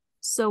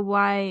 so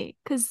why,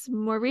 because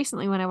more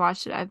recently when I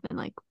watched it, I've been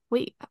like,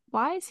 wait,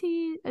 why is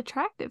he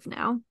attractive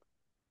now?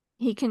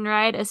 He can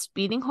ride a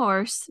speeding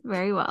horse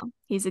very well.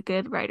 He's a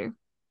good rider.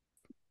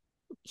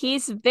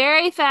 He's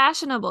very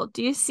fashionable.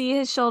 Do you see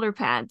his shoulder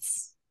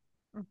pads?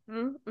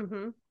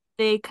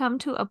 They come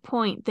to a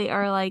point. They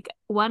are like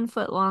 1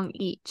 foot long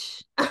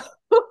each.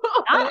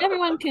 Not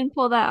everyone can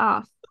pull that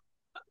off.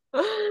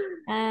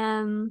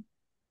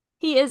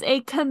 He is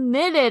a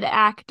committed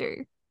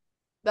actor.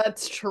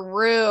 That's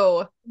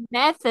true.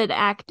 Method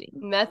acting.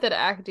 Method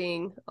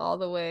acting all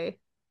the way.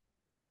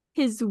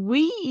 His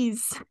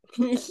wheeze.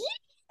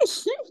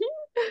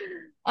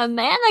 A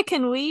man that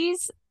can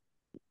wheeze,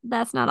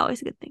 that's not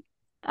always a good thing.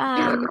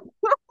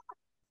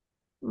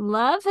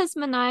 Love his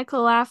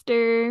maniacal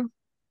laughter.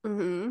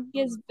 He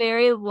has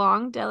very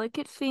long,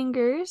 delicate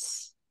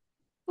fingers.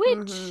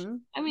 Which,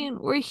 I mean,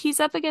 he's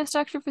up against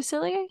Dr.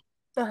 Facilier.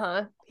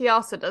 He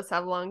also does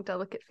have long,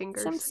 delicate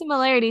fingers. Some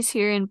similarities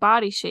here in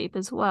body shape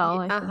as well,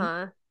 I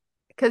think.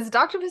 Because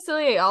Dr.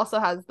 Facilier also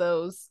has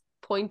those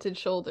pointed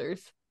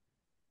shoulders.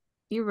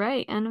 You're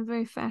right, and a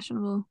very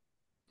fashionable.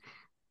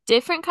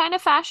 Different kind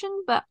of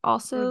fashion, but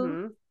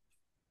also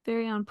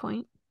very on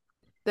point.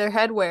 Their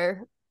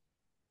headwear,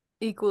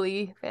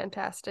 equally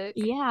fantastic.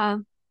 Yeah.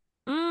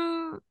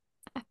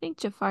 I think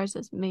Jafar's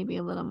is maybe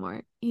a little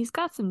more. He's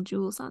got some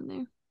jewels on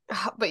there.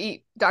 But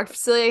Dr.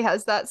 Facilier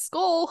has that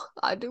skull.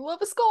 I do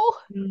love a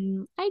skull.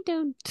 I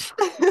don't.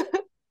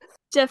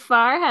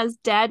 Jafar has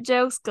dad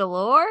jokes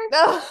galore.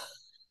 No.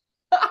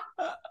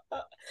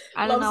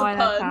 I don't know why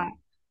that's hot.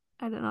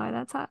 I don't know why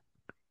that's hot.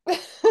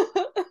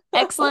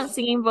 Excellent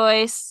singing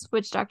voice,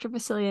 which Dr.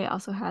 Facilier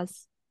also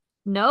has.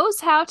 Knows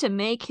how to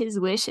make his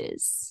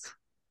wishes.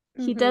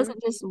 He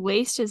doesn't just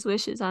waste his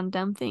wishes on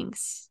dumb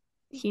things.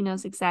 He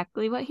knows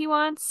exactly what he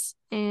wants,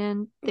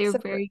 and they're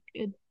very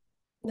good.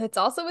 It's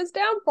also his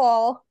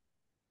downfall.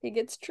 He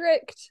gets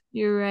tricked.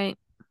 You're right.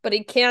 But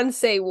he can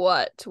say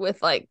what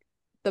with like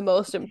the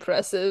most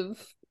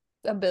impressive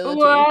ability.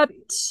 What?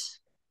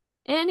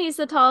 And he's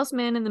the tallest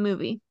man in the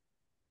movie.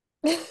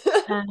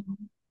 But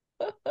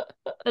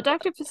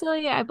Dr.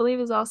 Facilier, I believe,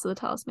 is also the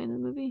tallest man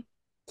in the movie.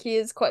 He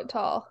is quite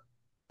tall.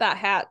 That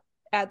hat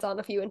adds on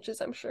a few inches,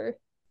 I'm sure.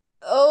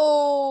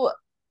 Oh,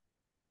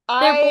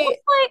 they're both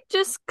like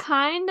just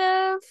kind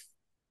of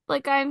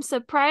like, I'm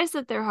surprised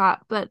that they're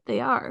hot, but they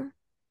are.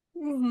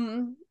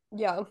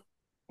 Yeah.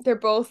 They're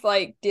both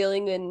like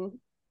dealing in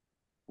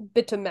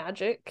bit of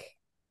magic.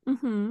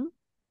 Going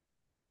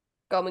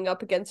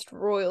up against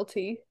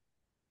royalty.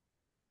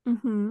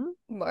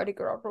 Mardi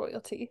Gras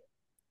royalty,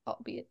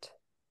 albeit.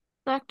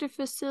 Dr.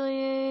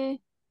 Facilier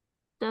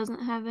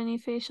doesn't have any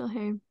facial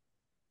hair.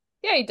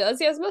 Yeah, he does.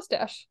 He has a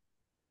mustache.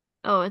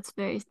 Oh, it's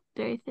very,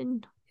 very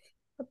thin.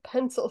 A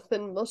pencil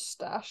thin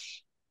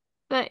mustache.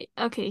 But,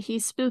 okay,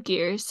 he's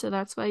spookier, so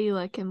that's why you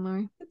like him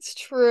more. It's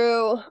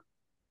true.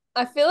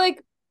 I feel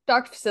like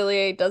Dr.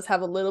 Facilier does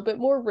have a little bit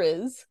more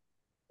riz.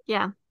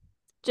 Yeah.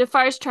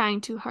 Jafar's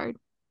trying too hard.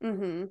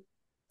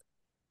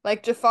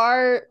 Like,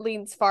 Jafar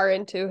leans far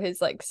into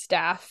his, like,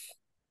 staff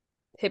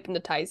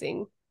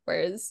hypnotizing,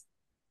 whereas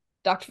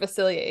Dr.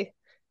 Facilier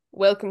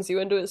welcomes you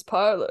into his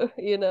parlor,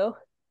 you know?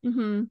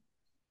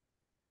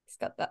 He's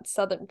got that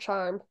southern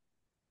charm.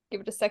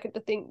 Give it a second to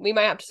think. We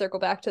might have to circle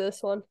back to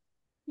this one.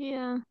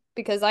 Yeah.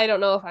 Because I don't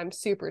know if I'm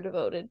super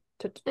devoted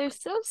to They're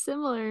so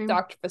similar.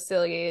 Dr.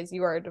 Facilier as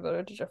you are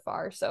devoted to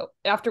Jafar. So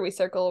after we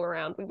circle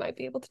around, we might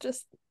be able to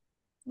just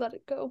let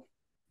it go.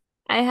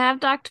 I have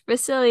Dr.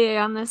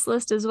 Facilier on this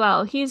list as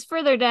well. He's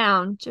further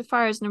down.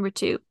 Jafar is number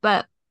 2,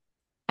 but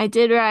I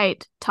did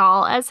write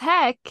tall as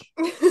heck.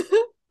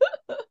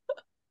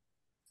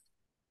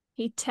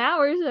 He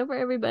towers over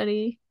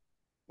everybody.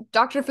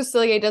 Dr.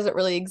 Facilier doesn't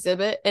really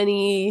exhibit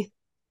any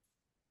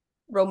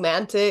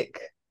romantic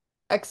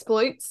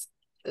exploits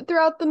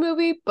throughout the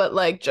movie, but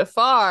like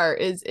Jafar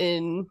is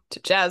into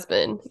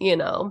Jasmine, you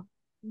know.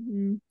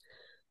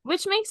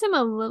 Which makes him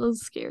a little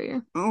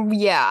scarier.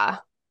 Yeah.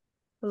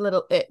 A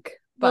little ick.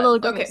 But little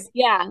gross. Okay.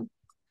 Yeah.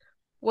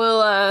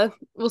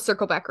 We'll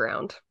circle back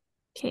around.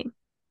 Okay.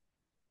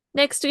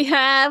 Next we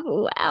have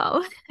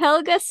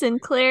Helga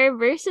Sinclair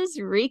versus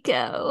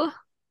Rico.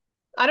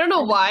 I don't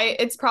know why.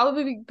 It's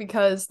probably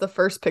because the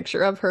first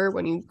picture of her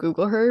when you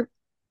Google her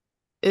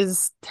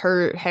is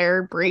her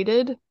hair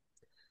braided.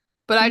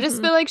 But I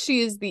just feel like she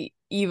is the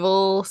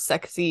evil,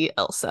 sexy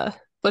Elsa.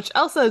 Which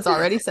Elsa is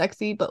already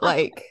sexy, but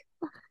like,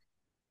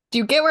 do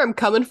you get where I'm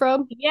coming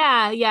from?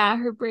 Yeah,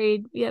 her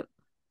braid. Yep.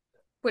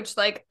 Which,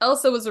 like,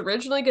 Elsa was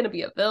originally going to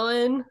be a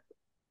villain.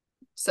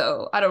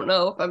 So I don't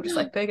know if I'm just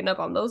like picking up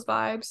on those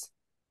vibes.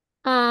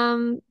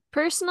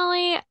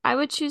 Personally, I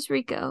would choose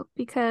Rico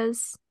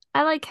because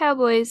I like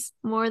cowboys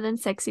more than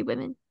sexy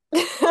women.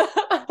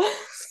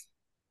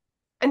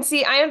 And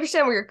see, I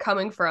understand where you're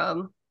coming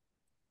from.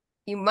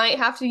 You might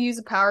have to use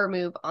a power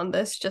move on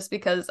this just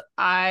because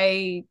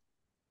I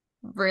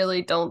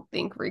really don't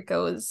think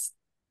Rico is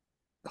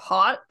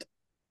hot.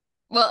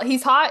 Well,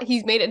 he's hot.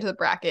 He's made it into the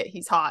bracket.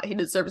 He's hot. He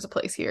deserves a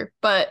place here.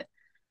 But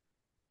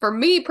for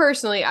me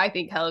personally, I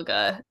think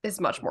Helga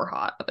is much more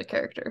hot of a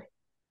character.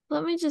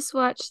 Let me just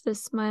watch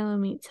this Milo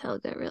Meets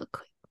Helga real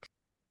quick.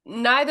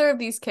 Neither of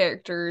these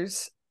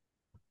characters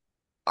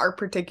are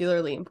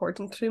particularly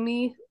important to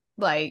me.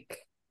 Like,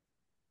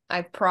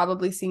 I've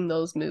probably seen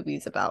those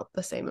movies about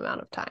the same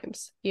amount of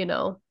times, you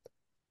know?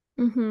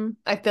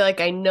 I feel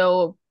like I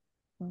know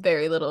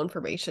very little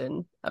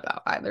information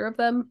about either of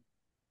them.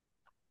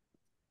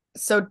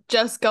 So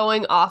just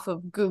going off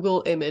of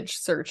Google image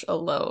search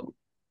alone,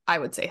 I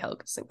would say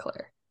Helga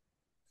Sinclair.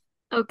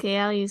 Okay,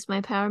 I'll use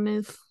my power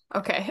move.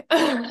 Okay.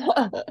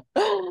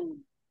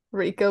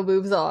 Rico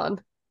moves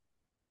on.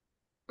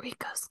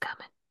 Rico's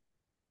coming.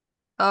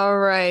 All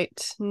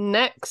right.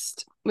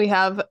 Next, we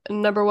have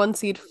number 1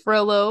 seed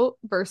Frillo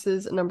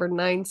versus number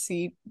 9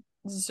 seed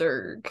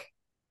Zurg.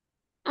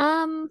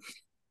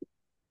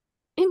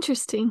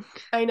 Interesting.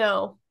 I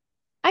know.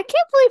 I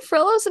can't believe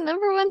Frillo's a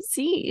number 1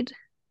 seed.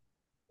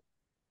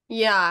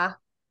 Yeah.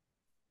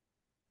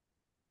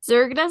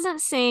 Zurg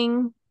doesn't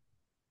sing.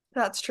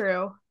 That's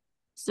true.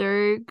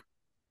 Zurg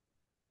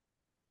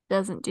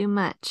doesn't do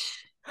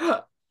much,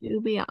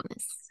 to be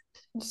honest.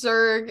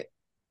 Zurg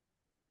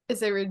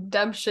is a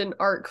redemption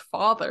arc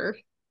father.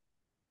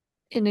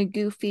 In a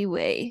goofy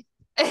way.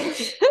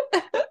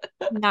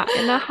 Not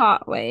in a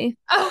hot way.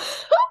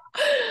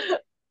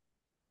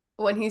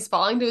 When he's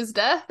falling to his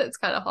death, it's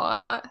kind of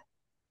hot.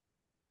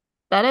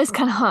 That is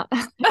kind of hot.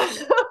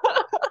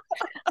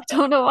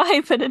 Don't know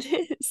why, but it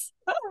is.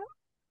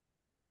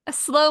 A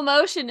slow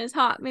motion is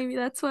hot. Maybe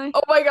that's why.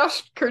 Oh my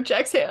gosh,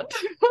 Kerchak's hand.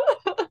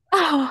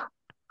 Oh,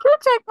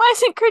 Kerchak. Why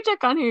isn't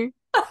Kerchak on here?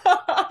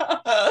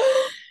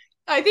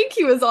 I think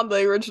he was on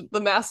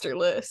the master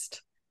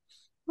list,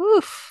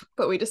 Oof.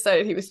 but we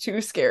decided he was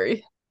too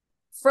scary.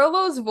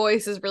 Frollo's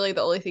voice is really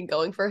the only thing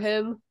going for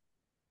him.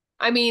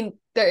 I mean,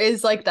 there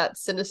is like that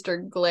sinister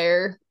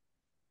glare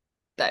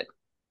that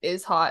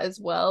is hot as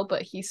well,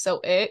 but he's so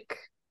ick.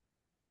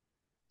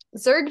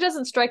 Zerg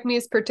doesn't strike me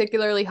as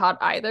particularly hot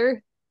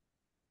either,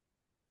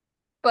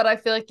 but I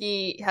feel like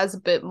he has a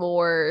bit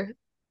more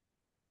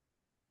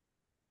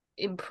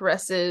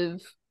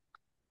impressive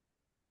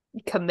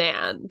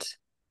command.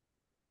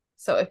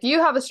 So if you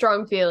have a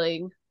strong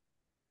feeling,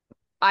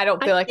 I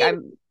don't feel I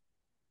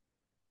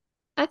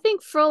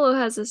think Frollo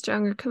has a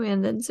stronger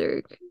command than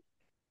Zerg.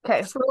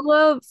 Okay.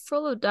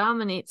 Frollo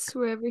dominates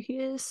wherever he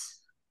is.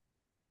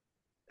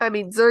 I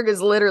mean, Zerg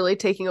is literally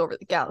taking over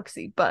the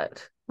galaxy,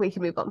 but we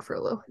can move on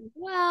Frollo.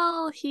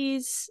 Well,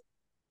 he's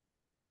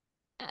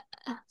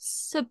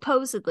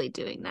supposedly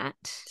doing that.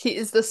 He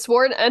is the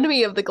sworn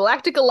enemy of the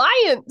Galactic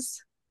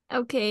Alliance.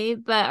 Okay,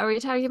 but are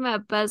we talking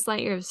about Buzz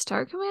Lightyear's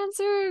Star Command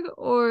Zerg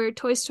or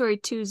Toy Story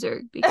 2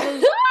 Zerg?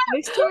 Because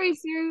Toy Story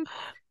Zerg,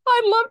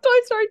 I love Toy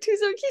Story 2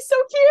 Zerg. He's so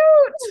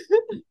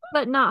cute.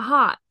 but not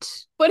hot.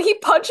 When he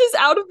punches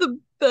out of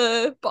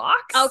the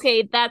box.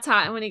 Okay, that's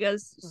hot when he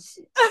goes.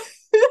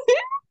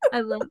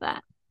 I love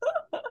that.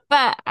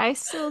 But I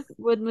still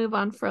would move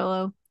on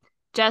Frollo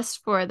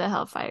just for the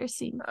Hellfire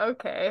scene.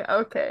 Okay.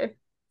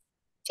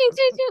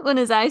 When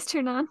his eyes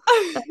turn on.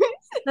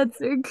 That's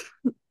Zerg.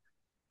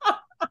 I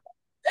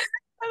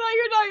thought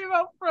you were talking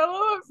about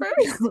Frollo at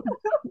first.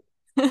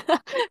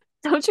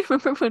 Don't you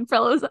remember when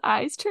Frollo's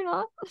eyes turn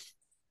on?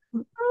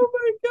 Oh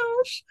my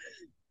gosh.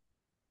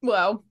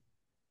 Wow.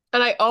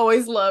 And I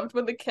always loved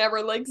when the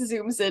camera like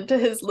zooms into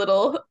his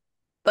little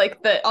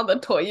on the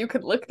toy you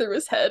could look through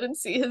his head and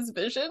see his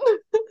vision.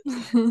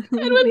 And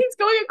when he's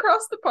going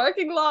across the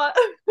parking lot.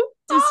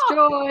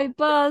 Destroy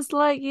Buzz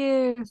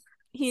Lightyear.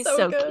 He's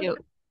so good.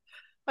 cute.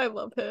 I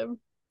love him.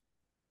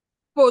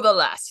 For the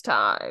last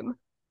time.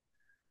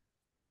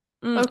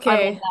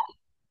 Okay.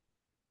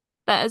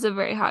 That is a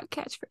very hot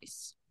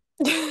catchphrase.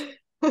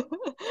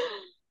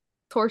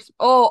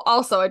 Oh,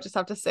 also, I just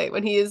have to say,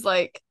 when he is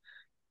like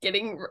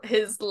getting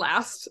his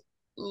last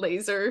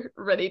laser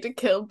ready to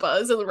kill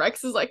Buzz, and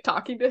Rex is like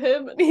talking to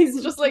him, and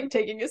he's just like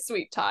taking his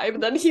sweet time,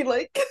 and then he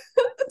like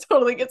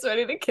totally gets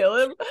ready to kill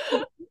him.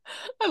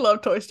 I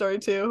love Toy Story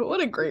 2.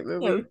 What a great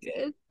movie. So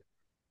good.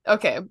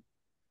 Okay.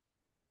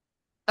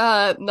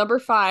 Number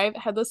 5,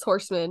 Headless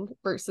Horseman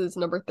versus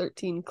number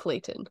 13,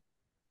 Clayton.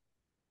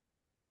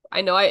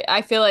 I know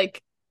I feel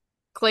like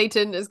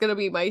Clayton is gonna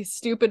be my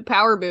stupid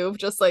power move,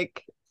 just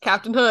like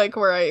Captain Hook,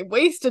 where I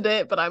wasted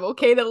it, but I'm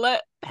okay to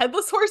let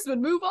Headless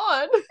Horseman move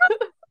on.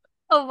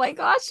 Oh my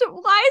gosh,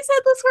 why is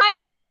Headless Horseman?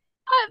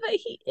 But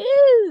he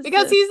is.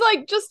 Because he's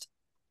like just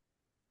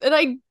an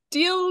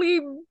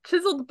ideally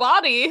chiseled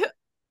body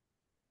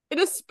in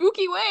a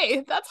spooky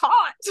way. That's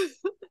hot.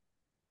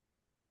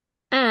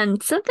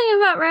 And something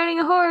about riding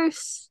a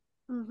horse.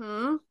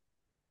 Mm-hmm.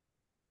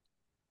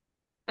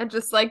 And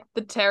just like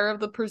the terror of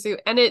the pursuit.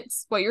 And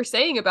it's what you're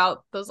saying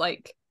about those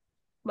like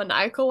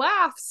maniacal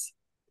laughs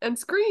and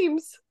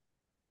screams.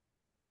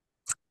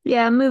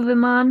 Yeah, move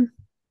him on.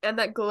 And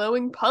that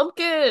glowing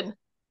pumpkin.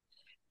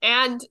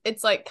 And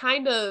it's like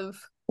kind of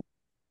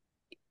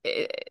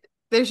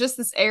there's just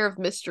this air of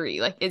mystery.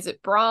 Like, is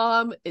it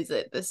Brahm? Is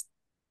it this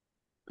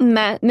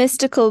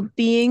mystical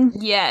being?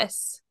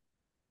 Yes.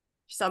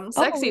 Something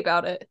sexy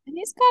about it. And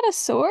he's got a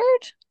sword?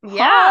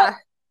 Yeah. Hot.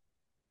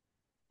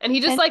 And he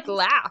just like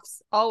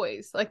laughs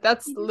always. Like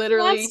that's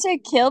literally wants to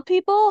kill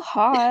people?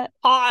 Hot.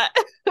 Hot.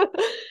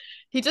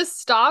 He just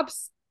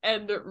stops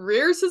and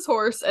rears his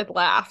horse and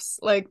laughs.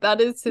 Like that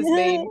is his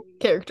main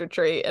character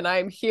trait, and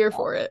I'm here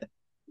for it.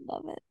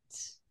 Love it.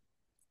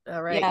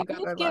 All right, yeah,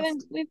 you got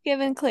we've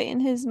given Clayton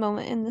his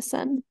moment in the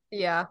sun.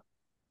 Yeah.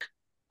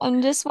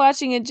 I'm just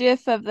watching a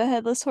gif of the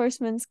Headless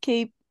Horseman's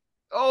cape.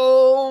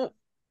 Oh,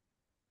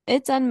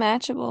 it's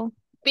unmatchable.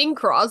 Bing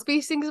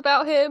Crosby sings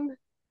about him.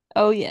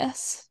 Oh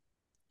yes.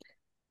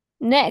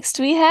 Next,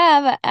 we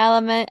have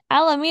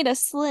Alameda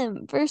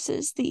Slim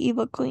versus the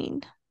Evil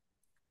Queen.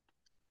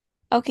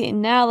 Okay,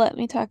 now let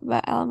me talk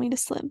about Alameda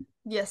Slim.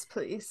 Yes,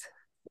 please.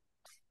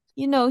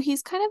 You know,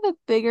 he's kind of a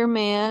bigger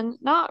man,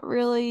 not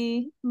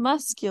really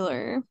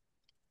muscular.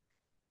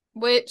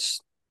 Which,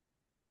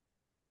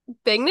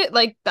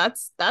 like,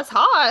 that's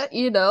hot,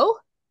 you know?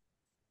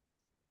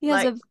 He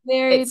has a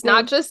very It's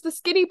not just the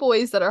skinny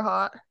boys that are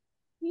hot.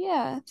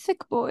 Yeah,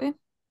 thick boy.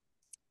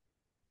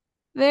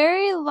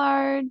 Very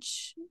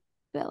large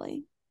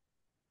belly.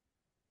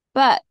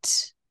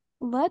 But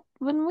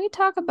when we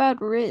talk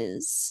about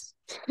Riz,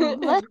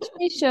 let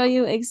me show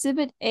you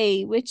Exhibit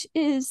A, which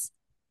is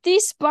the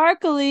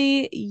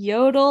sparkly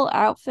yodel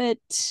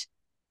outfit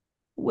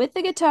with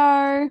the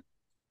guitar.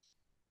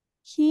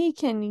 He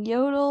can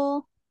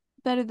yodel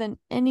better than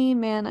any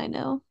man I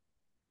know.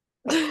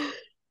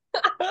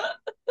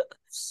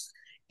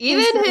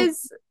 Even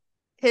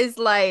his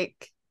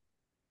like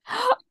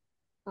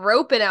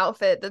roping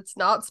outfit that's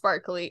not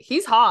sparkly.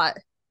 He's hot.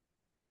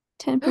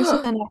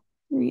 10% off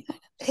 3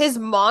 His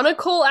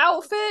monocle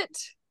outfit.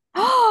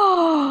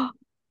 items.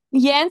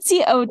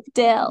 Yancey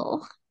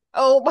Odell.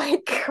 Oh my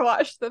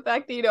gosh, the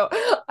fact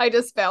that I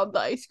just found the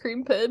ice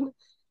cream pin.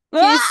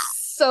 He's Ah!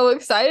 so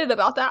excited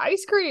about that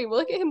ice cream.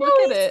 Look at him, look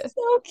Oh, at it. he's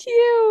so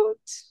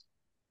cute.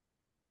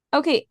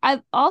 Okay,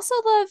 I also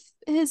love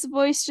his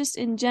voice just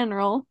in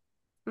general.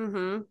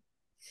 Mm-hmm.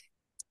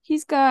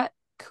 He's got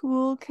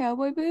cool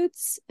cowboy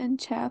boots and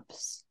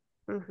chaps.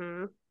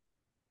 Mm-hmm.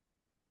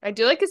 I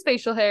do like his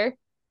facial hair.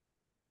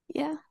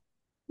 Yeah.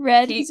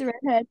 Red, He- he's a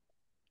redhead.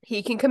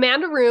 He can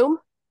command a room.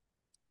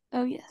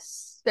 Oh,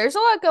 yes. There's a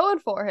lot going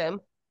for him.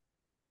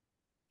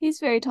 He's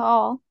very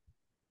tall.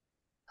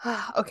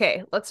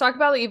 Okay, let's talk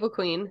about the Evil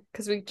Queen,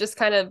 because we just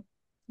kind of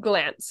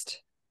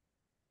glanced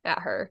at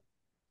her.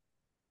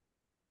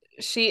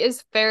 She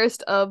is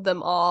fairest of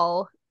them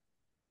all,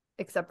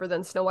 except for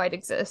then Snow White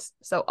exists.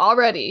 So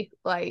already,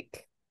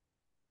 like,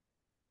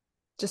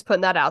 just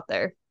putting that out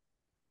there.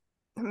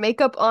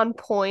 Makeup on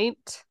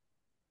point.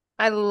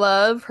 I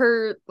love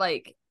her,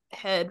 like,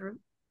 head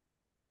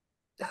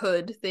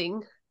hood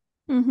thing.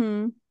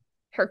 Mm-hmm.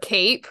 Her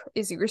cape,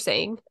 as you were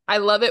saying. I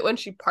love it when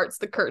she parts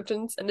the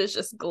curtains and is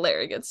just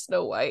glaring at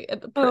Snow White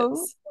and the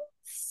prince.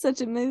 Such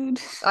a mood.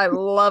 I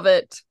love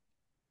it.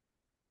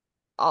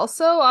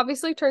 Also,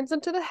 obviously turns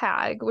into the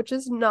hag, which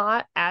is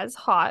not as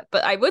hot,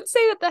 but I would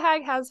say that the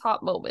hag has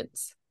hot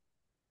moments.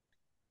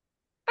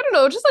 I don't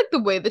know, just like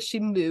the way that she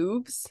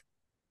moves.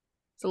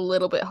 It's a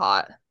little bit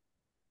hot.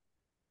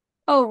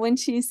 Oh, when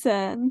she's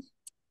in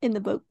the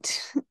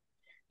boat,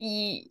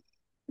 Ye-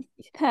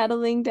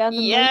 paddling down the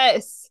moat.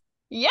 yes.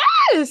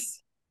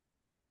 Yes.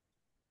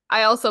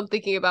 I also am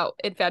thinking about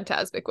in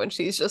Fantasmic when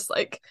she's just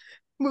like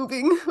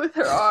moving with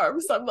her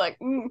arms. I'm like,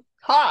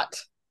 hot.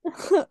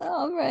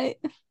 All right.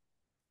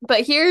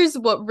 But here's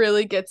what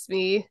really gets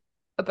me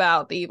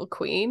about the Evil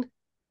Queen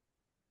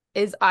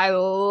is I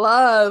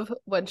love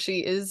when she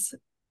is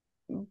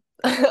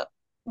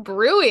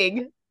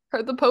brewing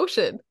her the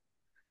potion.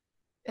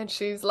 And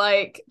she's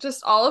like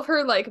just all of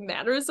her like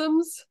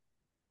mannerisms.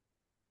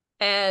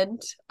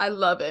 And I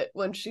love it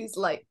when she's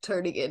like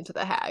turning into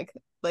the hag.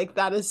 Like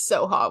that is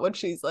so hot when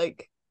she's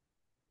like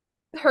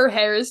her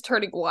hair is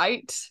turning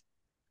white.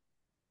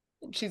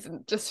 She's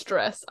in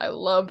distress. I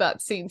love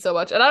that scene so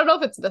much. And I don't know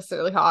if it's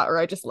necessarily hot or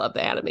I just love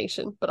the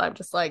animation, but I'm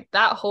just like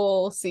that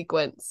whole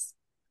sequence.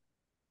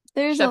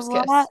 There's Chef's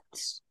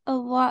a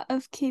lot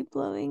of cape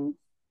blowing.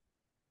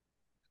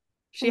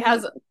 She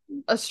has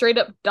a straight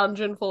up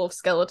dungeon full of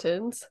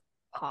skeletons.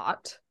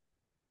 Hot.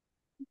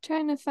 I'm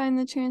trying to find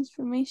the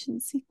transformation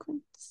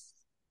sequence.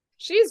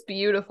 She's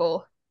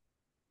beautiful.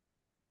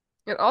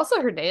 And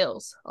also her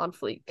nails on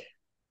fleek.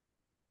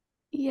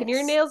 Yes. Can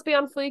your nails be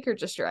on fleek or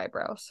just your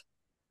eyebrows?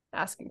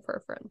 Asking for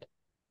a friend.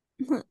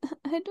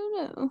 I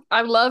don't know.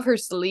 I love her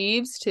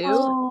sleeves too.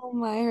 Oh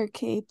my, her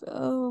cape.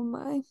 Oh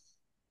my.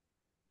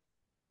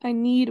 I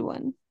need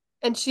one.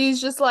 And she's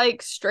just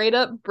like straight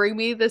up bring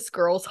me this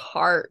girl's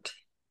heart.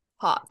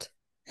 Hot.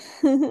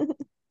 That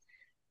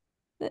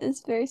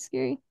is very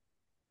scary.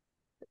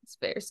 It's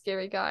a very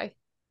scary guy.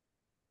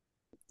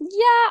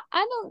 Yeah,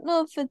 I don't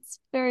know if it's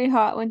very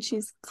hot when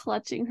she's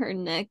clutching her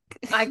neck.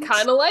 I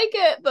kind of like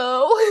it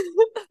though.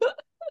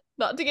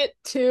 Not to get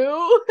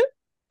too.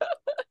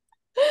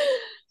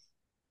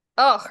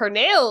 Oh, her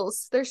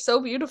nails. They're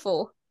so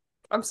beautiful.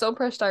 I'm so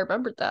impressed I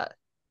remembered that.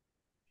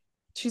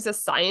 She's a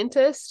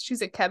scientist.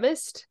 She's a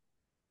chemist.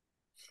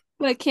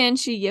 But can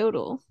she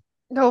yodel?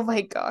 Oh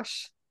my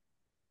gosh.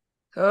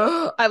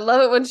 Oh, I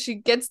love it when she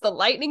gets the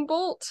lightning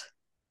bolt.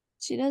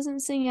 She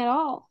doesn't sing at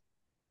all.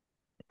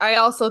 I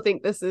also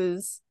think this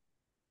is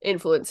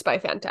influenced by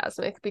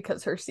Fantasmic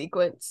because her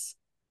sequence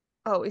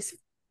always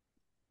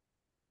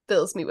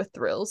fills me with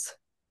thrills.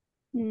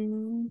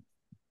 Only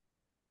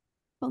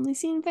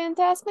seen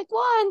Fantasmic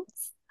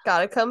once.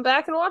 Gotta come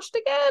back and watch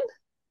it again.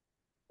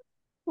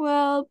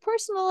 Well,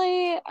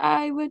 personally,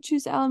 I would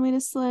choose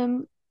Alameda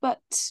Slim,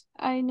 but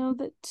I know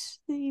that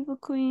the Evil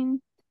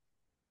Queen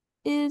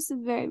is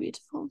very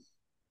beautiful.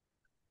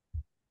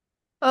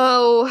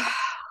 Oh,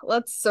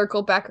 let's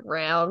circle back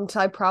around.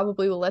 I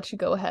probably will let you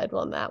go ahead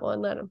on that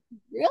one.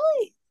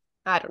 Really?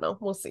 I don't know.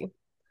 We'll see.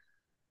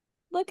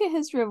 Look at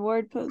his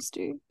reward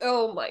poster.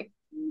 Oh my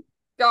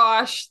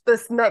gosh,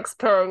 this next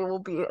pairing will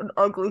be an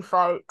ugly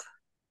fight.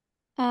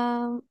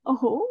 Oh.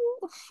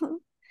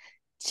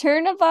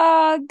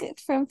 Chernabog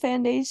from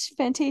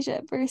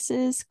Fantasia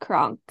versus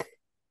Kronk.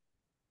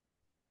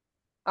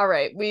 All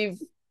right, we've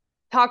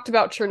talked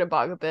about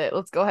Chernabog a bit.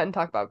 Let's go ahead and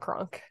talk about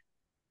Kronk.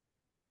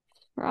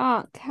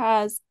 Kronk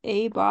has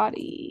a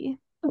body.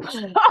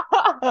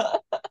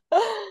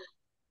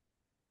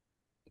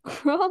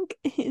 Kronk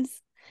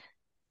is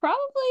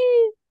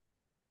probably,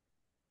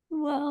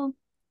 well,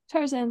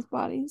 Tarzan's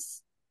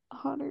body's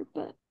hotter,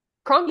 but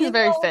Kronk is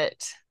very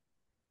fit.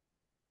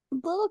 a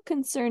little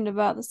concerned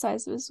about the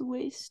size of his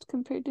waist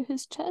compared to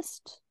his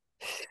chest.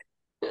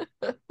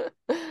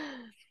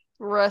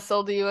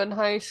 wrestled you in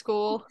high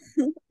school.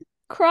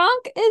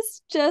 Kronk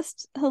is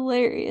just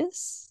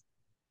hilarious.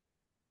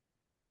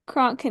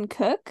 Kronk can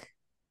cook.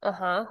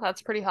 Uh-huh,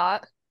 that's pretty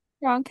hot.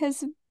 Kronk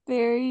has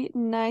very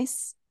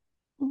nice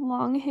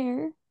long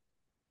hair.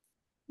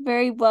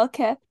 Very well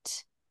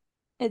kept.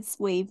 It's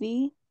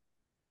wavy.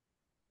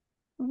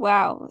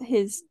 Wow,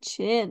 his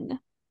chin.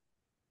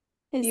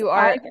 His You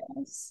are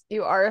eyebrows.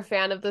 you are a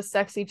fan of the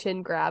sexy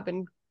chin grab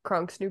in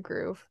Kronk's New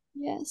Groove.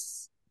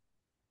 Yes.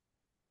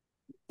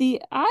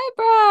 The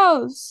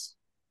eyebrows.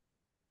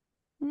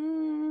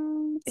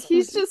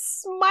 He's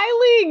just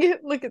smiling.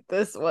 Look at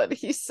this one.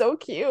 He's so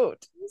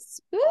cute.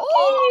 spooky.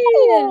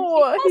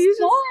 Oh, He he's has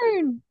just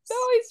horns. no,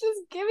 he's just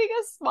giving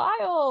a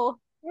smile.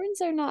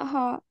 Horns are not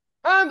hot.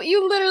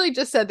 You literally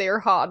just said they were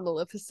hot and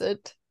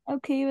Maleficent.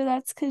 Okay, but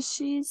that's because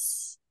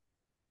she's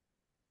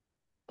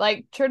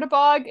Like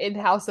Chernabog in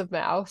House of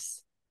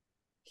Mouse.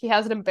 He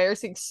has an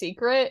embarrassing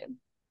secret.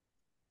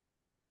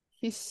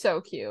 He's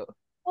so cute.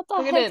 what the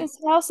Look at heck him. is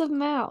House of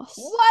Mouse?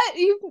 What?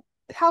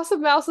 House of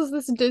Mouse is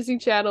this Disney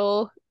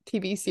Channel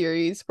TV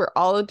series where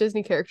all the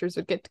Disney characters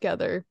would get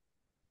together.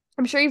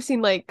 I'm sure you've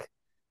seen like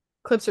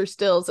clips or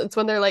stills. It's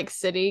when they're like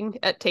sitting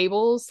at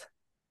tables,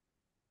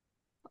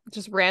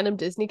 just random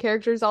Disney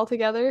characters all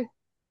together.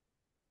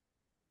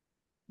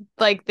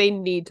 Like they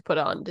need to put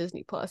it on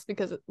Disney Plus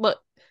because look,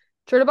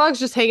 Chernabog's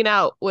just hanging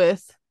out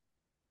with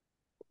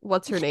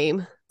what's her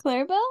name?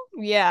 Clarabelle?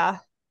 Yeah,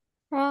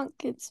 Kronk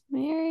gets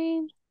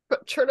married.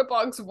 but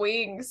Chernabog's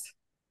wings.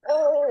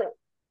 Oh,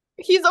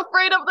 he's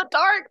afraid of the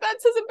dark.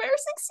 That's his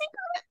embarrassing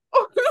secret.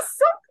 Oh, he's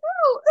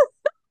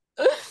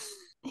so cute.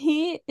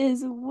 He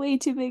is way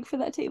too big for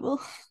that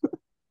table.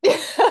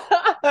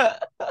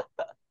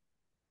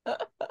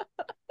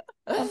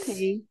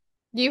 Okay.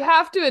 You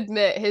have to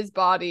admit his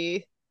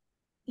body,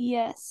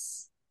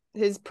 Yes.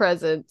 his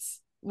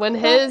presence. When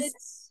But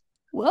his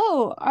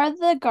whoa, are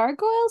the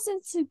gargoyles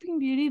in Sleeping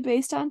Beauty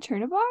based on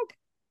Chernabog?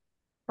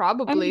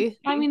 probably.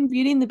 I mean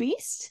Beauty and the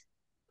Beast?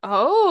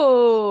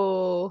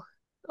 Oh.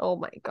 Oh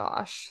my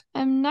gosh.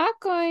 I'm not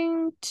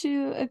going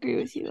to agree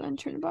with you on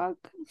Chernabog.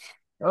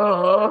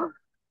 Oh.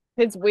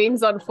 His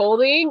wings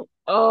unfolding.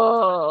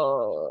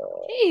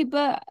 Oh. Hey,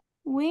 but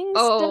wings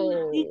don't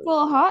Oh.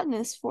 equal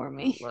hotness for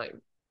me. My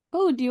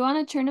Oh, do you want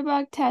a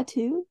Chernabog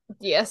tattoo?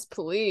 yes,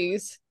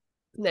 please.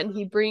 And then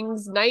he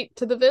brings night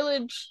to the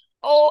village.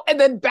 Oh, and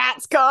then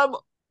bats come.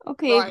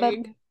 Okay,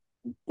 Crying.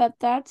 but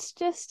that's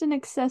just an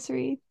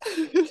accessory. And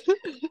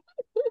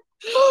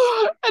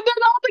then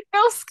all the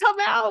ghosts come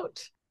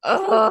out.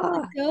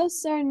 The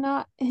ghosts are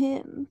not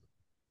him.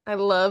 I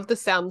love the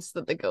sounds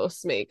that the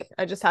ghosts make.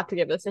 I just have to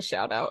give this a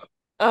shout out.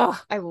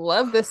 I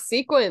love this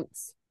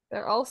sequence.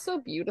 They're all so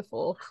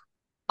beautiful.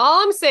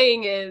 All I'm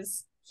saying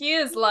is he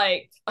is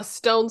like a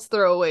stone's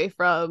throw away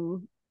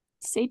from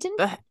Satan?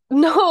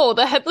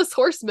 the Headless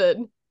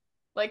Horseman.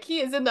 Like he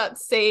is in that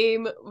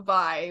same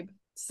vibe.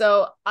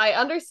 So I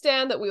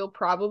understand that we'll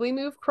probably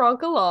move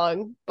Kronk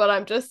along, but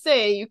I'm just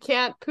saying you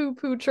can't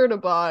poo-poo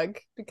Chernabog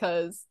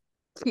because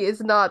he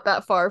is not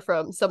that far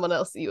from someone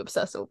else that you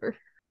obsess over.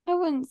 I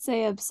wouldn't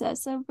say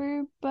obsess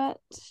over, but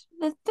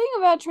the thing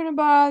about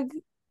Chernabog,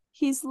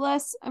 he's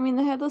less. I mean,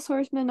 the Headless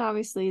Horseman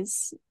obviously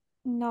is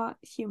not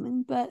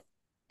human, but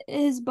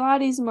his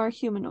body's more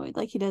humanoid.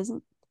 Like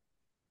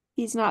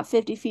he's not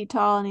 50 feet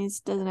tall and he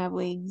doesn't have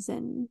wings.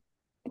 And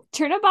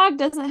Chernabog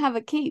doesn't have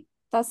a cape.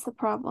 That's the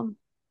problem.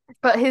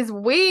 But his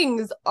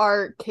wings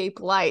are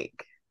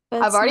cape-like.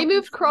 But I've already it's not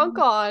moved Kronk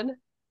on.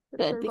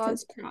 good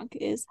because Kronk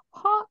is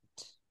hot.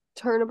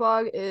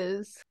 Chernabog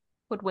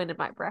would win in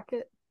my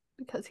bracket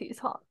because he's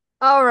hot.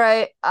 All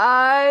right,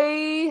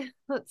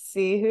 let's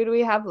see, who do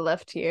we have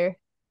left here?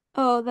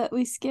 Oh, that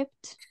we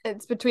skipped.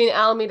 It's between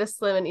Alameda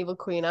Slim and Evil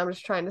Queen. I'm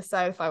just trying to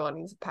decide if I want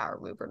to use a power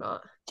move or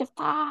not.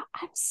 Jafar,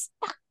 I'm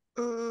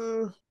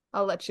stuck.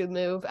 I'll let you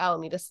move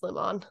Alameda Slim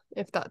on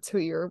if that's who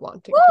you're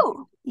wanting.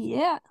 Woo!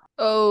 Yeah.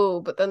 Oh,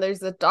 but then there's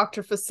the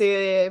Dr.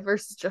 Facilier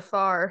versus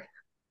Jafar.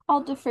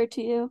 I'll defer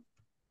to you.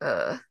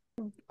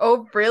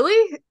 Oh,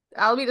 really?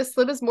 Alameda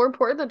Slim is more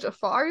important than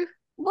Jafar?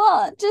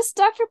 Well, just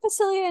Dr.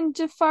 Facilier and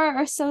Jafar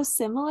are so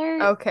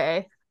similar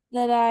Okay.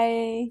 that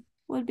I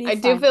would be I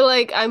do feel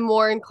like I'm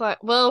more inclined.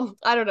 Well,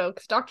 I don't know,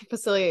 because Dr.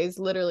 Facilier is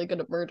literally going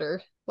to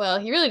murder. Well,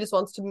 he really just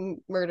wants to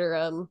murder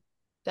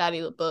Daddy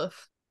LaBeouf.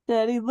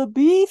 Daddy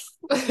LaBeef.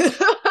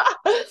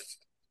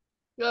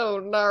 Oh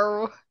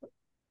no.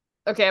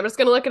 Okay, I'm just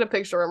gonna look at a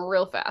picture of him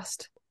real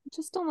fast. I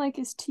just don't like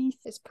his teeth.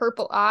 His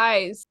purple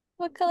eyes.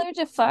 What color are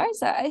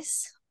Jafar's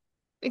eyes?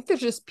 I think they're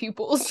just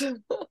pupils.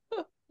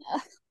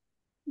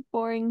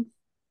 Boring.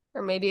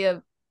 Or maybe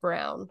a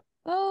brown.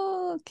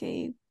 Oh,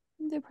 okay.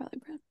 They're probably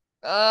brown.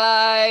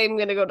 I'm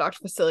gonna go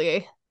Dr.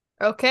 Facilier.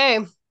 Okay.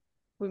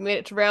 We made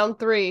it to round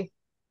 3.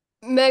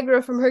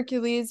 Megra from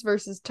Hercules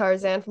versus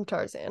Tarzan from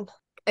Tarzan.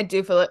 I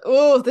do feel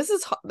like this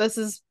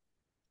is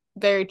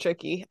very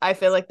tricky. I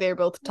feel like they're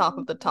both top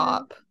of the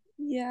top.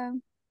 Yeah.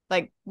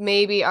 Like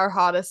maybe our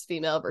hottest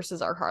female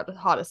versus our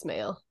hottest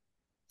male.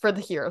 For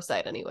the hero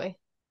side anyway.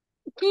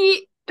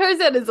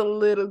 Tarzan is a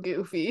little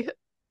goofy.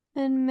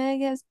 And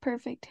Meg has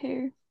perfect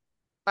hair.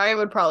 I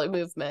would probably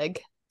move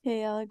Meg.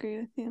 Okay, I'll agree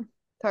with you.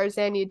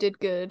 Tarzan, you did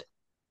good.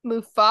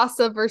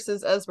 Mufasa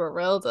versus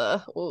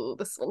Esmeralda. Ooh,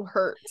 this one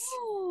hurts.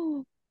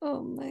 Oh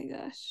my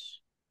gosh.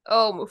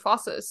 Oh,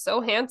 Mufasa is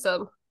so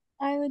handsome.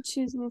 I would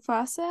choose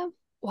Mufasa.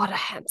 What a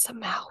handsome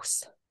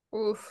mouse.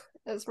 Oof,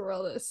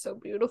 Esmeralda is so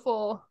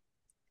beautiful.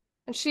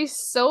 And she's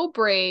so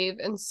brave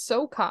and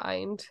so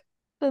kind.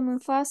 But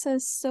Mufasa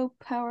is so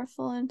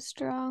powerful and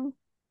strong.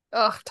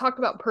 Ugh, talk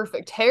about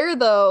perfect hair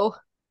though.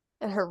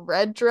 And her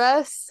red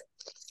dress.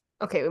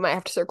 Okay, we might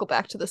have to circle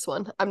back to this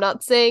one. I'm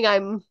not saying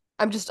I'm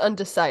just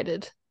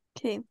undecided.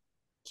 Okay.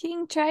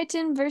 King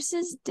Triton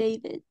versus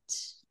David.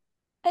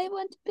 I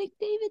want to pick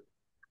David.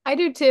 I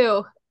do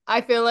too.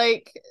 I feel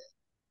like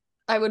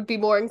I would be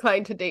more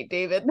inclined to date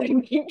David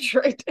than King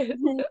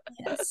Triton.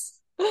 Yes.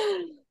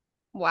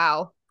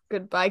 Wow.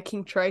 Goodbye,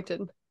 King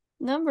Triton.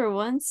 Number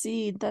 1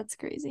 seed. That's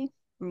crazy.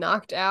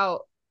 Knocked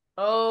out.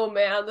 Oh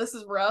man, this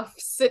is rough.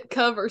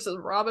 Sitka versus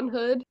Robin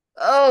Hood.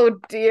 Oh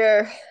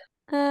dear.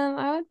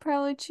 I would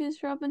probably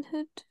choose Robin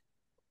Hood.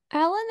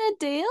 Alan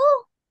Adale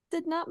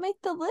did not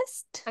make the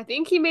list. I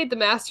think he made the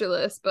master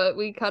list, but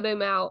we cut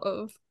him out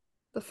of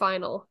the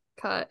final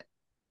cut.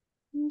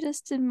 I'm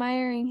just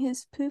admiring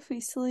his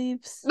poofy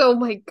sleeves. Oh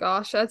my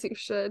gosh, as you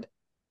should.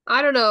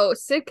 I don't know.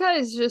 Sitka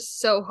is just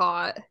so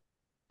hot.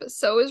 But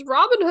so is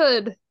Robin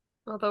Hood.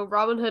 Although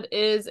Robin Hood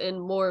is in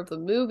more of the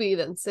movie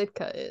than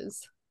Sitka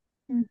is.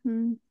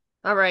 Mm-hmm.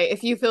 All right,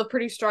 if you feel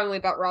pretty strongly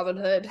about Robin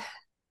Hood.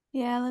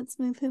 Yeah, let's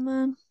move him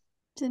on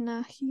to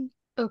Nahi.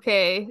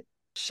 Okay,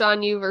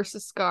 Shan Yu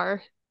versus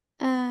Scar.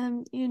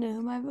 You know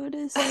who my vote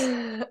is.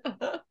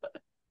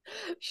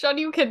 Shan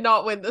Yu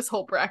cannot win this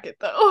whole bracket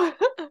though.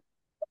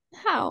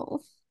 How?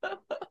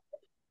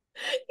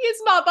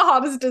 He's not the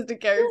hottest Disney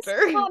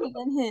character. He's hotter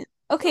than him.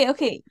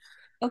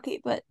 Okay,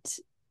 but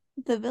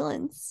the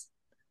villains.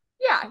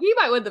 Yeah, he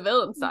might win the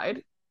villain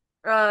side.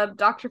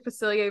 Dr.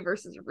 Facilier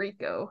versus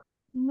Rico.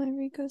 My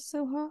Rico's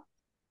so hot.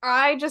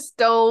 I just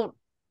don't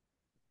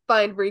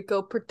find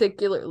Rico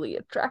particularly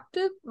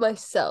attractive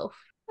myself.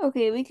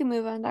 Okay, we can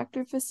move on,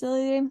 Dr.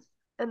 Facilier.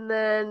 And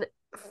then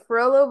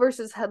Frollo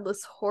versus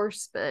Headless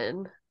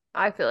Horseman.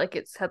 I feel like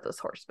it's Headless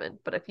Horseman,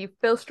 but if you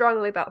feel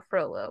strongly about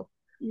Frollo.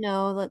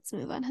 No, let's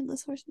move on,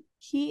 Headless Horseman.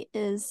 He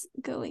is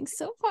going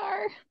so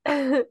far.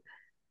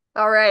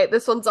 All right,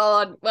 this one's all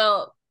on,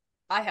 well,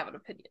 I have an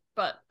opinion,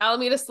 but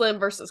Alameda Slim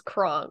versus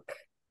Kronk.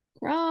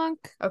 Kronk.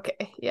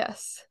 Okay,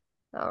 yes.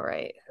 All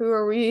right, who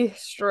are we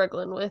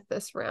struggling with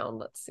this round?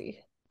 Let's see.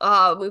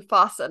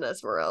 Mufasa and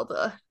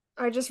Esmeralda.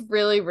 I just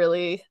really,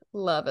 really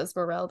love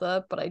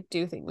Esmeralda, but I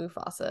do think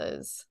Mufasa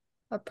is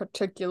a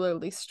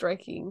particularly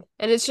striking.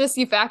 And it's just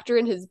you factor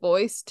in his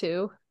voice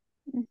too.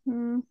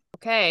 Mm-hmm.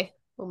 Okay,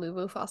 we'll move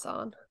Mufasa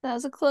on. That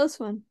was a close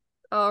one.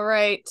 All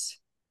right,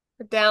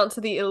 we're down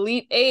to the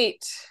Elite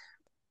Eight.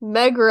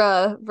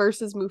 Megra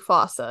versus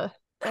Mufasa.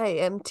 I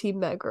am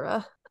Team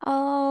Megra.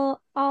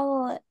 I'll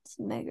let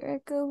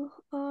Megra go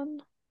on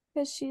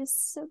because she is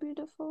so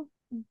beautiful.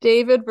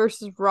 David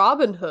versus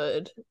Robin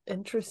Hood.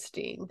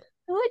 Interesting.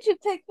 Who would you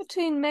pick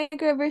between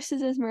Megra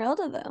versus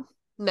Esmeralda, though?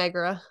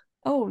 Megra.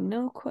 Oh,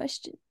 no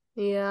question.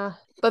 Yeah.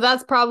 But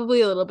that's probably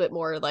a little bit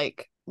more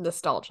like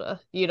nostalgia.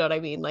 You know what I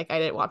mean? Like I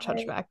didn't watch Right.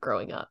 Hunchback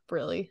growing up,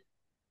 really.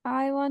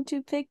 I want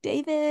to pick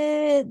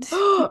David.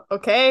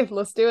 Okay,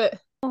 let's do it.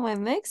 Oh, my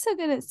Meg's so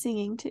good at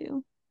singing,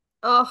 too.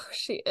 Oh,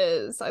 she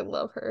is. I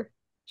love her.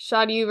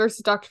 Shan Yu versus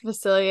Dr.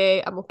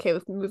 Facilier. I'm okay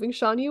with moving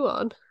Shan Yu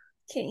on.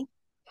 Okay.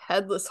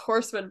 Headless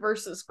Horseman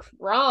versus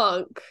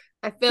Kronk.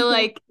 I feel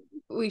like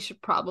we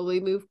should probably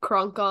move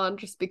Kronk on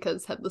just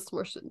because Headless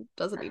Horseman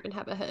doesn't even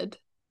have a head.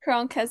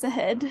 Kronk has a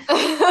head.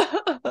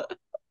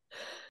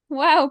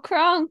 Wow,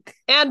 Kronk.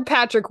 And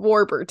Patrick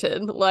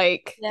Warburton,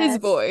 like his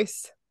Yes.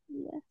 voice.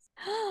 Yes.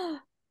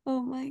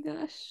 Oh my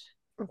gosh.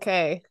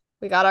 Okay,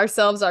 we got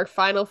ourselves our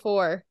final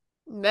four.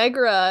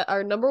 Megra,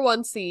 our number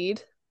 1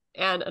 seed,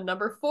 and a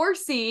number 4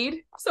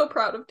 seed. So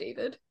proud of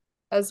David.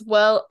 As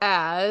well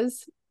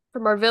as,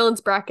 from our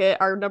villains bracket,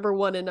 our number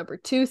 1 and number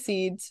 2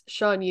 seeds,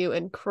 Shan Yu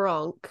and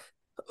Kronk.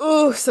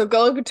 Ooh, so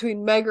going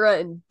between Megra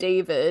and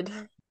David.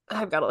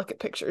 I've got to look at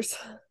pictures.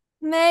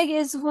 Meg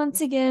is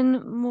once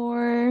again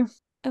more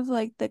of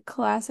like the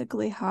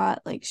classically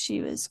hot, like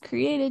she was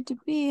created to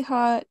be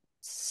hot.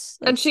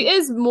 Like And she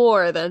is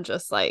more than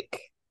just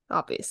like,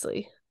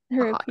 obviously,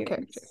 her a hot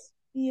appearance. character.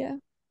 Yeah.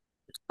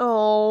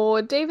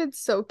 Oh, David's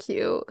so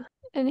cute.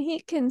 And he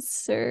can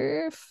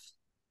surf.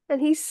 And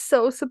he's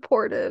so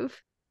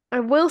supportive. I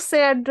will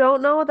say I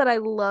don't know that I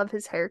love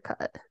his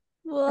haircut.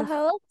 Well,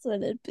 how else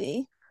would it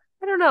be?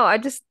 I don't know. I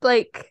just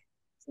like,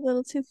 It's a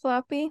little too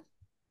floppy.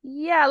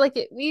 yeah, like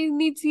it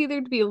needs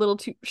either to be a little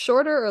too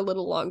shorter or a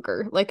little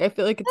longer. Like I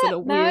feel like it's in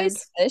a Now weird.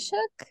 he's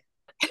fishhook.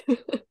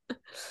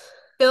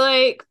 I feel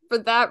like for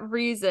that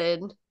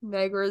reason,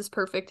 Megra's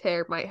perfect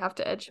hair might have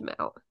to edge him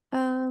out.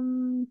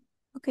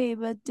 Okay,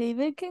 but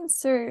David can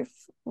surf.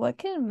 What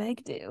can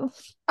Meg do?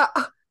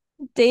 Uh,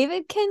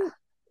 David can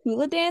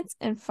hula dance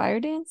and fire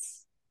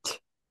dance.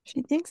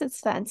 She thinks it's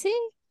fancy.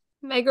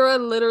 Megra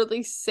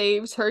literally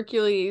saves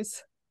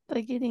Hercules.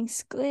 By getting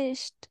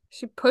squished.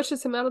 She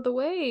pushes him out of the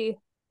way.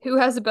 Who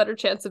has a better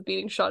chance of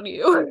beating Shan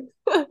Yu?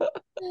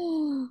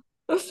 Probably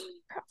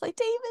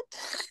David.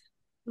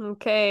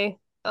 Okay.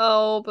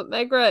 Oh, but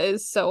Megra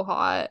is so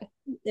hot.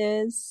 It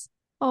is.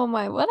 Oh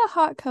my, what a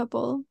hot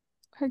couple.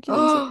 Hercules.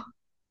 Oh,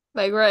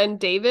 Megra and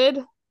David.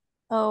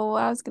 Oh,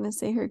 I was gonna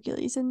say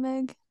Hercules and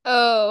Meg.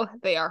 Oh,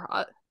 they are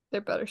hot.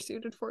 They're better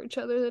suited for each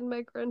other than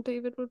Megra and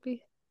David would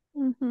be.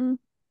 Mm-hmm.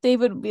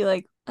 David would be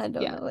like, I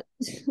don't Yeah. know it.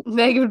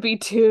 Meg would be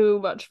too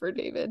much for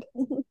David.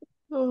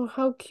 Oh,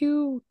 how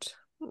cute.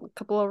 A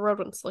couple of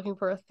rodents looking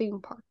for a theme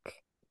park.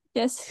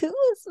 Guess who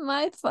is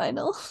my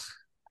final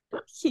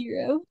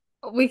hero?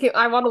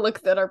 I want to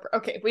look at our.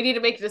 Okay, we need to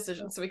make a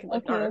decision so we can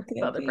look at our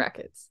Okay. other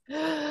brackets.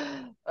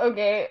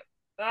 Okay.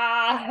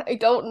 I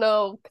don't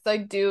know because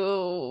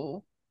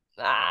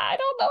I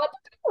don't know what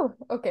to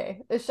do.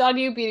 Okay, is Shan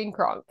Yu beating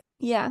Kronk?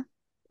 Yeah,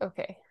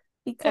 Okay,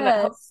 and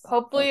because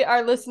hopefully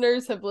our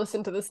listeners have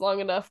listened to this long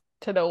enough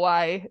to know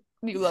why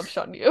you love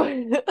Shan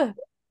Yu.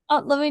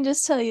 let me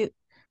just tell you,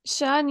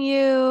 Shan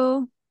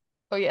Yu.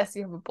 Oh yes,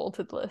 you have a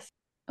bolted list.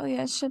 Oh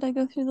yeah, should I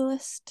go through the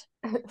list?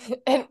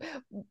 And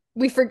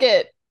we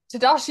forget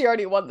Tadashi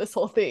already won this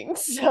whole thing,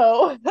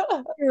 so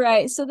You're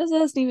right. So this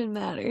doesn't even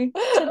matter.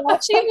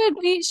 Tadashi would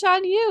beat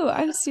Shan Yu.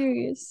 I'm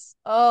serious.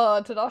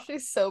 Oh,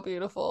 Tadashi's so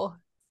beautiful.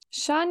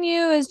 Shan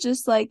Yu is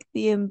just like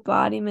the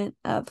embodiment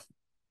of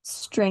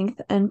strength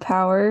and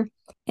power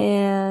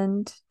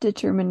and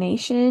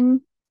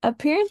determination.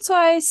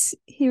 Appearance-wise,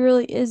 he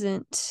really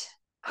isn't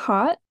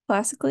hot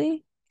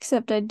classically,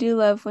 except I do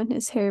love when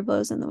his hair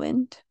blows in the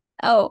wind.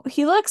 Oh,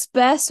 he looks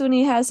best when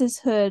he has his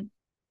hood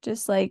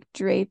just like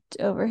draped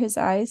over his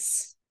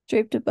eyes,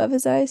 draped above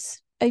his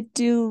eyes. I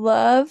do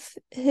love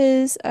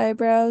his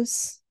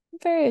eyebrows. I'm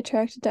very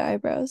attracted to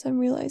eyebrows, I'm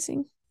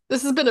realizing.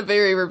 This has been a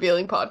very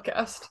revealing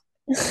podcast.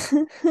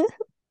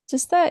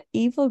 Just that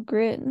evil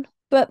grin.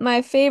 But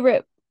my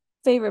favorite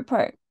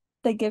part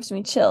that gives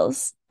me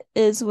chills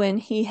is when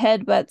he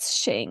headbutts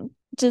Shang.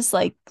 Just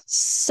like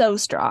so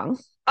strong.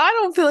 I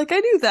don't feel like I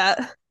knew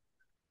that.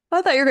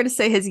 I thought you were going to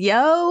say his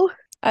yo.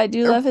 I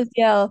do love his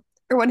yell.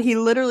 Or when he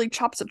literally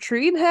chops a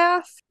tree in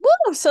half.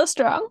 Woo, so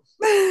strong.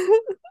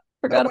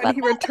 Forgot when about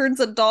he that. returns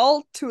a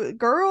doll to a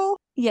girl.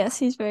 Yes,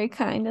 he's very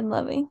kind and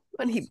loving.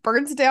 When he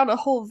burns down a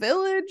whole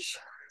village.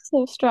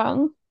 So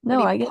strong. No,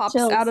 when he I get pops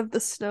chills. out of the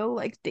snow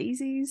like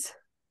daisies.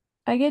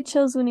 I get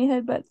chills when he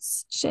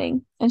headbutts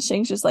Shang. And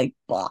Shang's just like,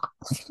 blah.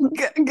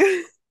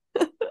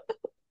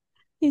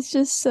 He's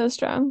just so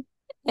strong.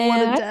 What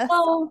And a death.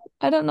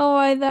 I don't know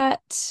why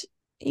that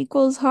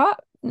equals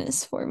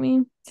hotness for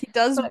me. He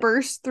does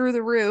burst through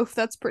the roof.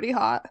 That's pretty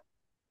hot.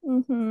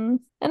 Mm-hmm.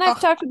 And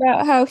I've talked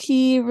about how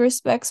he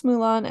respects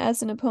Mulan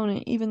as an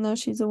opponent, even though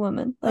she's a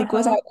woman. Like,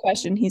 without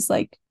question, he's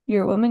like,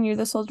 you're a woman, you're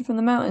the soldier from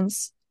the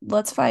mountains.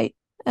 Let's fight.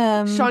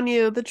 Shan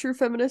Yu, the true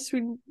feminist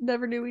we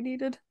never knew we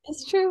needed.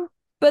 It's true.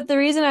 But the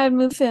reason I would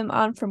move him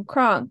on from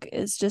Kronk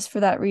is just for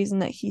that reason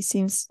that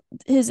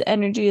his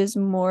energy is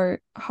more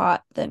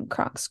hot than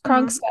Kronk's.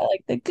 Kronk's got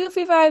like the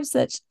goofy vibes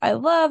that I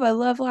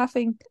love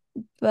laughing,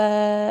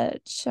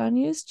 but Shan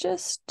Yu's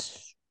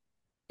just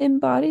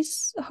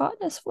embodies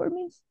hotness for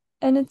me.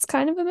 And it's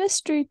kind of a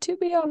mystery, to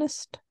be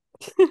honest.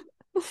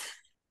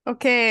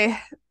 Okay,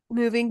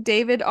 moving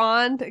David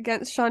on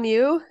against Shan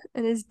Yu,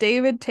 and is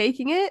David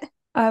taking it?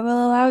 I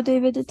will allow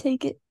David to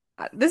take it.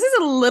 This is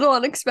a little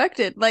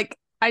unexpected. Like,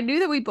 I knew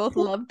that we both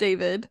love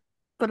David,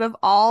 but of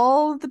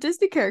all the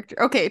Disney characters,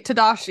 okay,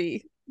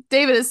 Tadashi.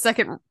 David is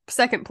second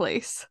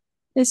place.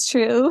 It's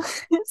true.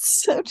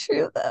 It's so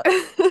true, though.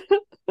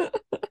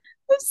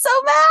 I'm so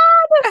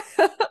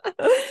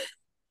mad.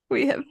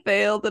 We have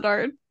failed in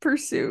our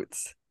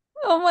pursuits.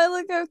 Oh my,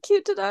 look how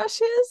cute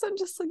Tadashi is. I'm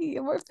just looking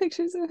at more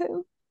pictures of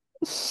him.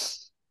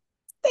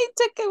 They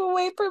took him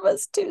away from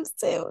us too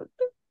soon.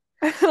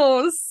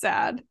 Oh,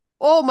 sad.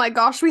 Oh my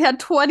gosh, we had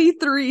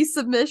 23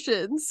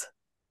 submissions.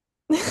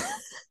 That's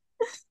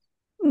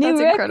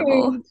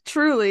incredible.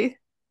 Truly.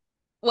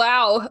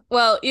 Wow.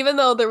 Well, even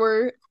though there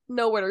were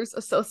no winners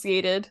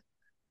associated,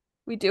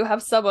 we do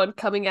have someone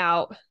coming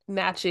out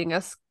matching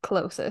us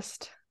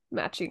closest,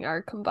 matching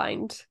our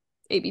combined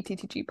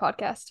ABTTG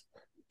podcast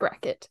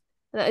bracket.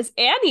 And that is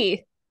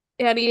Annie.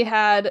 Annie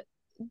had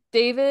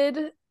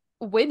David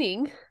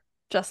winning,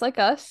 just like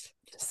us.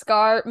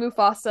 Scar,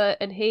 Mufasa,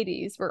 and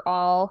Hades were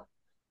all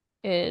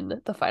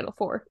in the final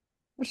four,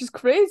 which is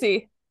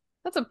crazy.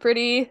 That's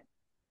pretty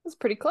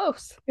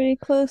close. Pretty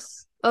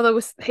close. Although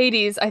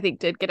Hades, I think,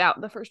 did get out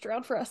in the first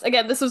round for us.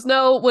 Again, this was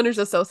no winners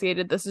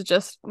associated. This is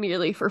just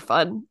merely for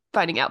fun,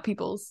 finding out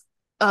people's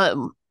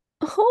hot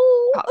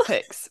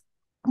picks.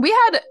 We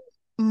had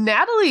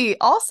Natalie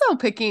also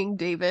picking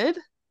David,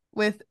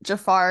 with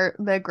Jafar,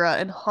 Megra,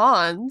 and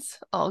Hans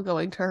all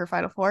going to her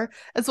final four,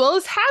 as well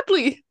as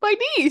Hadley, my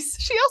niece.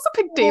 She also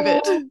picked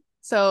David.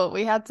 So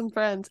we had some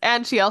friends.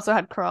 And she also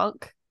had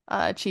Kronk,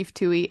 Chief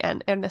Tui,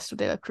 and Ernesto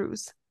de la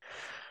Cruz.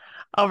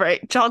 All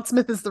right, John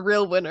Smith is the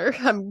real winner.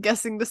 I'm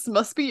guessing this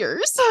must be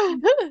yours.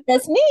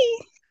 That's me.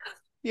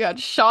 You had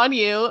Shan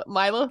Yu,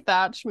 Milo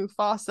Thatch,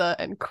 Mufasa,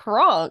 and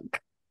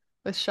Kronk.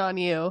 with Sean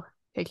Yu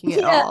taking it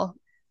Yeah. all.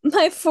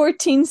 My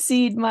 14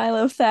 seed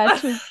Milo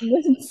Thatch was in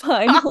the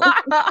final.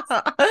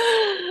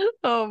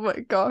 Oh my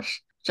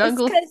gosh. It's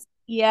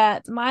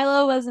because,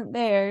 Milo wasn't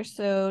there,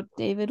 so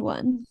David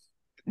won.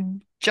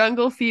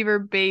 Jungle Fever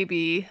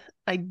Baby.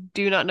 I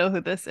do not know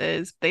who this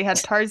is. They had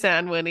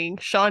Tarzan winning,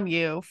 Sean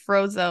Yu,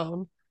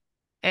 Frozone,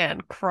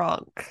 and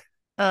Kronk.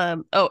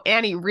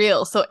 Annie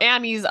Real. So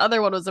Annie's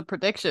other one was a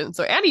prediction.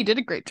 So Annie did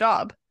a great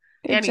job.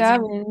 Good Annie's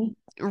job, Annie.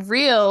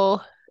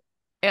 real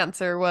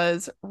answer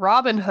was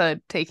Robin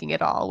Hood taking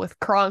it all with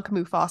Kronk,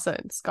 Mufasa,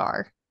 and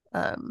Scar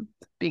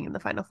being in the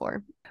final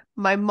four.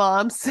 My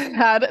mom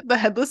had the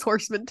Headless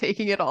Horseman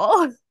taking it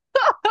all.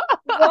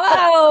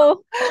 Wow.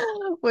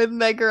 With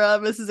Megara,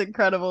 Mrs.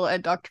 Incredible,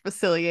 and Dr.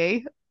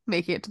 Facilier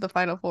making it to the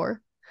final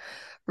four.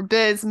 For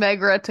Biz,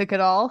 Megara took it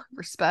all.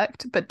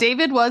 Respect. But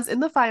David was in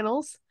the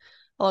finals,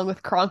 along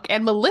with Kronk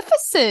and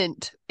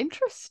Maleficent.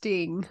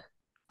 Interesting.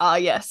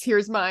 Yes,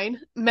 here's mine.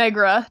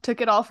 Megara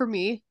took it all for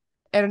me.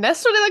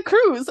 Ernesto de la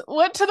Cruz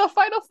went to the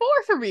final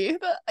four for me.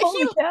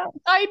 Holy cow.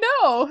 I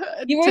know.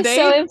 You were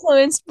so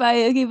influenced by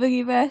Oogie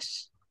Boogie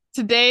Bash.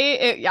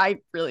 I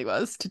really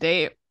was.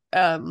 Today,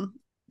 Dr.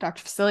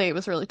 Facilier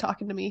was really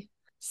talking to me.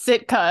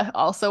 Sitka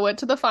also went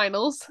to the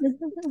finals,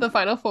 the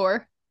final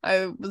four.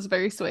 I was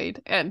very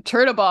swayed. And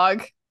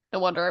Chernabog, no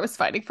wonder I was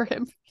fighting for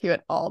him. He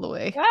went all the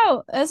way.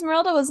 Wow,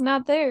 Esmeralda was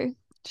not there.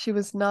 She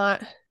was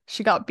not.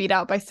 She got beat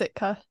out by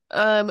Sitka.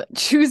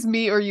 Choose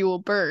me or you will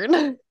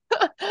burn.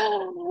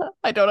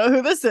 I don't know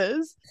who this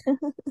is.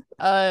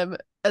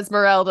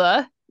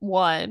 Esmeralda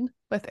won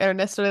with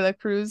Ernesto de la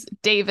Cruz,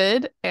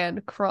 David,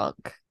 and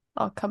Kronk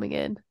all coming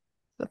in to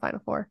the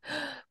final four.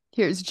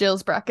 Here's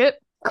Jill's bracket.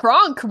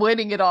 Kronk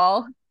winning it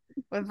all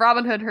with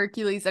Robin Hood,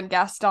 Hercules, and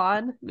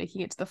Gaston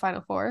making it to the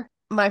final four.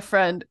 My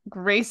friend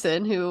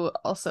Grayson, who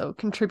also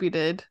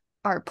contributed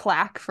our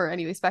plaque for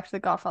Anyways Back to the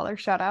Godfather,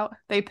 shout out.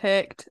 They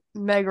picked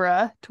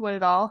Megara to win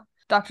it all.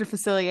 Dr.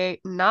 Facilier,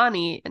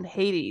 Nani, and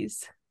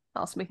Hades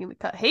also making the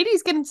cut.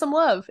 Hades getting some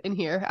love in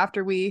here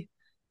after we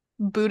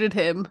booted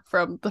him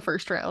from the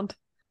first round.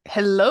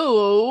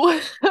 Hello.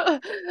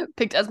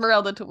 Picked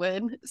Esmeralda to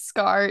win.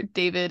 Scar,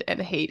 David, and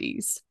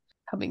Hades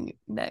coming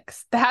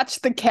next.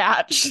 Thatch the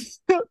Catch.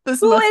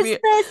 This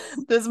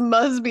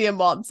must be a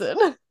Monson.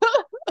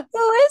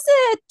 Who is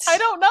it? I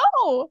don't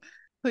know.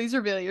 Please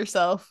reveal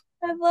yourself.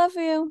 I love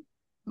you.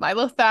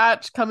 Milo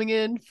Thatch coming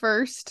in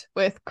first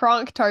with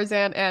Kronk,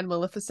 Tarzan, and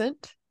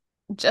Maleficent.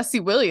 Jesse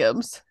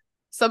Williams.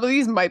 Some of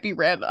these might be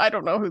random. I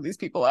don't know who these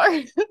people are.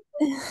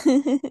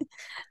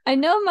 I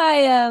know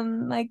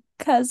my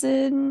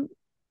cousin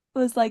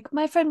was like,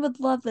 my friend would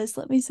love this.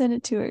 Let me send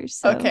it to her.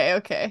 So.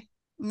 Okay.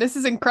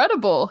 Mrs.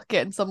 Incredible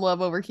getting some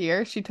love over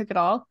here. She took it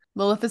all.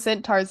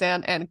 Maleficent,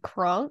 Tarzan, and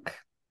Kronk.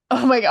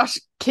 Oh my gosh,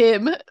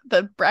 Kim.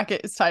 The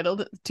bracket is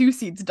titled 2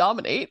 Seeds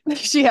Dominate.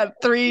 She had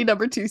 3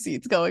 number 2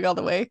 seeds going all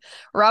the way.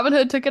 Robin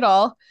Hood took it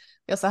all.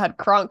 We also had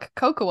Kronk,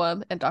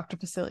 Cocoam, and Dr.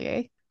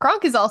 Facilier.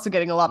 Kronk is also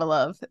getting a lot of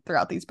love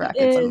throughout these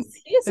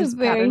brackets. He is a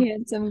very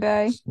handsome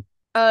guy.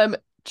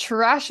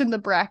 Trash in the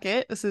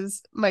bracket. This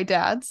is my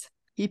dad's.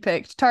 He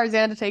picked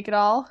Tarzan to take it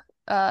all.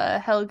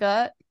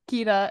 Helga,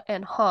 Kita,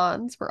 and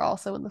Hans were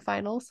also in the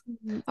finals.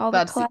 All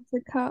the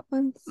classic hot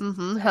ones.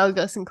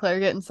 Helga Sinclair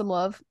getting some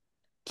love.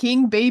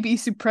 King Baby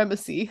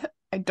Supremacy.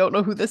 I don't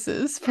know who this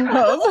is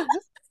from.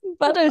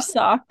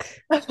 Buttersock.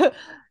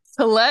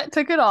 Colette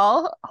took it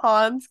all.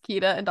 Hans,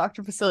 Kita, and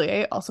Dr.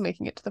 Facilier also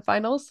making it to the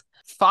finals.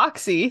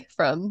 Foxy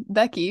from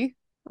Becky.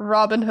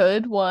 Robin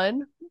Hood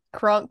won.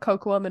 Kronk,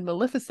 Cocoam, and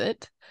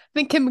Maleficent. I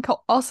think Kim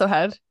also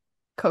had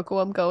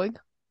Cocoam going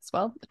as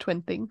well, a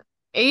twin thing.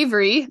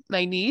 Avery,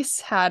 my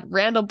niece, had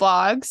Randall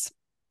Boggs.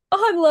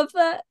 Oh, I love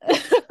that.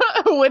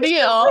 Winning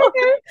it all.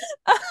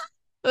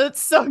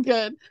 That's so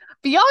good.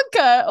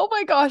 Bianca, oh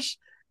my gosh.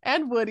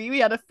 And Woody, we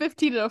had a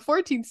 15 and a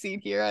 14 seed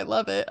here. I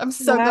love it. I'm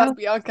so glad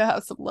Bianca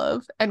has some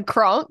love. And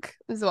Kronk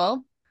as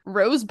well.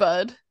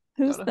 Rosebud.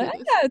 Who's that?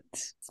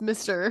 It's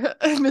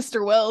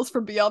Mr. Wells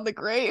from Beyond the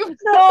Grave.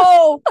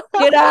 No,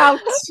 get out.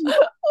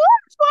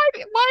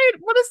 Why?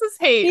 What is this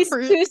hate? He's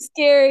too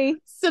scary.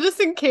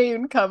 Citizen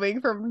Kane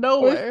coming from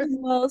nowhere.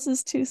 Wells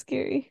is too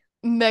scary.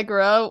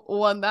 Megara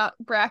won that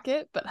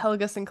bracket, but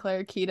Helga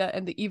Sinclair, Kita,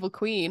 and the Evil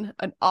Queen,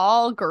 an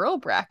all-girl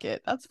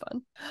bracket. That's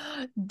fun.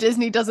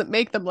 Disney doesn't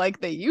make them like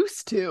they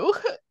used to.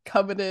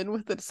 Coming in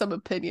with some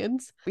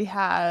opinions. We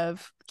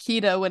have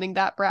Kita winning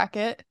that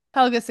bracket.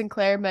 Helga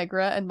Sinclair,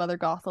 Megara, and Mother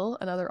Gothel,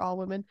 another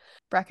all-women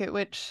bracket,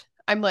 which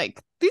I'm like,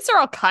 these are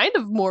all kind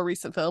of more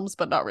recent films,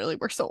 but not really.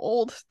 We're so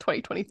old.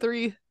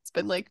 2023. It's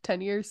been like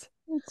 10 years.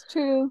 That's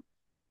true.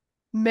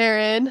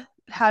 Marin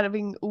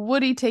having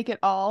Woody take it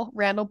all.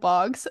 Randall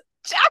Boggs.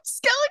 Jack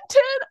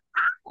Skellington!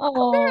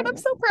 Oh, Marin, I'm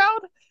so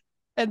proud.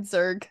 And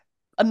Zerg,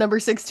 a number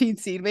 16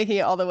 seed, making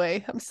it all the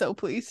way. I'm so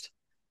pleased.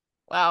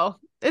 Wow.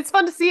 It's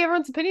fun to see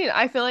everyone's opinion.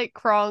 I feel like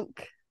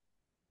Kronk,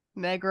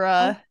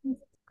 Megara. We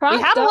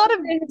had a lot of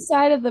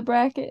inside of the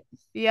bracket.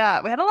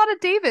 Yeah, we had a lot of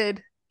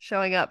David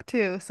showing up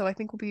too, so I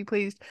think we'll be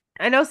pleased.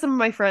 I know some of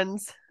my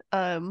friends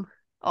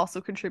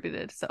also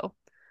contributed, so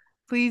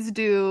please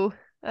do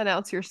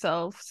announce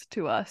yourselves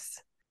to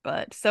us.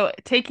 But so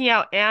taking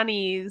out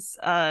Annie's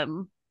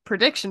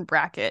prediction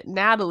bracket,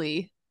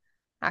 Natalie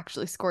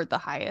actually scored the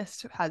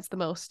highest, has the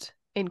most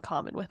in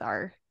common with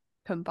our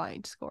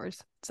combined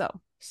scores.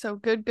 So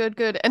good.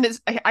 And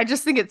I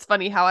just think it's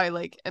funny how I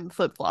like am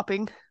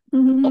flip-flopping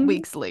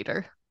weeks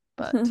later.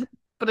 But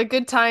a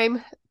good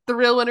time. The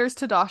real winner's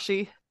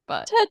Tadashi.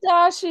 But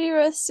Tadashi,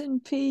 rest in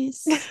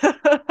peace.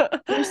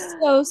 We're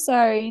so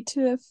sorry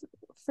to have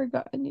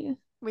forgotten you.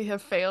 We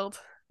have failed.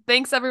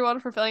 Thanks everyone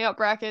for filling out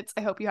brackets.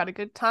 I hope you had a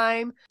good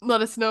time.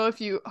 Let us know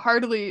if you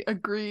heartily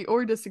agree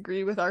or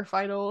disagree with our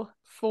final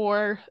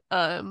four,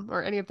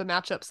 or any of the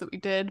matchups that we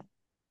did.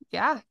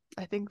 Yeah,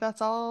 I think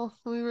that's all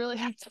we really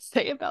have to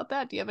say about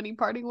that. Do you have any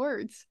parting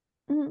words?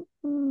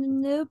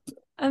 Nope.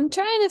 I'm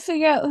trying to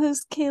figure out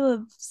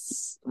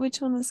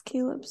which one was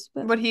Caleb's.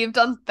 But would he have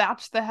done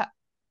Thatch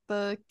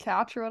the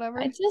catch or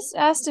whatever? I just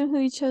asked him who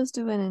he chose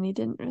to win and he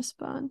didn't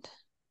respond.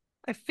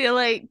 I feel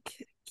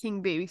like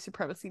King Baby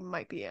Supremacy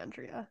might be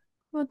Andrea.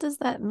 What does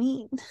that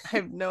mean? I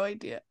have no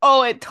idea.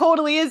 Oh, it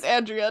totally is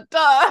Andrea.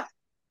 Duh!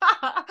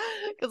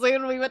 Because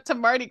when we went to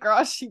Mardi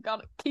Gras, she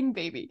got a king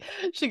baby.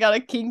 She got a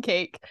king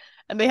cake.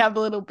 And they have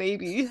the little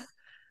baby.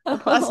 The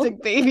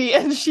plastic baby.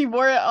 And she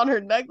wore it on her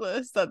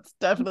necklace. That's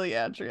definitely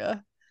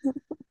Andrea.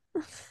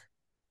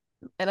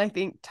 And I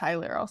think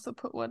Tyler also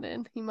put one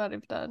in. He might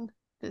have done.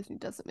 Disney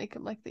doesn't make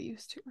them like they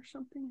used to or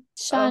something.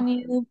 Sean,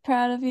 you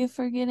proud of you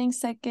for getting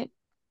second,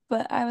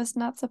 but I was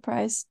not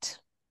surprised.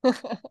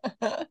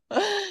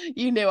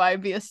 You knew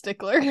I'd be a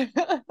stickler.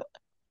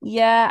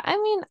 Yeah, I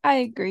mean, I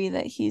agree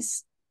that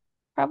he's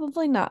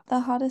probably not the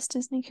hottest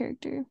Disney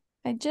character.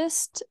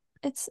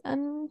 It's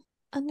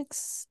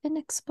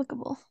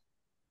inexplicable.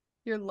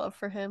 Your love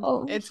for him.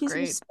 Oh, it's he's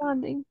great.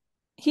 Responding.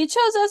 He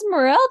chose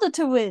Esmeralda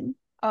to win.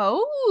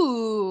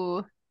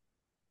 Oh.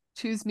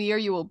 Choose me or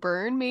you will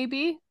burn,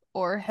 maybe?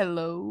 Or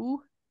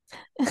hello.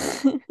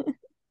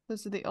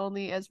 Those are the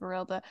only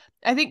Esmeralda.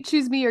 I think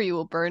Choose Me or You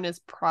Will Burn is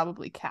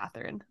probably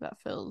Catherine. That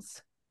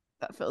feels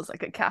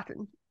like a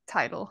Catherine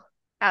title,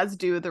 as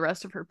do the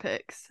rest of her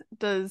picks.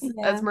 Does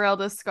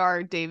Esmeralda,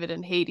 Scar, David,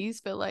 and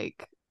Hades feel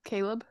like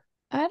Caleb?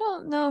 I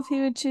don't know if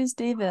he would choose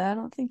David. I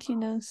don't think he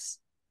knows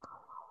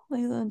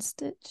Lilo and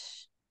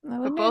Stitch.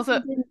 But both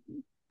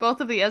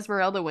of the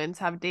Esmeralda wins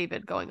have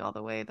David going all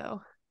the way,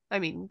 though. I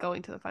mean,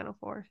 going to the final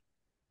four.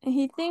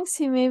 He thinks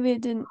he maybe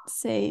didn't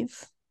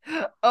save.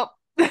 Oh.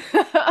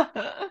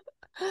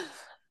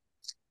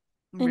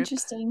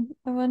 Interesting.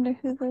 I wonder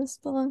who those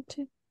belong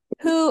to.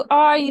 Who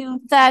are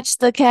you, Thatch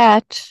the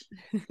cat?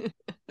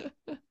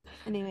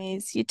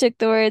 Anyways, you took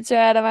the words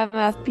right out of my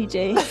mouth,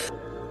 PJ.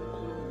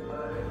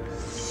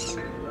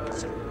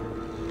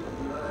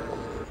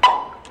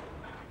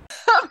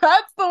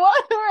 That's the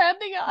one we're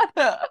ending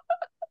on.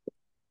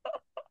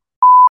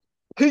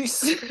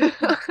 Peace.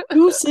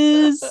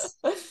 Deuces.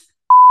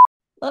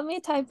 Let me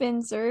type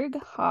in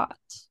Zerg hot.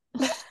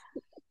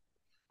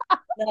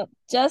 No,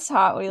 just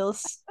Hot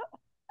Wheels.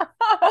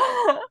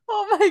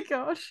 Oh my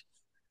gosh.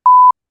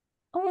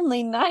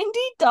 Only $90.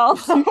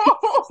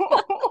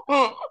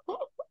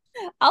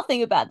 I'll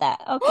think about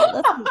that. Okay,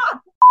 let's move on.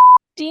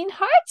 Dean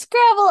Hart's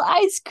gravel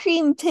ice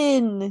cream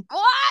pin.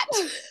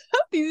 What?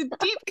 These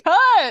deep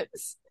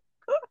cuts.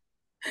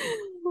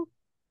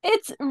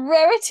 Its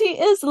rarity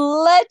is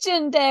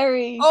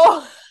legendary.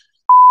 Oh,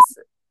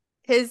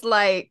 his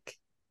like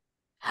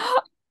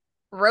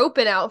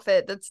roping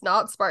outfit that's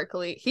not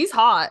sparkly. He's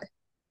hot.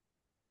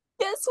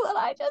 Guess what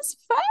I just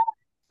found?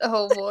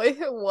 Oh boy,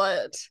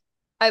 what?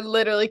 I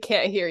literally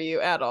can't hear you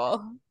at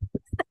all.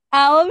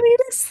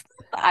 Alameda's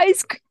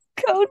ice cream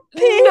cone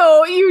pin.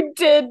 No, you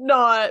did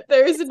not.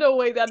 There's no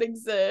way that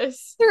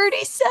exists.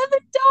 $37.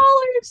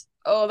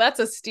 Oh, that's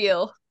a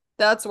steal.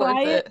 That's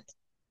worth it.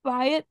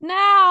 Buy it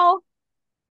now.